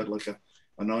outside like a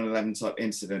 9/11 type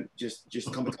incident. Just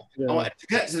coming. Yeah. To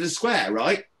get to the square,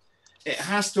 right? It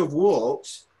has to have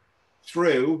walked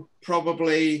through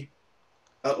probably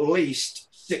at least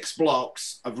 6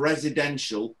 blocks of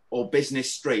residential or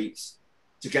business streets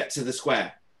to get to the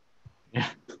square. Yeah.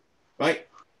 Right.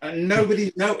 And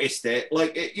nobody noticed it.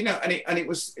 Like, you know, and it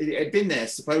had been there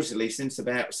supposedly since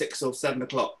about 6 or 7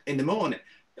 o'clock in the morning.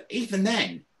 But even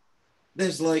then,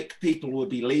 there's like people would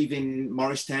be leaving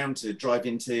Morristown to drive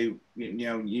into, you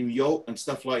know, New York and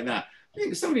stuff like that. I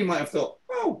think somebody might have thought,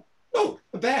 oh,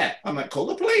 a bear. I might call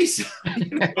the police. You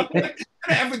know?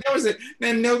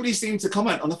 Then nobody seemed to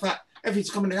comment on the fact.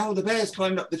 Everybody's commenting, oh, the bear's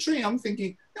climbed up the tree. I'm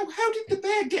thinking, no, how did the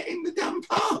bear get in the damn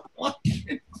park?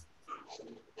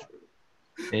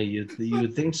 Hey, you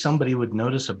would think somebody would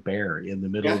notice a bear in the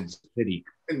middle of the city.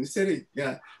 In the city,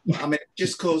 yeah. I mean,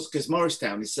 just because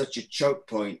Morristown is such a choke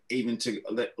point, even to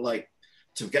like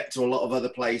to get to a lot of other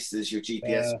places, your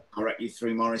GPS will direct you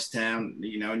through Morristown,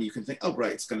 you know, and you can think, oh,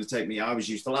 great, it's going to take me. I always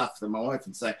used to laugh with my wife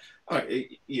and say, all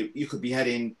right, you could be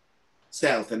heading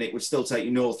south and it would still take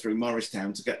you north through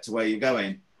Morristown to get to where you're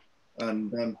going.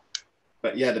 And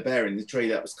but yeah, the bear in the tree,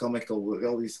 that was comical with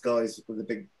all these guys with a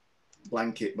big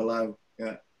blanket below.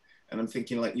 Yeah. And I'm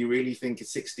thinking, like, you really think a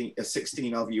 16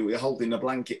 of you holding a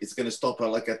blanket is going to stop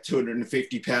like a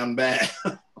 250-pound bear?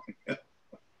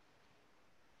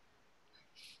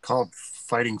 Called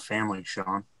Fighting Family,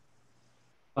 Sean.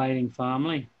 Fighting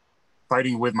family.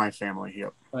 Fighting with my family.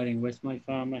 Yep. Fighting with my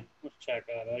family. Let's check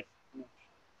that out.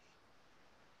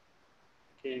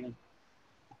 Keegan.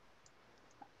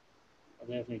 I'll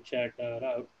definitely check that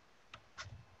out.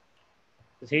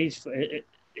 Cause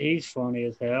he's funny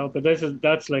as hell. But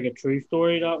that's like a true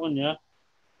story. That one, yeah.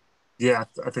 Yeah,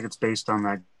 I think it's based on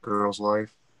that girl's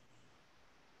life.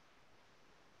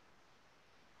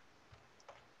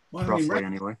 Well, roughly,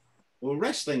 anyway. Well,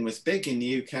 wrestling was big in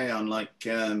the UK on like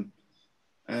Big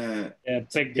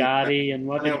Daddy and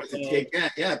what? When I was a kid,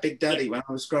 yeah, Big Daddy. When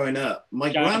I was growing up,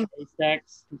 my grand and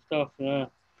stuff. Yeah.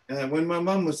 When my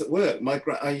mum was at work,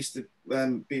 I used to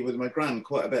be with my gran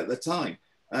quite a bit at the time,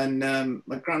 and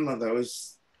my grandmother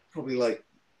was probably like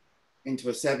into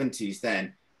her 70s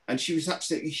then, and she was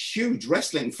absolutely huge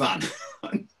wrestling fan.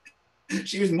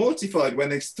 She was mortified when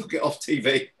they took it off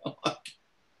TV.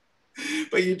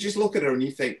 But you just look at her and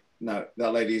you think, no,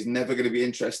 that lady is never going to be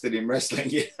interested in wrestling.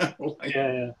 You know? Like,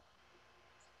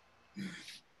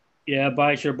 yeah,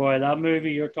 Bite Your Boy. That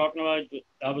movie you're talking about,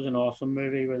 that was an awesome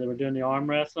movie where they were doing the arm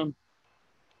wrestling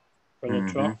for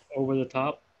the truck over the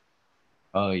top.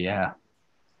 Oh, yeah.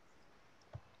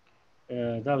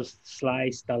 That was Sly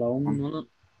Stallone, wasn't it?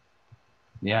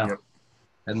 Yeah. Yep.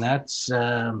 And that's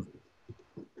the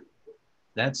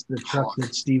truck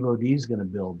that Steve O'D's going to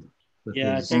build.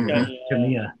 Yeah, I think that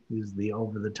Tamiya is the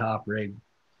over-the-top rig.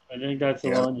 I think that's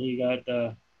the one he got.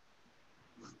 I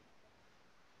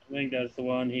think that's the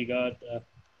one he got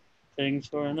things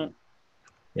for, isn't it?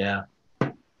 Yeah.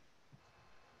 The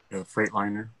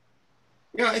Freightliner.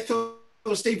 Yeah, I thought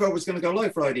Steve O was going to go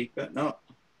live Friday, but not.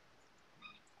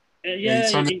 Yeah,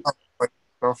 stuff,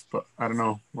 but I don't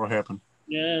know what happened.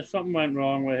 Yeah, something went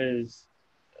wrong with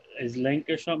his link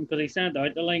or something, because he sent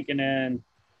out the link and then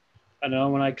I don't know,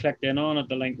 when I clicked in on it,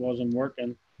 the link wasn't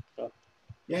working. So.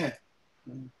 Yeah.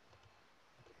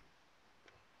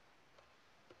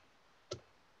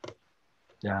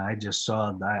 Yeah, I just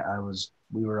saw that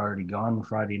we were already gone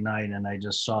Friday night, and I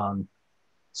just saw on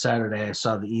Saturday, I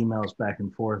saw the emails back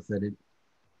and forth that it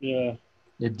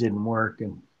didn't work.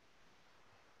 And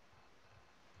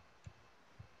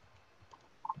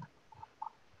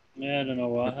yeah, I don't know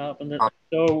what happened.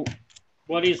 So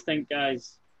what do you think,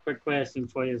 guys? Quick question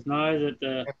for you. Now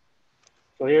that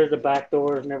so here's the back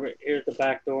doors and here's the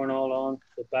back door and all on.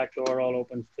 The back door all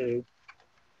opens too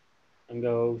and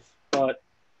goes. But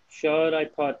should I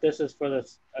put, this is for a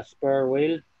spare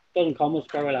wheel. Doesn't come with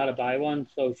spare wheel, I had to buy one.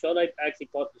 So should I actually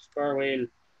put the spare wheel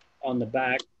on the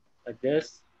back like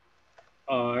this?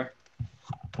 Or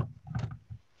do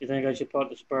you think I should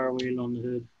put the spare wheel on the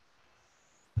hood?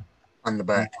 On the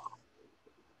back.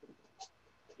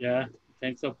 Yeah,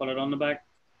 think so? Put it on the back?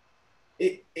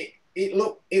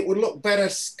 It would look better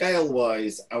scale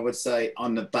wise, I would say,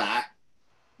 on the back.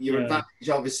 Your advantage,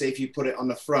 obviously, if you put it on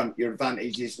the front, your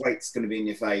advantage is weight's going to be in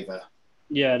your favor.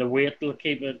 Yeah, the weight will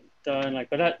keep it down. Like,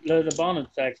 but the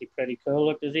bonnet's actually pretty cool.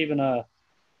 Look, there's even a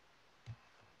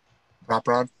prop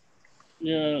rod.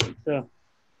 Yeah. So.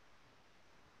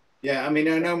 Yeah, I mean,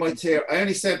 I know my I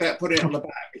only say about putting it on the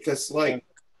back because, like,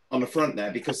 on the front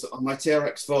there, because on my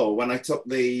TRX4, when I took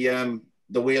the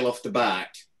wheel off the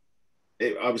back,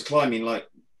 I was climbing like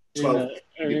 12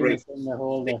 degrees. In the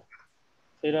holder.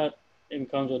 See that?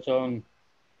 It comes with its own.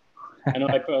 I know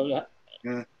I put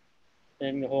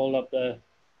thing to hold up the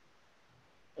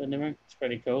ring. It's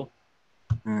pretty cool.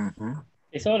 Mm-hmm.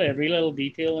 They saw every little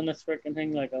detail in this freaking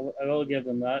thing. Like, I will give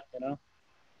them that, you know.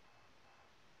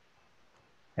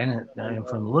 And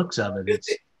from the looks of it,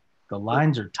 the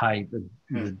lines are tight.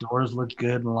 The doors look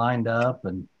good and lined up,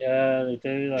 and yeah, they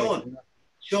do. Like,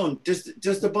 Sean, does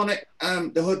the bonnet,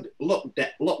 the hood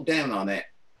lock down on it?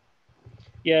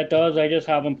 Yeah, it does. I just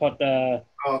haven't put the.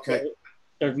 Oh, okay.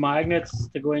 There's magnets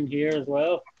to go in here as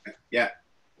well. Yeah.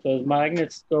 So there's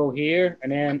magnets go here,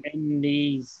 and then in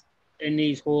these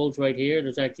holes right here,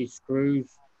 there's actually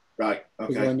screws. Right.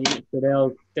 Okay.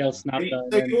 So they'll snap down.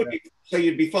 So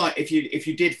you'd be fine if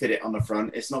you did fit it on the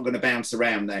front. It's not going to bounce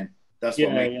around then. That's what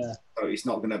I mean. Yeah. So it's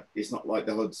not like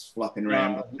the hood's flapping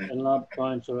around. It'll not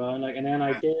bounce around. Like, and then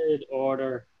I did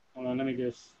order. Hold on, let me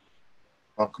just.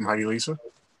 Welcome, Heidi Lisa.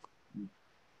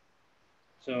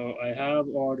 So I have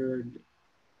ordered.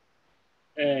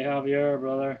 Hey, Javier,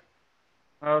 brother.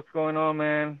 How's going on,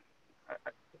 man?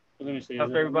 Let me see.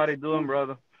 How's everybody doing,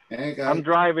 brother? There you go. I'm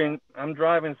driving,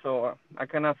 so I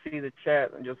cannot see the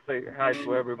chat and just say hi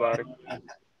to everybody.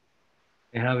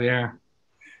 Hey, Javier.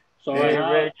 So Hey,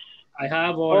 Rich. I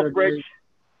have Oh, ordered. Rich.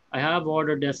 I have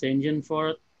ordered this engine for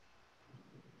it.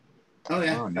 Oh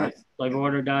yeah. Oh, nice. So I've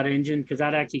ordered that engine because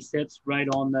that actually sits right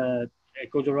on the. It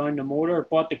goes around the motor.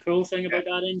 But the cool thing about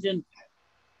that engine,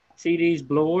 see these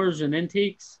blowers and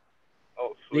intakes.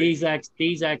 Oh, sweet.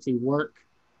 These actually work.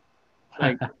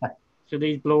 Like so,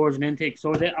 these blowers and intakes.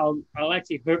 So I'll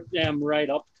actually hook them right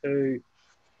up to.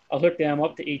 I'll hook them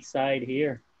up to each side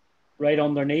here, right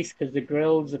underneath, because the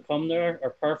grills that come there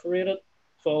are perforated.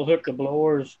 So I'll hook the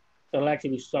blowers. So it'll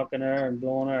actually be sucking air and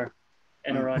blowing air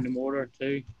in around the motor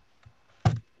too.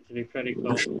 It'll be pretty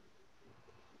cool.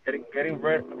 Getting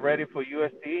ready for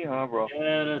USTE, huh, bro?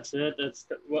 Yeah, that's it.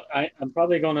 I'm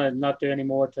probably gonna not do any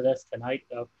more to this tonight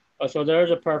though. Oh, so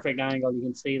there's a perfect angle. You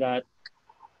can see that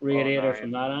radiator nice.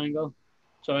 from that angle.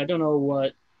 So I don't know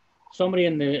what somebody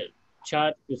in the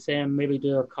chat was saying. Maybe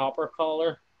do a copper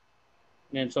collar,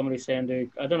 and then somebody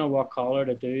saying I don't know what collar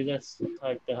to do this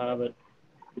type to have it,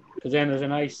 because then there's a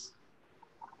nice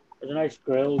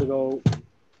grill to go.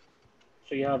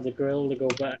 So you have the grill to go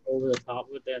back over the top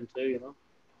of it then too, you know.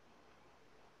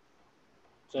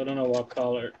 So I don't know what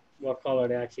color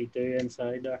they actually do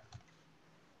inside there.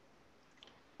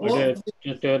 Or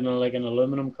just do it in like an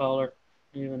aluminum collar,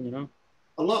 even, you know.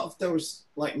 A lot of those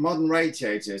like modern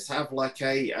radiators have like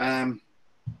a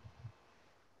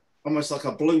almost like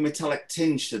a blue metallic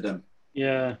tinge to them.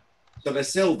 Yeah. So they're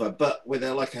silver, but with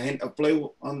like a hint of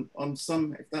blue on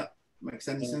some, if that makes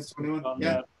any sense to anyone.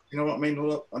 Yeah. You know what I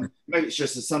mean? Maybe it's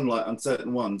just the sunlight on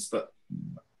certain ones, but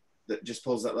that just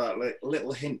pulls that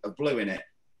little hint of blue in it.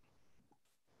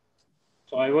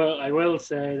 So I will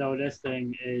say though, this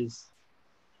thing is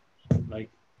like.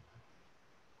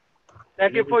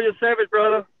 Thank you for your service,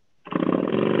 brother.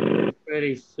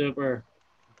 Pretty super.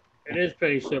 It is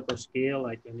pretty super scale.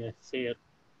 Like when you see it,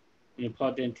 when you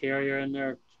put the interior in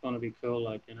there, it's gonna be cool.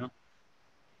 Like, you know.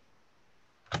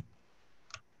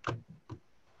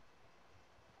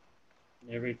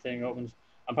 Everything opens.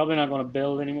 I'm probably not going to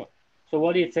build anymore. So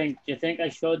what do you think? Do you think I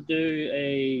should do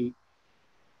a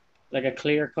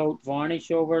clear coat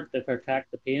varnish over it to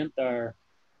protect the paint, or?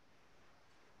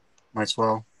 Might as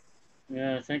well.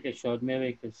 Yeah, I think I should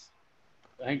maybe, because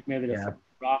I think maybe the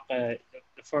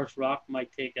first rock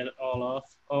might take it all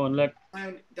off. Oh, and look.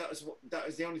 That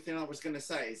was the only thing I was going to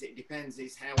say. Is it depends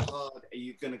is how hard are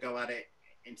you going to go at it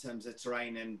in terms of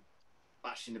terrain and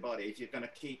bashing the body. If you're going to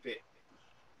keep it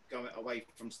going away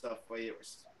from stuff where you're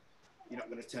not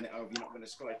going to turn it over, you're not going to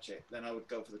scratch it, then I would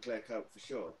go for the clear coat for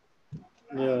sure.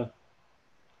 Yeah.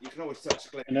 You can always touch the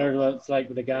clear and there's what's like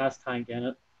with the gas tank in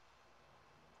it.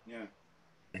 Yeah.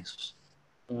 Thanks.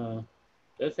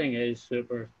 This thing is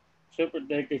super.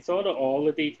 They thought of all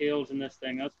the details in this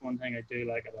thing. That's one thing I do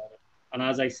like about it. And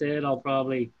as I said, I'll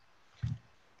probably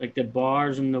like the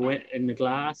bars in the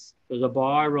glass. There's a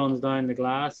bar runs down the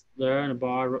glass there, and a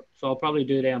bar. So I'll probably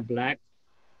do them black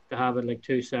to have it like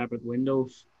two separate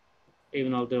windows.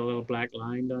 Even though I'll do a little black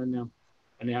line down there,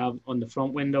 and they have on the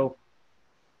front window.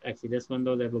 Actually, this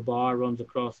window they have a bar runs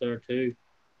across there too.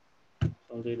 So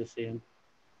I'll do the same.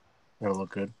 That'll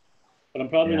look good. But I'm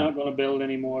probably not going to build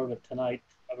any more of it tonight.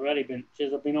 I've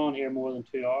been on here more than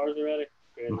 2 hours already.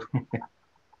 Crazy.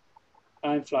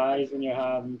 Time flies when you're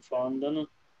having fun, doesn't it?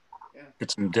 Yeah.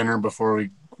 Get some dinner before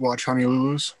we watch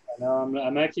Honolulu's. I know.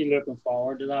 I'm actually looking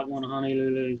forward to that one.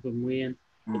 Honolulu's been waiting.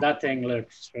 But that thing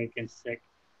looks freaking sick.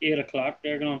 8 o'clock,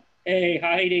 they're going, hey,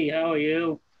 Heidi, how are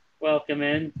you? Welcome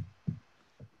in.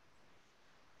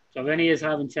 So if any of you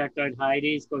haven't checked out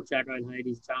Heidi's, go check out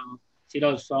Heidi's channel. She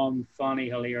does some funny,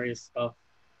 hilarious stuff.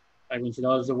 Like when she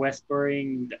does the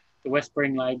whispering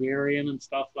librarian and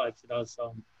stuff, like she does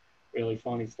some really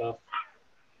funny stuff.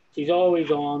 She's always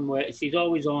on with RC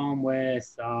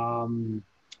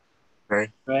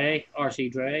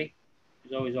Dre.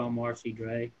 She's always on RC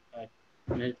Dre. I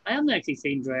haven't actually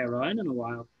seen Dre around in a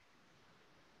while.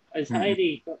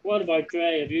 Heidi, what about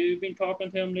Dre? Have you been talking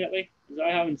to him lately? Because I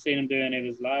haven't seen him do any of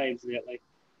his lives lately.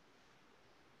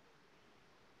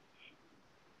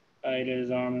 His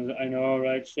arm is, I know,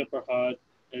 right? Super hot.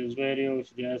 His video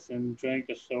suggesting drink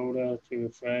a soda to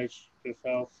refresh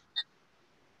yourself.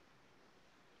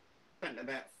 Spent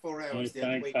about 4 hours the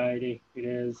other week. Heidi, it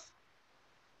is.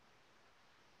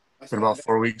 It's been about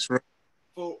 4 weeks for it.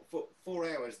 4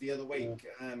 hours the other week.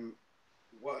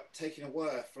 Taking a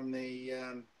wire from the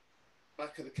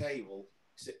back of the cable.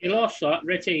 You lost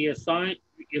Richie. You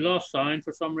lost sound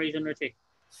for some reason, Richie.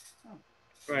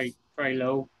 Very, very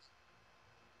low.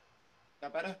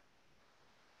 That better?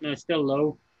 No, it's still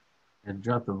low. It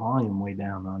dropped the volume way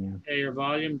down on you. Yeah, your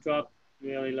volume dropped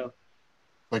really low.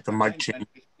 Like the mic change.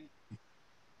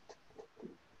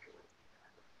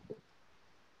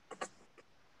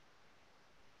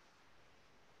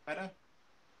 Better?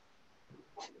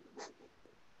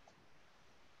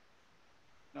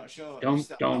 Not sure. Don't.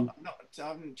 I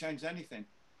haven't changed anything.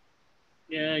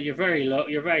 Yeah, you're very low.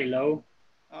 You're very low.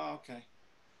 Oh, okay.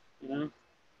 You know.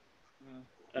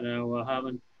 I don't know what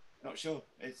happened. Not sure.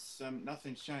 It's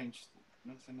nothing's changed.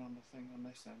 Nothing on the thing on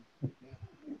this end.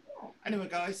 Yeah. Anyway,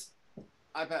 guys,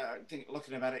 I think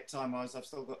looking about it time-wise, I've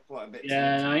still got quite a bit.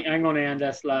 Yeah, I'm going to end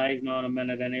this live now in a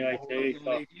minute anyway too.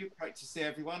 So. Leave you. Great to see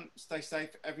everyone. Stay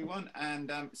safe, everyone.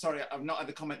 And sorry, I've not had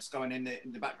the comments going in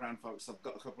the background, folks. I've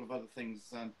got a couple of other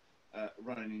things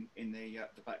running in the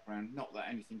background. Not that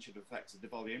anything should affect the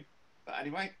volume. But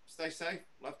anyway, stay safe.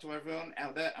 Love to everyone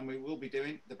out there, and we will be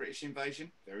doing the British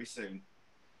invasion very soon.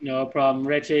 No problem,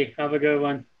 Richie. Have a good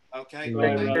one. Okay.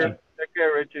 Take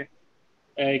care, Richie.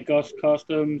 Hey, Gus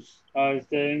Customs, how's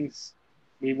things?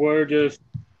 We were just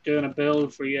doing a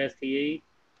build for USTE.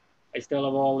 I still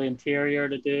have all the interior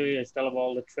to do. I still have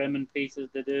all the trimming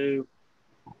pieces to do,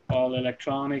 all the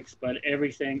electronics, but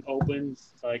everything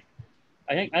opens. It's like,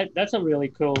 I think that's a really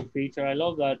cool feature. I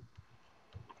love that.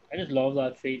 I just love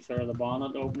that feature of the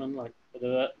bonnet opening, like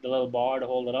the little bar to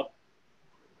hold it up.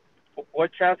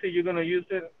 What chassis you gonna use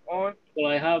it on?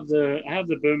 Well, I have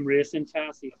the Boom Racing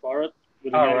chassis for it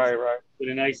with right. with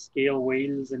a nice scale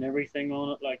wheels and everything on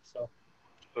it, like so.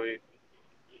 Sweet.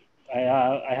 I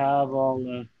have all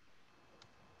the.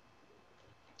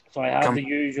 So I have the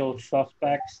usual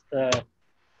suspects. I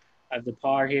have the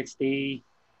Power HD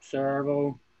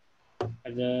servo. I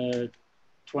have the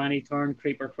 20-turn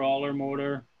creeper crawler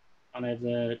motor, and I have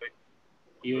the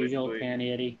usual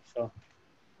 1080. So,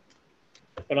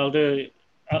 but I'll do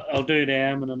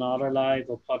them in another live.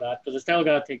 I'll put that because I still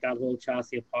got to take that whole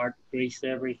chassis apart, grease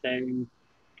everything,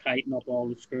 tighten up all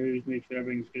the screws, make sure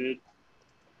everything's good.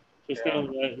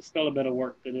 So still a bit of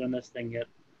work to do on this thing yet.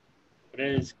 It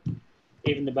is.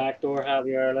 Even the back door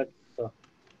heavier, like so.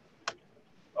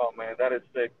 Oh man, that is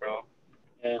sick, bro.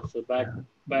 Yeah, so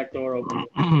back door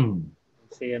open.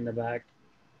 See in the back.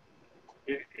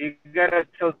 You gotta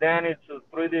tell Danny to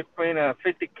 3D print a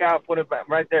 50 cal, put it back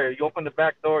right there. You open the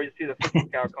back door, you see the 50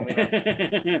 cal coming out.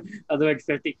 I'll do like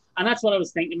 50. And that's what I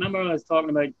was thinking. Remember I was talking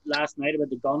about last night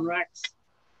about the gun racks?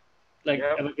 Like,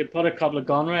 if I could put a couple of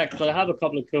gun racks, but I have a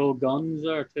couple of cool guns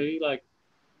there too. Like,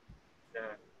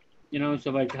 you know,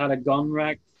 so if I had a gun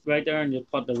rack right there and you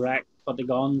put the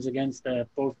guns against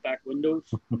both back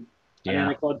windows. And then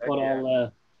I could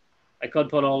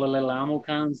put all the little ammo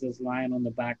cans that's lying on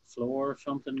the back floor or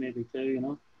something maybe too, you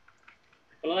know.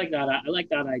 But I like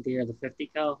that idea of the 50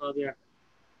 cal Javier.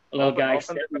 A little guy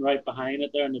sitting right behind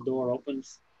it there and the door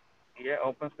opens. Yeah,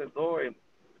 opens the door.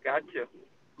 Got you.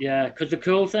 Yeah, because the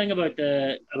cool thing about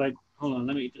hold on,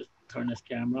 let me just turn this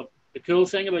camera up. The cool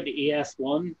thing about the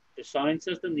ES1, the sound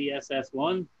system, the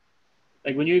SS1,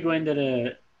 like when you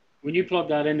plug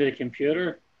that into the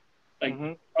computer, like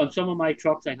on some of my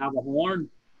trucks I have a horn,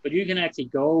 but you can actually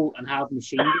go and have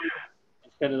machine gun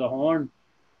instead of the horn.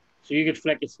 So you could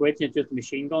flick a switch and it's just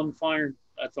machine gun firing.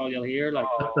 That's all you'll hear. Like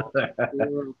that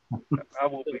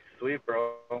will be sweet,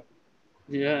 bro.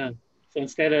 Yeah. So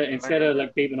instead of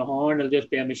like beeping a horn, it'll just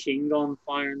be a machine gun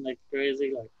firing like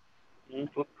crazy, like. Yeah.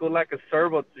 Put like a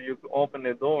servo so you can open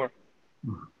the door.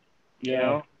 Yeah. You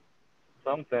know?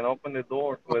 Something. Open the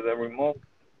door with a remote.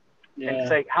 Yeah. And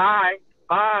say hi,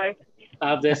 bye.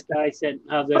 Have this guy sitting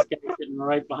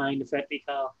right behind the 50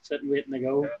 cal, sitting waiting to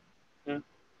go. Yeah.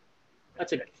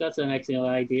 That's an excellent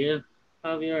idea,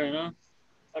 Javier, you know.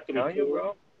 That could be cool.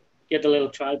 Bro. Get the little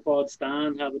tripod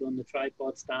stand, have it on the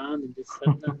tripod stand and just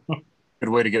sit there. Good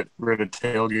way to get rid of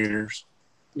tailgaters.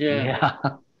 Yeah.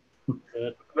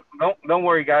 Don't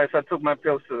worry, guys. I took my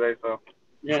pills today, so.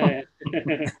 Yeah.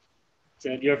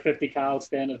 So you're 50 cal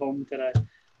staying at home today.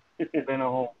 Staying at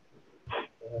home.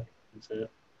 That's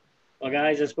it. Well,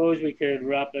 guys, I suppose we could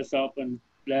wrap this up and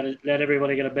let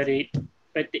everybody get a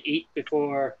bit to eat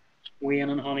before Wayne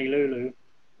and Honolulu.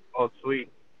 Oh,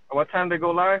 sweet. What time they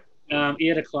go live?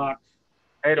 8 o'clock.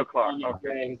 8 o'clock.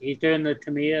 Okay. He's doing the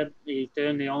Tamiya. He's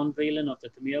doing the unveiling of the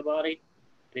Tamiya body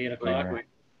at 8 o'clock. Sweet.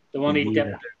 The one he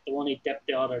dipped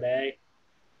the other day.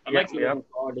 I'm actually looking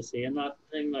forward to seeing that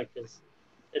thing, like, cause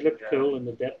it looked cool in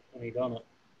the dip when he done it.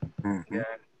 Yeah,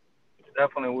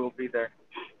 definitely will be there.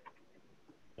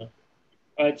 Yeah.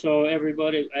 All right, so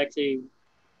everybody, actually,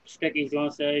 Sticky's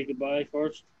gonna say goodbye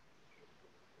first.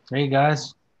 Hey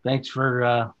guys, thanks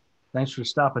for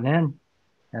stopping in.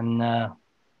 And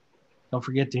don't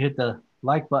forget to hit the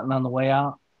like button on the way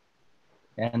out.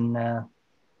 And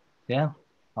yeah,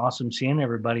 awesome seeing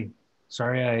everybody.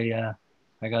 Sorry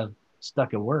I got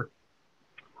stuck at work.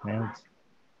 Man, it's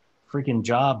a freaking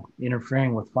job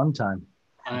interfering with fun time.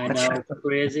 I know, it's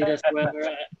crazy this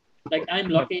weather. Like, I'm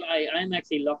lucky. I'm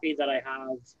actually lucky that I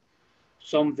have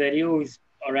some videos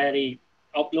already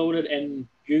uploaded in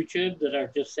YouTube that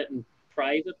are just sitting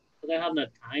private, but I haven't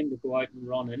had time to go out and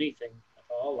run anything at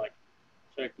all. Like,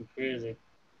 it's freaking crazy.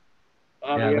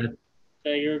 Javier,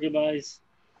 say your goodbyes.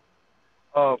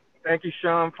 Oh, thank you,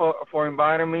 Sean, for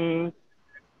inviting me.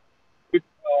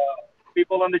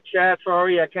 People on the chat,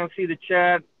 sorry, I can't see the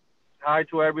chat. Hi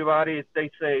to everybody. Stay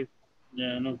safe.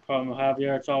 Yeah, no problem,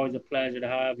 Javier. It's always a pleasure to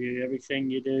have you. Everything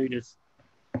you do just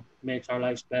makes our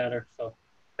lives better. So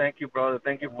thank you, brother.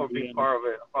 Thank you for being part of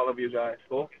it. All of you guys.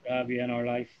 Cool. To have you in our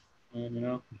life. And, you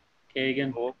know,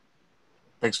 Kagan. Cool.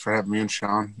 Thanks for having me in,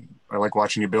 Sean. I like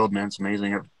watching you build, man. It's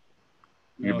amazing.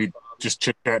 You'd be just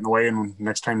chit-chatting away, and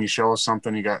next time you show us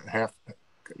something, you got half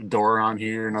a door on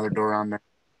here, another door on there.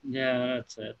 Yeah,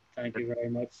 that's it. Thank you very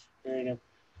much.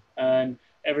 And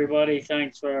everybody,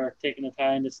 thanks for taking the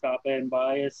time to stop in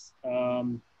by us.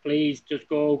 Please just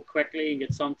go quickly and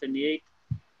get something to eat.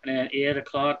 And at 8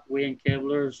 o'clock, Wayne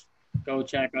Kibler's, go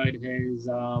check out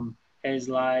his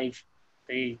live.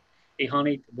 He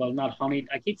honey, well, not honey.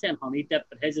 I keep saying honey dip,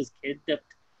 but his is kid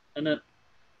dipped in it.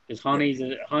 Because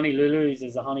Honey Lulu's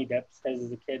is a honey dips, his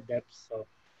is a kid dips. So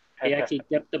he actually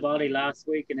dipped the body last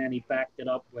week, and then he backed it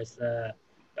up with the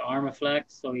Armaflex.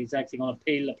 So he's actually going to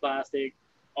peel the plastic,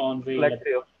 unveil it, and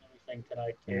everything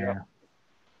tonight. Yeah.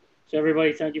 So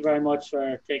everybody, thank you very much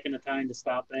for taking the time to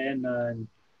stop in, and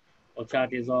we'll chat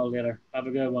to you all later. Have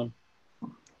a good one.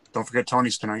 Don't forget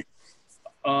Tony's tonight.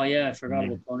 Oh yeah, I forgot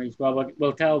about Tony's. Well,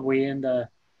 we'll tell Wayne to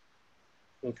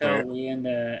we'll tell Wayne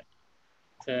to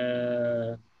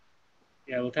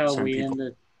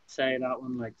say that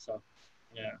one, like, so.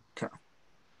 Yeah. Okay.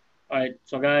 All right.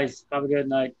 So guys, have a good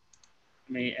night.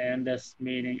 Let me end this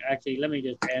meeting. Actually, let me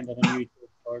just end it on YouTube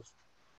first.